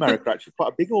 particularly in America, actually,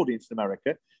 quite a big audience in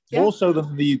America, more so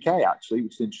than the UK, actually,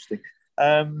 which is interesting.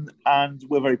 And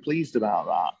we're very pleased about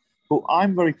that. But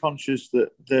I'm very conscious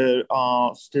that there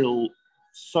are still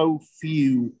so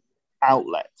few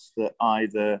outlets that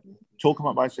either talk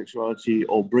about bisexuality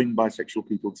or bring bisexual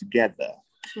people together.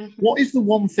 Mm-hmm. What is the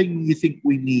one thing you think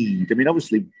we need? I mean,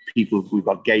 obviously, we've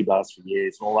got gay bars for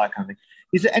years and all that kind of thing.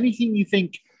 Is there anything you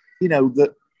think,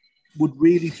 that would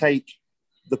really take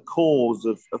the cause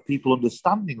of people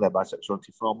understanding their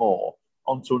bisexuality far more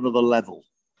onto another level?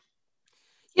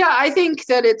 Yeah, I think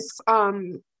that it's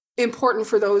important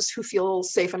for those who feel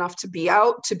safe enough to be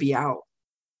out.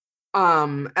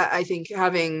 I think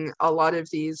having a lot of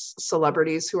these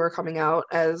celebrities who are coming out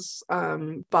as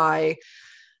bi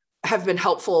have been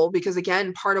helpful, because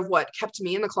again, part of what kept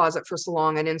me in the closet for so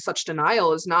long and in such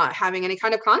denial is not having any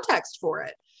kind of context for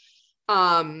it.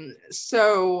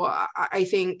 So I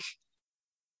think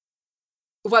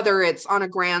whether it's on a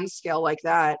grand scale like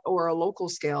that or a local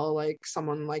scale, like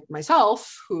someone like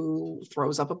myself who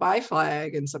throws up a bi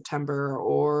flag in September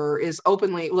or is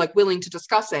openly willing to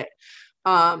discuss it,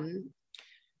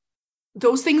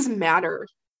 those things matter.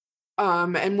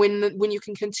 And when you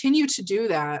can continue to do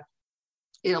that,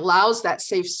 it allows that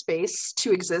safe space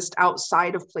to exist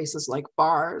outside of places like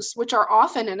bars, which are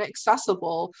often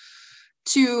inaccessible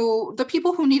to the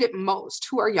people who need it most,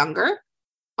 who are younger,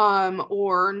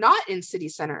 or not in city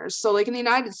centers. So like in the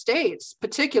United States,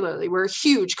 particularly, we're a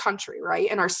huge country, right?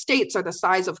 And our states are the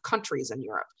size of countries in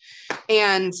Europe.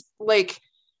 And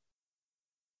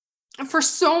for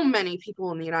so many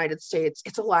people in the United States,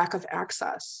 it's a lack of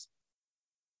access.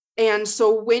 And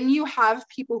so when you have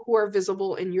people who are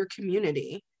visible in your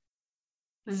community,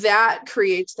 that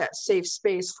creates that safe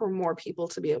space for more people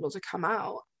to be able to come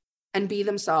out and be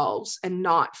themselves and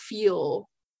not feel,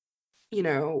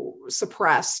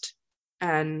 suppressed.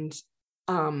 And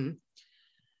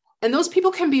those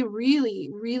people can be really,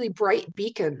 really bright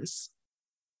beacons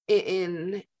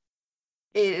in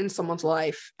someone's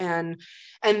life, and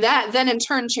that then in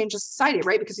turn changes society,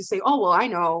 right? Because you say, oh well, I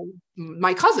know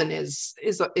my cousin is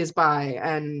bi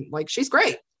and she's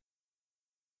great,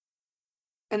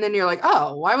 and then you're like,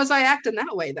 oh, why was I acting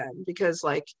that way then? Because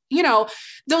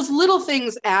those little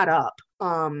things add up.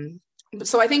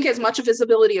 So I think as much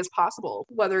visibility as possible,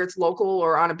 whether it's local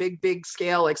or on a big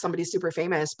scale, like somebody super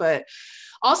famous, but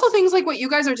also things like what you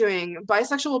guys are doing.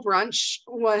 Bisexual Brunch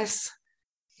was,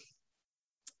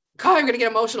 God, I'm going to get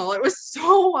emotional. It was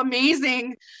so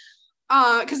amazing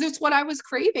because it's what I was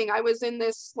craving. I was in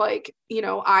this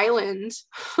island.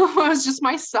 I was just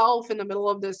myself in the middle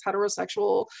of this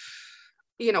heterosexual,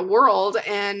 world,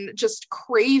 and just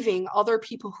craving other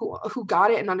people who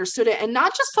got it and understood it, and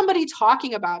not just somebody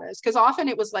talking about us, because often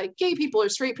it was like gay people or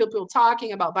straight people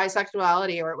talking about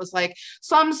bisexuality, or it was like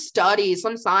some study,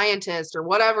 some scientist or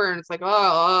whatever, and it's like,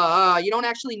 you don't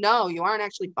actually know, you aren't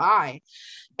actually bi.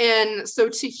 And so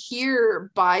to hear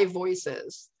bi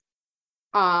voices,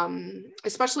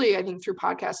 especially I think through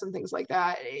podcasts and things like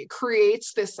that, it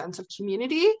creates this sense of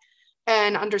community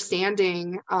and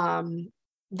understanding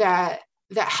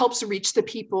that helps reach the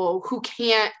people who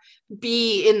can't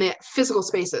be in the physical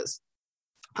spaces.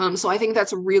 So I think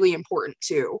that's really important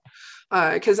too,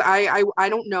 because I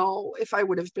don't know if I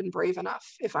would have been brave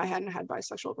enough if I hadn't had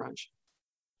Bisexual Brunch.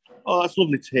 Oh, that's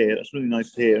lovely to hear. That's really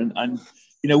nice to hear. And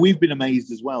we've been amazed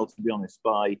as well, to be honest,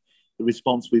 by the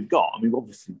response we've got. I mean,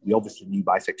 we obviously knew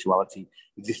bisexuality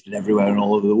existed everywhere and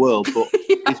all over the world, but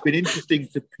It's been interesting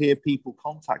to hear people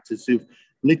contact us who've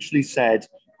literally said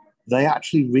they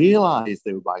actually realised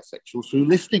they were bisexual through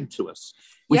listening to us,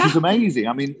 which is amazing.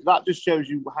 I mean, that just shows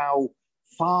you how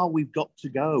far we've got to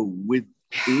go with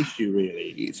the issue,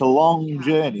 really. It's a long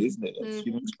journey, isn't it?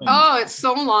 Oh, it's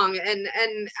so long, and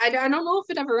I don't know if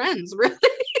it ever ends, really.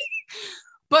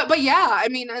 But yeah, I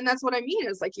mean, and that's what I mean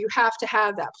is you have to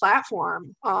have that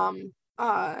platform.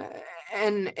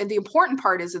 And the important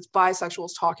part is it's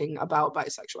bisexuals talking about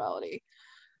bisexuality,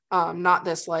 not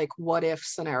this what if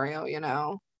scenario,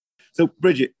 So,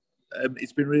 Bridget,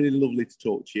 it's been really lovely to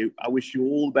talk to you. I wish you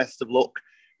all the best of luck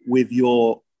with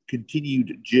your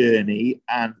continued journey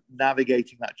and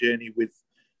navigating that journey with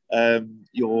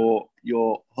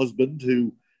your husband,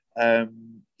 who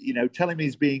tell him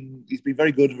he's been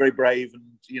very good and very brave, and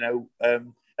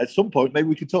at some point maybe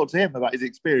we could talk to him about his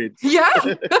experience. Yeah.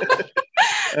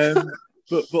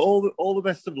 But all the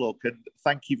best of luck, and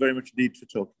thank you very much indeed for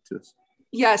talking to us.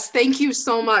 Yes, thank you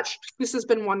so much. This has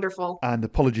been wonderful. And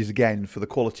apologies again for the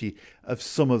quality of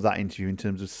some of that interview in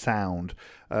terms of sound.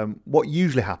 What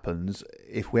usually happens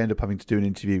if we end up having to do an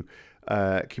interview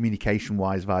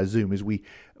communication-wise via Zoom is we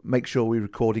make sure we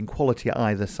record in quality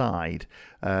either side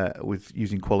with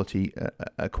using quality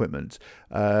equipment.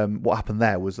 What happened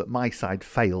there was that my side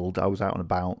failed. I was out and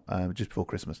about just before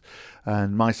Christmas,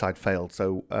 and my side failed.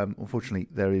 So unfortunately,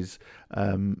 there is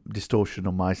distortion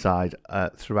on my side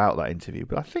throughout that interview.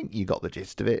 But I think you got the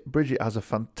gist of it. Bridget has a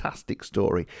fantastic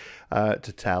story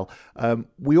to tell.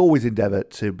 We always endeavour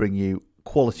to bring you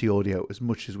quality audio as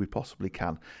much as we possibly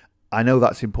can. I know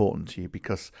that's important to you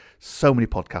because so many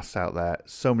podcasts out there,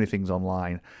 so many things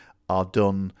online are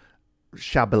done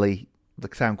shabbily. The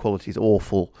sound quality is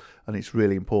awful, and it's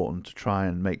really important to try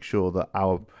and make sure that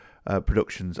our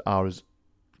productions are as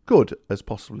good as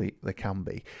possibly they can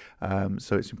be.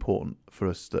 So it's important for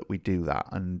us that we do that,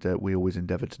 and we always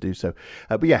endeavour to do so.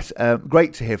 But yes,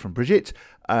 great to hear from Bridget,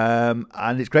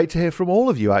 and it's great to hear from all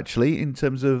of you, actually, in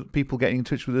terms of people getting in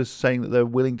touch with us, saying that they're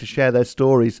willing to share their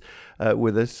stories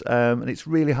with us. And it's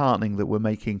really heartening that we're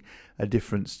making a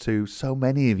difference to so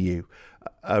many of you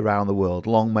around the world.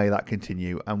 Long may that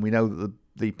continue. And we know that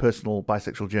the personal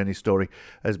bisexual journey story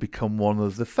has become one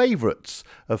of the favourites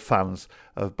of fans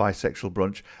of Bisexual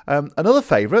Brunch. Another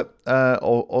favourite,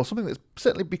 or something that's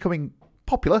certainly becoming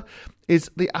popular, is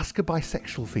the Ask a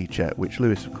Bisexual feature, which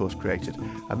Lewis, of course, created.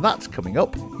 And that's coming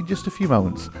up in just a few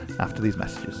moments after these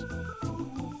messages.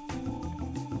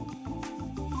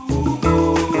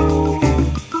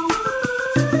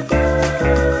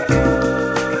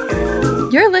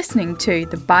 You're listening to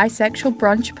the Bisexual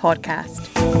Brunch podcast.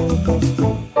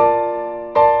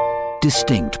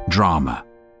 Distinct drama.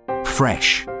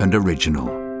 Fresh and original.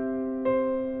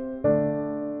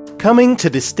 Coming to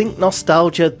Distinct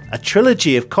Nostalgia, a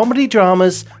trilogy of comedy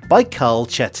dramas by Carl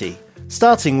Chetty,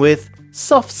 starting with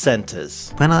Soft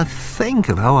Centres. When I think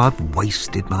of how I've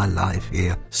wasted my life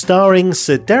here. Starring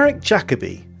Sir Derek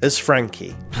Jacobi as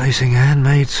Frankie. Placing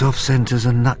handmade soft centres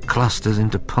and nut clusters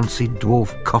into poncy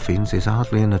dwarf coffins is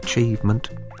hardly an achievement.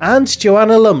 And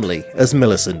Joanna Lumley as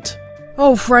Millicent.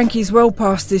 Oh, Frankie's well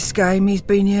past this game. He's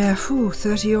been here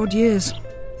 30-odd years.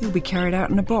 He'll be carried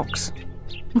out in a box.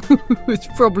 It's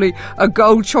probably a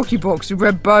gold chocky box with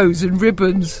red bows and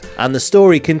ribbons. And the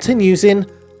story continues in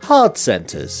Hard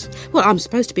Centres. Well, I'm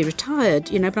supposed to be retired,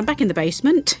 but I'm back in the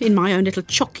basement, in my own little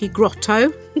chocky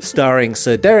grotto. Starring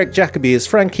Sir Derek Jacobi as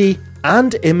Frankie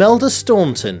and Imelda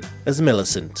Staunton as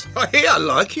Millicent. Hey, I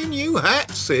like your new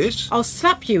hat, sis. I'll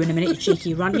slap you in a minute, you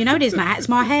cheeky runt. You know it isn't a hat, it's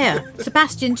my hair.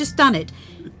 Sebastian just done it.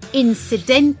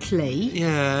 Incidentally...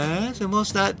 Yes, and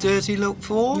what's that dirty look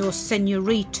for? Your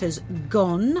senorita's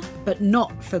gone, but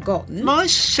not forgotten. My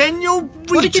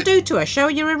senorita... What did you do to her? Show her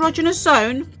your erogenous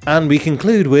zone? And we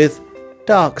conclude with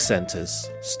Dark Centres,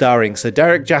 starring Sir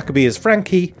Derek Jacobi as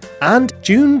Frankie and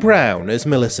June Brown as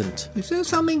Millicent. Is there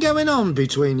something going on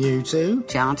between you two?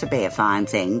 Shan't to be a fine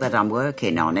thing, but I'm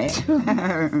working on it.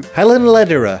 Helen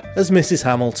Lederer as Mrs.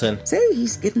 Hamilton. So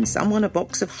he's given someone a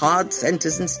box of hard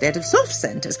centres instead of soft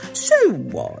centres. So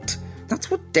what?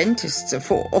 That's what dentists are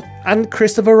for. And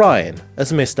Christopher Ryan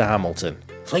as Mr. Hamilton.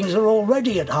 Things are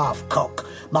already at half cock.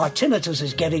 My tinnitus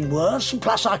is getting worse, and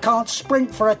plus I can't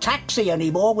sprint for a taxi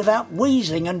anymore without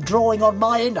wheezing and drawing on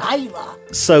my inhaler.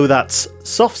 So that's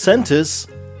Soft Centres,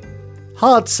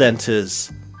 Hard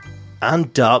Centres,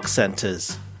 and Dark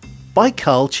Centres by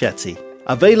Carl Chetty.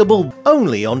 Available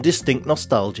only on Distinct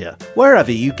Nostalgia,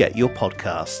 wherever you get your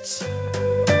podcasts.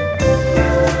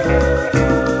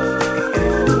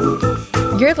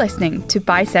 You're listening to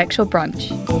Bisexual Brunch.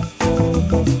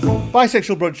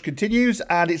 Bisexual Brunch continues,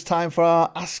 and it's time for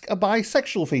our Ask a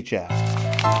Bisexual feature.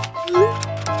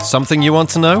 Something you want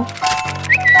to know?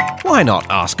 Why not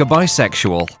ask a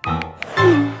bisexual?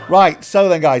 Right, so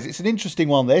then, guys, it's an interesting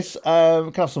one, this. We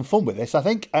can have some fun with this, I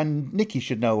think, and Nikki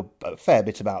should know a fair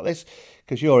bit about this,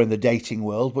 because you're in the dating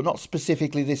world, but not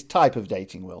specifically this type of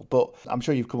dating world, but I'm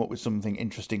sure you've come up with something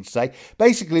interesting to say.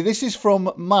 Basically, this is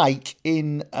from Mike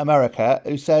in America,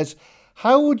 who says,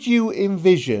 how would you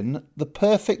envision the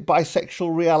perfect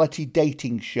bisexual reality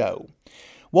dating show?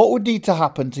 What would need to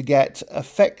happen to get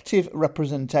effective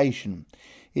representation?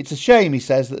 It's a shame, he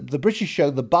says, that the British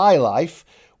show The Bi Life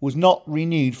was not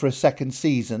renewed for a second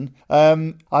season.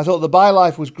 I thought The Bi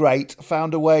Life was great,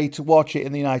 found a way to watch it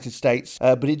in the United States,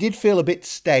 but it did feel a bit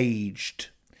staged.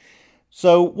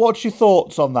 So what's your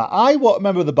thoughts on that? I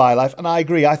remember The Bi Life, and I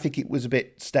agree, I think it was a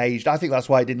bit staged. I think that's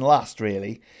why it didn't last,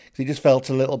 really, because it just felt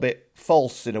a little bit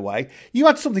false in a way. You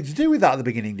had something to do with that at the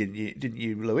beginning, didn't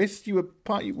you, Lewis? You were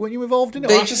weren't you involved in it?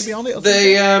 They just to be on it.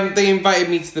 They invited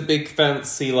me to the big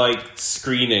fancy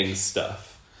screening stuff.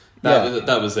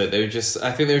 That was it. They were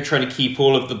I think they were trying to keep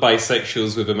all of the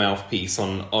bisexuals with a mouthpiece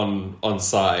on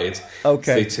side. Okay.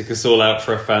 So they took us all out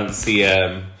for a fancy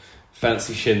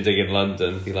fancy shindig in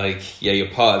London, be like, yeah,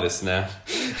 you're part of this now.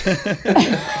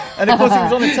 And of course, it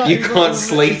was on a you can't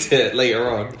slate it later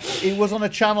on. It was on a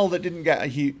channel that doesn't get a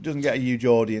huge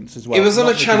audience as well. It was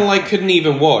on a channel I couldn't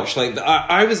even watch. Like,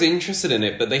 I was interested in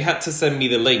it, but they had to send me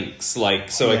the links,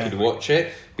 like, so I could watch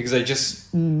it, because I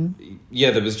just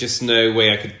there was just no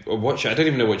way I could watch it. I don't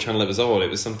even know what channel it was on. It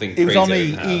was something crazy. It was on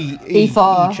the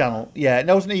E4 channel. Yeah,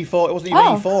 no, it wasn't E4. It wasn't even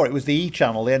E4. It was the E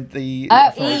channel. E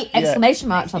exclamation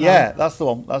mark channel. Yeah, that's the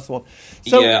one. So,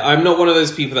 yeah, I'm not one of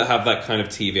those people that have that kind of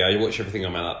TV. I watch everything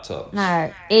on my laptop.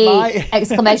 No,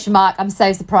 exclamation mark. I'm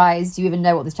so surprised you even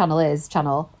know what this channel is.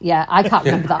 Yeah, I can't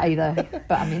remember that either.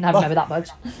 But I mean, I remember that much.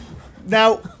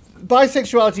 Now,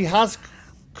 bisexuality has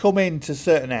come into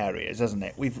certain areas, hasn't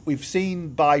it? We've seen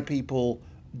bi people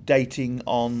dating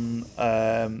on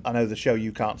I know the show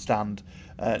You Can't Stand,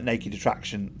 Naked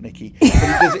Attraction, Nikki,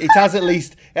 but it has at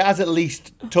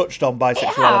least touched on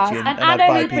bisexuality. And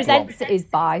Anna, who presents it, is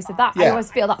bi, so that I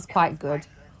always feel that's quite good.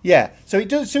 Yeah, so it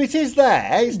does. So it is there.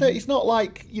 It's not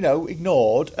like,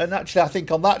 ignored. And actually, I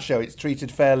think on that show it's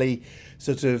treated fairly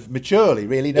sort of maturely,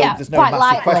 really. There's no quite massive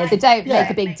lightly. question. They don't make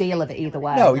a big deal of it either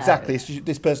way. No, exactly.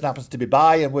 This person happens to be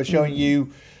bi, and we're showing you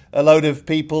a load of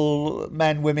people,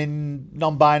 men, women,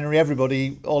 non-binary,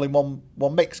 everybody, all in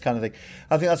one mix kind of thing.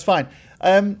 I think that's fine.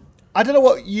 I don't know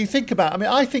what you think about. I mean,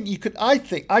 I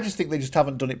just think they just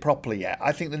haven't done it properly yet.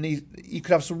 I think you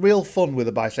could have some real fun with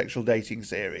a bisexual dating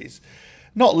series.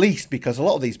 Not least because a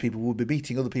lot of these people would be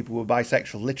meeting other people who are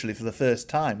bisexual literally for the first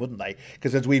time, wouldn't they?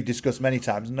 Because as we've discussed many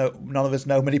times, none of us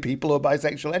know many people who are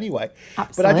bisexual anyway.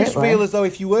 Absolutely. But I just feel as though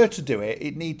if you were to do it,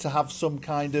 it'd need to have some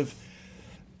kind of,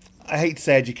 I hate to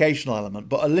say educational element,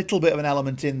 but a little bit of an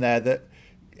element in there that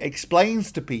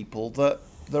explains to people that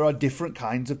there are different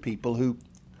kinds of people who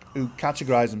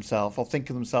categorise themselves or think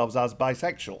of themselves as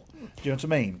bisexual. Do you know what I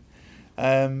mean?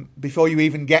 Before you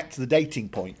even get to the dating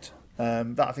point. I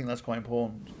think that's quite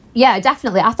important. Yeah,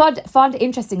 definitely. I found it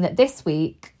interesting that this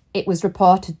week it was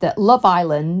reported that Love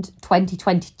Island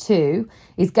 2022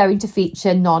 is going to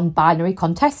feature non-binary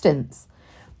contestants.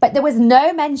 But there was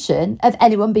no mention of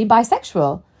anyone being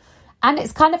bisexual. And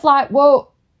it's kind of like,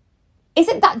 well,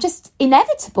 isn't that just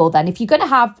inevitable then? If you're going to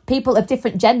have people of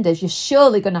different genders, you're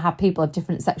surely going to have people of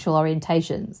different sexual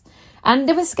orientations. And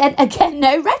there was, again,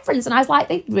 no reference. And I was like,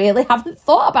 they really haven't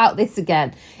thought about this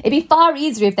again. It'd be far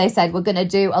easier if they said, we're going to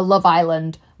do a Love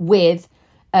Island with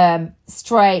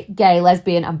straight, gay,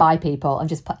 lesbian and bi people and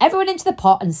just put everyone into the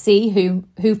pot and see who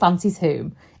fancies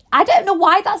whom. I don't know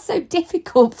why that's so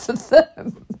difficult for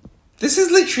them. This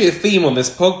is literally a theme on this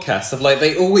podcast of, like,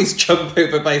 they always jump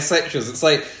over bisexuals. It's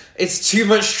like, it's too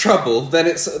much trouble. Then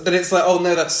it's like, oh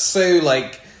no, that's so,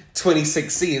 like,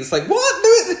 2016. It's like, what?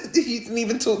 No, you didn't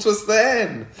even talk to us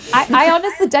then. I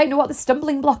honestly don't know what the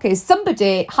stumbling block is.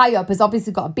 Somebody high up has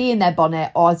obviously got a bee in their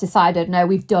bonnet or has decided, no,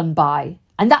 we've done bi.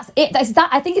 And that's it.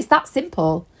 I think it's that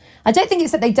simple. I don't think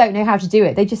it's that they don't know how to do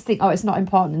it. They just think, oh, it's not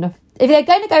important enough. If they're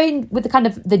going to go in with the kind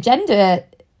of the gender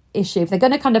issue, if they're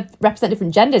going to kind of represent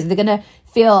different genders, if they're going to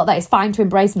feel that it's fine to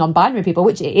embrace non-binary people,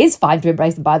 which it is fine to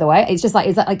embrace them, by the way, it's just like,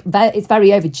 it's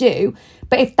very overdue.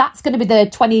 But if that's going to be the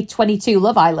 2022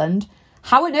 Love Island,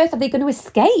 how on earth are they going to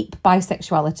escape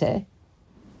bisexuality?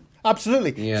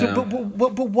 Absolutely. Yeah. So,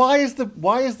 but why is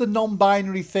the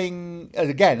non-binary thing?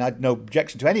 Again, I had no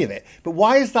objection to any of it. But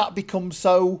why has that become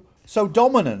so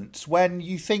dominant when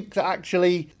you think that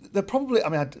actually there probably? I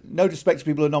mean, no disrespect to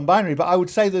people who are non-binary, but I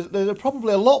would say there's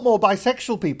probably a lot more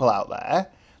bisexual people out there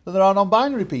than there are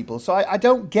non-binary people. So I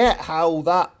don't get how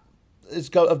that has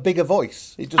got a bigger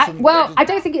voice. It just I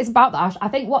don't think it's about that, Ash. I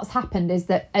think what's happened is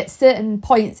that at certain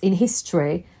points in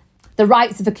history, the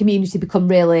rights of a community become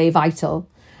really vital.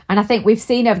 And I think we've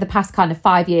seen over the past kind of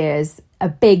 5 years a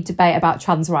big debate about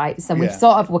trans rights, and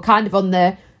we're kind of on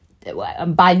the,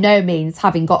 by no means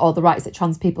having got all the rights that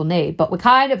trans people need, but we've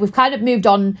kind of moved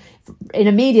on in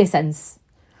a media sense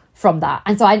from that.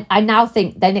 And so I now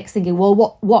think they're next thinking,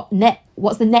 well,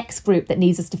 what's the next group that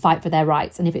needs us to fight for their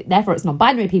rights? And therefore it's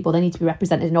non-binary people, they need to be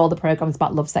represented in all the programmes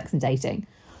about love, sex and dating.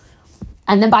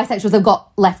 And then bisexuals have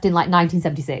got left in like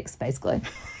 1976, basically.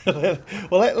 Well,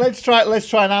 let's try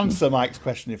and answer Mike's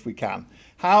question if we can.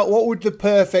 What would the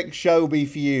perfect show be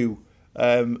for you,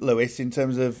 Lewis? In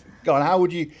terms of, how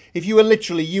would you, if you were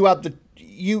literally you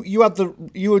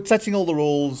were setting all the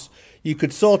rules, you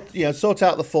could sort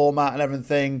out the format and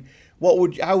everything. What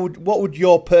would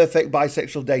your perfect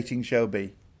bisexual dating show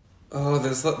be? Oh,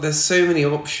 there's so many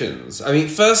options. I mean,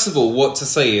 first of all, what to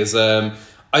say is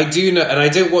I do know, and I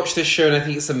don't watch this show, and I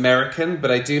think it's American,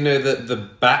 but I do know that The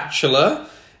Bachelor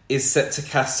is set to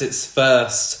cast its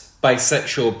first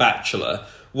bisexual bachelor,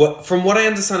 From what I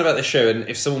understand about the show, and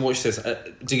if someone watched this,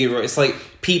 do get it right, it's like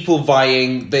people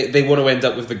vying, they want to end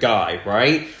up with the guy,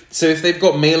 right? So if they've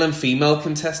got male and female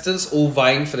contestants all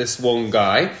vying for this one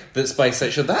guy that's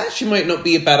bisexual, that actually might not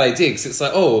be a bad idea, because it's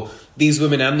like, oh, these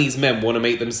women and these men want to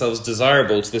make themselves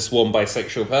desirable to this one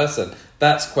bisexual person.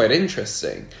 That's quite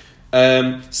interesting.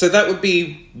 So that would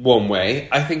be one way.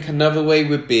 I think another way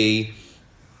would be,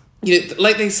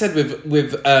 like they said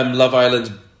with Love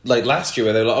Island, like last year,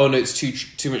 where they were like, oh no, it's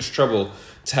too much trouble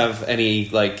to have any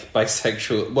like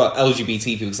bisexual, LGBT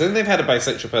people, because then they've had a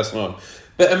bisexual person on.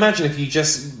 But imagine if you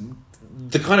just,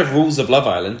 the kind of rules of Love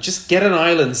Island, just get an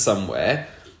island somewhere,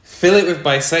 fill it with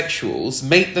bisexuals,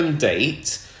 make them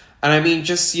date, and I mean,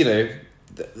 just,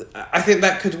 I think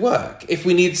that could work. If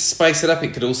we need to spice it up,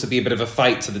 it could also be a bit of a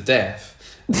fight to the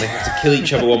death. And they have to kill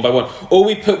each other one by one. Or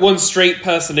we put one straight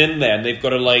person in there and they've got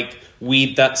to like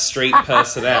weed that straight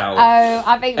person out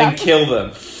and kill them.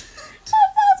 That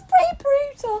sounds pretty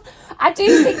brutal. I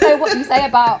do think though what you say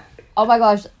about, oh my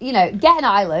gosh, get an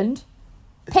island,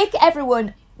 pick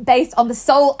everyone based on the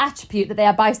sole attribute that they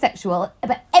are bisexual,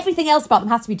 but everything else about them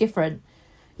has to be different.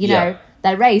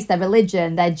 Their race, their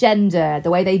religion, their gender, the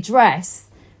way they dress,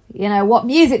 what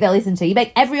music they listen to. You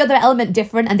make every other element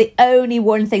different, and the only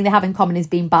one thing they have in common is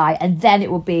being bi, and then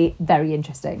it will be very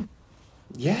interesting.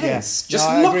 Yes. Just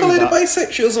lock a load of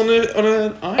bisexuals on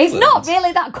an island. It's not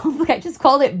really that complicated. Just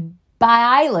call it Bi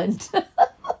Island.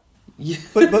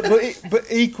 but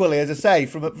equally, as I say,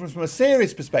 from a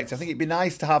serious perspective, I think it'd be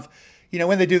nice to have,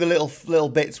 when they do the little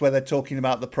bits where they're talking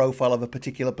about the profile of a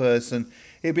particular person,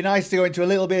 it'd be nice to go into a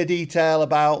little bit of detail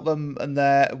about them and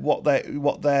what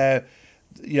their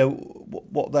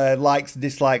likes and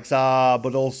dislikes are,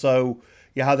 but also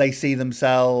how they see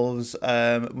themselves.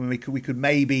 We could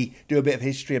maybe do a bit of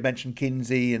history. I mentioned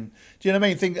Kinsey, and do you know what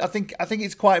I mean? I think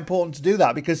it's quite important to do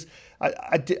that, because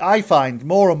I find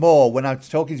more and more when I'm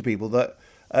talking to people that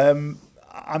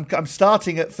I'm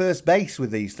starting at first base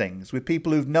with these things, with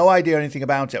people who've no idea anything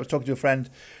about it. I was talking to a friend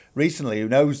recently who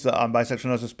knows that I'm bisexual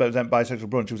and knows I present Bisexual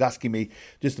Brunch, who was asking me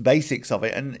just the basics of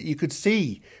it, and you could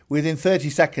see within 30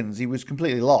 seconds he was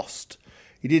completely lost.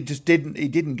 He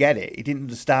didn't get it. He didn't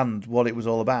understand what it was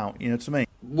all about. You know what I mean?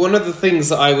 One of the things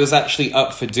that I was actually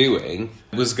up for doing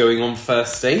was going on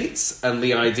first dates, and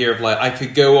the idea of like I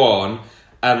could go on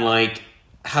and like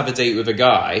have a date with a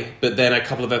guy, but then a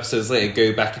couple of episodes later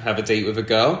go back and have a date with a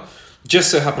girl. Just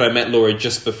so happened I met Laura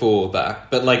just before that,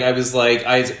 but like I had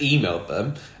emailed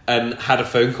them and had a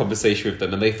phone conversation with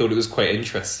them, and they thought it was quite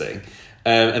interesting.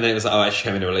 And then it was like, oh,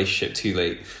 actually I'm in a relationship, too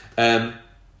late.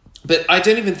 But I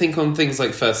don't even think on things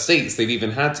like first dates they've even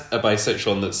had a bisexual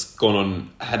one that's gone on,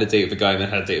 had a date with a guy and then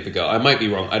had a date with a girl. I might be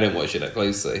wrong. I don't watch it that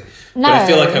closely. No. But I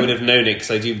feel like I would have known it,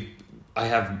 because I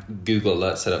have Google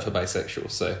alerts set up for bisexual,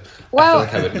 so I feel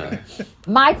like I would know.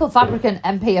 Michael Fabricant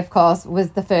MP, of course, was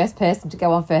the first person to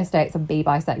go on first dates and be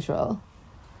bisexual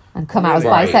and come out as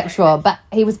bisexual. But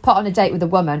he was put on a date with a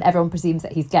woman. Everyone presumes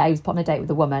that he's gay. He was put on a date with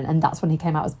a woman, and that's when he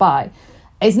came out as bi.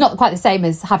 It's not quite the same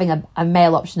as having a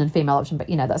male option and female option, but,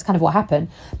 that's kind of what happened.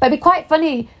 But it'd be quite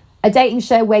funny, a dating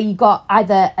show where you got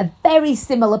either a very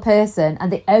similar person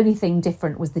and the only thing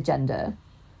different was the gender,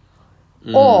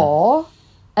 or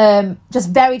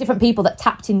just very different people that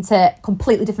tapped into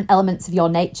completely different elements of your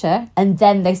nature, and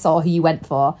then they saw who you went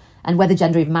for, and whether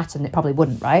gender even mattered, and it probably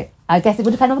wouldn't, right? I guess it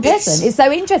would depend on the person. It's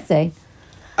so interesting.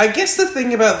 I guess the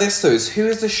thing about this, though, is who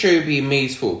is the show being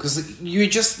made for? Because you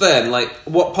just then, like,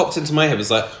 what popped into my head was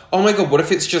like, oh my god, what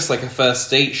if it's just like a first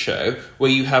date show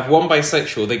where you have one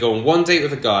bisexual, they go on one date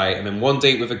with a guy and then one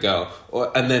date with a girl,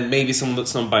 and then maybe someone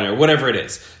that's non-binary, or whatever it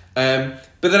is. But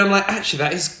then I'm like, actually,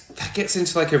 that gets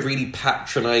into like a really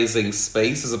patronising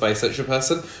space as a bisexual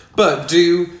person. But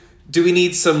do we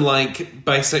need some like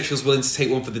bisexuals willing to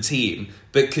take one for the team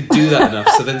that could do that enough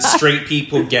so then straight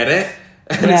people get it?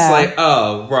 And it's like,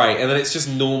 oh, right. And then it's just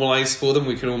normalised for them.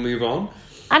 We can all move on.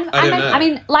 And I don't know. I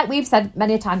mean, like we've said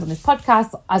many times on this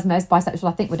podcast, as most bisexual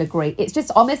I think would agree, it's just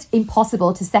almost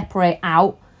impossible to separate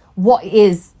out what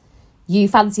is you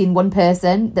fancying one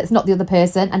person that's not the other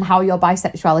person, and how your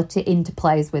bisexuality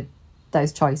interplays with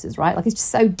those choices, right? Like, it's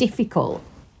just so difficult.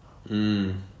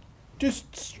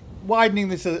 Just widening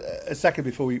this a second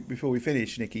before we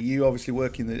finish, Nikki. You obviously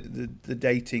work in the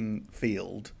dating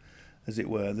field, as it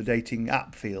were, the dating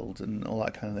app field and all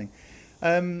that kind of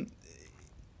thing.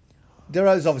 There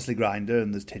is obviously Grindr,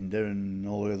 and there's Tinder and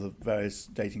all the other various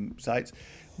dating sites.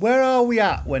 Where are we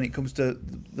at when it comes to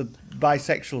the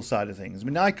bisexual side of things? I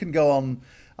mean, I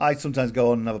sometimes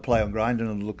go on and have a play on Grindr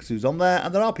and look who's on there,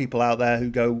 and there are people out there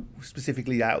who go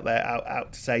specifically out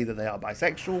to say that they are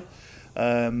bisexual.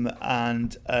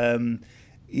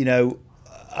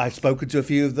 I've spoken to a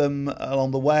few of them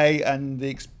along the way, and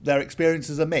their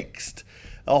experiences are mixed.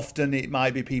 Often it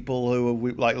might be people who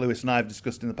are, like Lewis and I have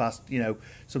discussed in the past,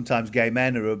 sometimes gay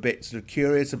men who are a bit sort of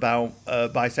curious about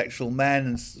bisexual men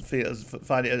and feel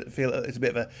it's a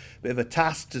bit of a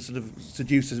task to sort of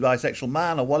seduce a bisexual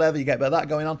man or whatever. You get about that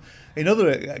going on. In other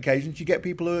occasions, you get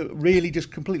people who are really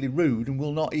just completely rude and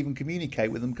will not even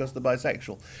communicate with them because they're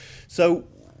bisexual. So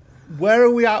where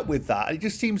are we at with that? It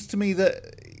just seems to me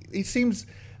that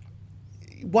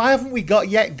why haven't we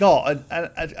got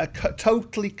a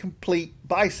totally complete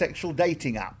bisexual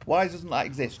dating app? Why doesn't that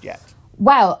exist yet?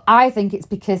 Well, I think it's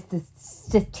because the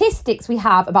statistics we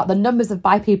have about the numbers of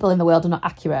bi people in the world are not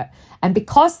accurate. And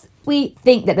because we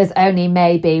think that there's only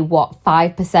maybe,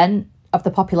 5% of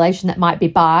the population that might be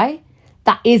bi,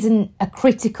 that isn't a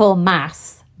critical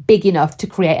mass big enough to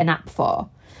create an app for.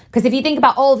 Because if you think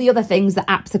about all the other things that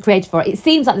apps are created for, it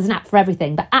seems like there's an app for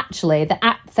everything, but actually the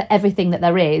app for everything that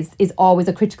there is always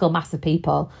a critical mass of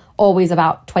people, always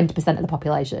about 20% of the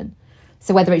population.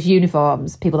 So whether it's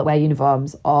uniforms, people that wear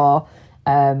uniforms, or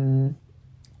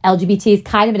LGBT is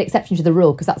kind of an exception to the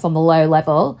rule because that's on the low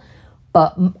level,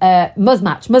 but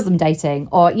Muslim dating,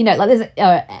 or, there's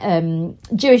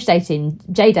Jewish dating,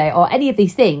 J-Day, or any of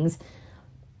these things,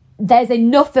 there's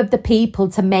enough of the people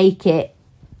to make it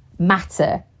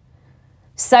matter.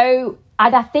 So,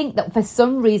 and I think that for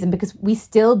some reason, because we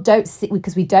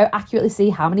don't accurately see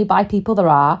how many bi people there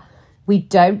are, we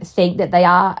don't think that they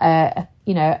are, a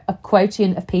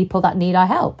quotient of people that need our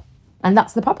help. And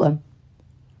that's the problem.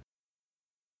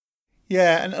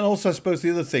 Yeah, and also I suppose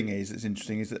the other thing that's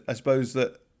interesting is that I suppose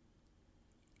that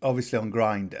obviously on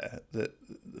Grindr, the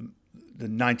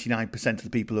 99% of the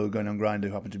people who are going on Grindr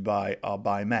who happen to be bi are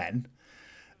bi men,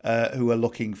 who are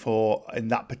looking for, in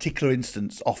that particular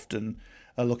instance, often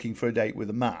are looking for a date with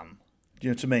a man. Do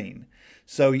you know what I mean?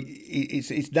 So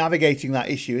it's navigating that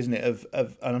issue, isn't it?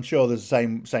 Of and I'm sure there's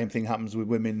the same thing happens with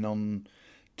women on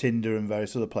Tinder and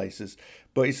various other places.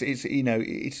 But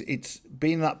it's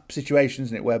been that situation,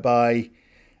 isn't it, whereby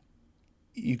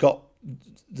you got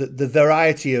the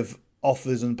variety of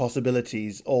offers and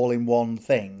possibilities all in one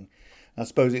thing. I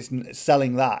suppose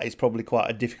selling that is probably quite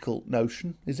a difficult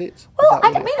notion, is it? Well,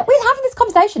 we're having this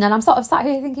conversation and I'm sort of sat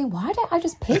here thinking, why don't I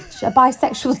just pitch a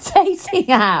bisexual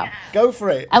dating app? Go for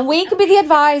it. And we could be the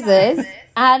advisors.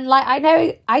 And I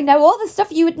know all the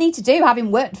stuff you would need to do,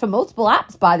 having worked for multiple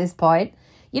apps by this point.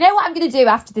 You know what I'm going to do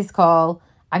after this call?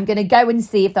 I'm going to go and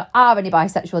see if there are any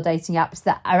bisexual dating apps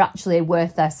that are actually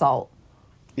worth their salt.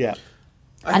 Yeah.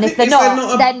 And if they're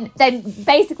not, then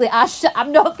basically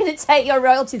I'm not going to take your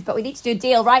royalties, but we need to do a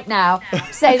deal right now.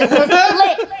 Say that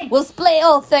we'll split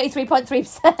all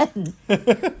 33.3%,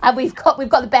 and we've got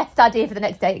the best idea for the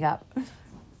next dating app.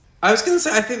 I was going to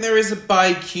say, I think there is a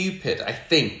BiCupid. I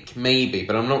think maybe,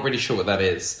 but I'm not really sure what that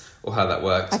is or how that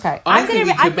works. Okay, I think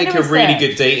we could make a really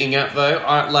good dating app, though.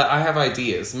 I have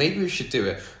ideas. Maybe we should do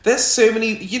it. There's so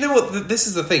many. You know what? This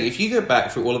is the thing. If you go back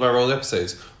through all of our old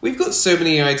episodes, we've got so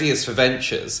many ideas for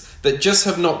ventures that just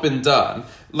have not been done.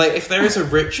 Like, if there is a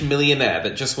rich millionaire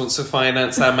that just wants to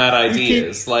finance our mad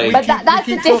ideas, but that's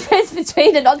the difference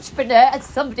between an entrepreneur and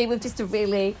somebody with just a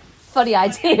really funny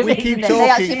idea. They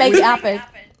actually make it happen.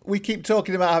 We keep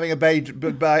talking about having a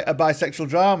bisexual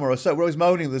drama or so. We're always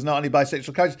moaning there's not any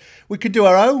bisexual characters. We could do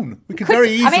our own. We could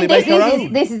very easily make our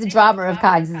own. This is a drama of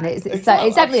kinds, isn't it? It's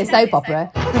definitely a soap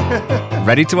opera.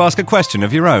 Ready to ask a question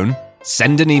of your own?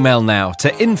 Send an email now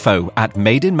to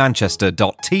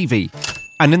info@madeinmanchester.tv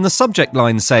and in the subject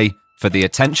line say, for the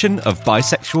attention of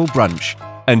Bisexual Brunch,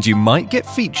 and you might get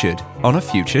featured on a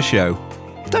future show.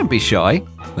 Don't be shy.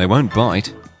 They won't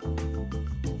bite.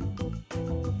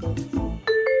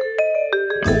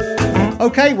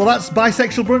 Okay, well, that's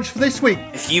Bisexual Brunch for this week.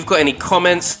 If you've got any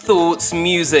comments, thoughts,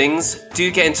 musings,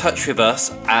 do get in touch with us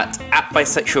at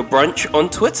Bisexual Brunch on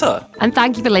Twitter. And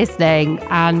thank you for listening,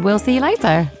 and we'll see you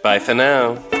later. Bye for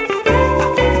now.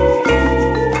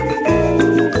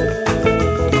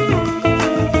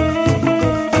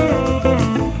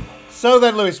 So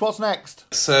then, Lewis, what's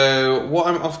next? So what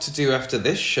I'm off to do after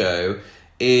this show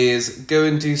is go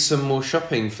and do some more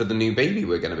shopping for the new baby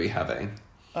we're going to be having.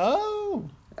 Oh.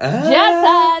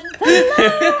 Jonathan!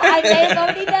 I may have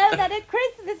already known that at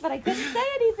Christmas, but I couldn't say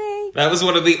anything. That was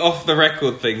one of the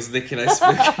off-the-record things Nick and I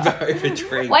spoke about over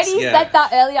drinks. When you said that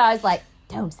earlier, I was like,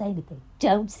 don't say anything.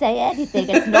 Don't say anything.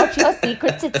 It's not your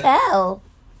secret to tell.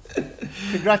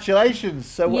 Congratulations.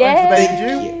 So when's the baby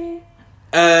due?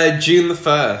 June the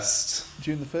 1st.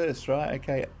 June the 1st, right,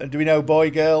 okay. Do we know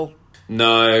boy, girl?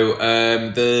 No,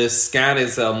 the scan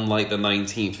is on the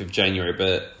 19th of January,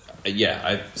 but...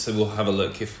 so we'll have a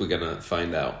look if we're going to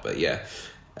find out. But yeah.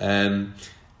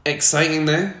 Exciting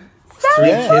though. 3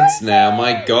 kids now.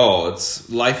 My God,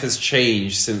 life has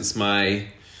changed since my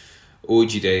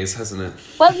orgy days, hasn't it?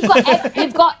 Well,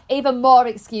 you've got even more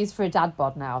excuse for a dad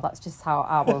bod now. That's just how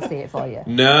I will see it for you.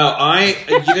 No,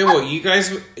 you know what? You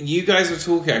guys were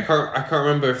talking. I can't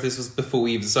remember if this was before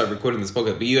we even started recording this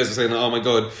podcast, but you guys were saying, "Oh my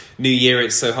God, New Year,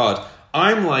 it's so hard."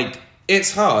 I'm like,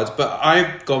 it's hard, but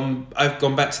I've gone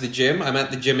back to the gym. I'm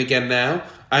at the gym again now.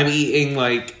 I'm eating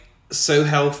like so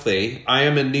healthy. I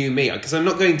am a new me because I'm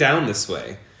not going down this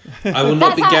way. I will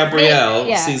not be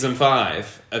Gabrielle season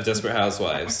 5 of Desperate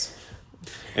Housewives.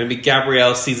 And be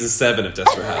Gabrielle season 7 of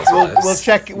Desperate Housewives.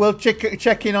 We'll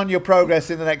check in on your progress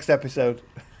in the next episode.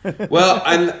 Well,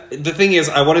 and the thing is,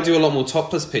 I want to do a lot more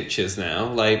topless pictures now.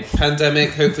 Like,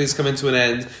 pandemic hopefully is coming to an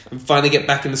end. And finally get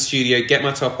back in the studio, get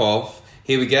my top off.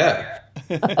 Here we go.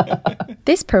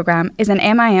 This program is an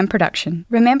MIM production.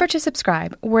 Remember to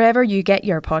subscribe wherever you get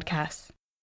your podcasts.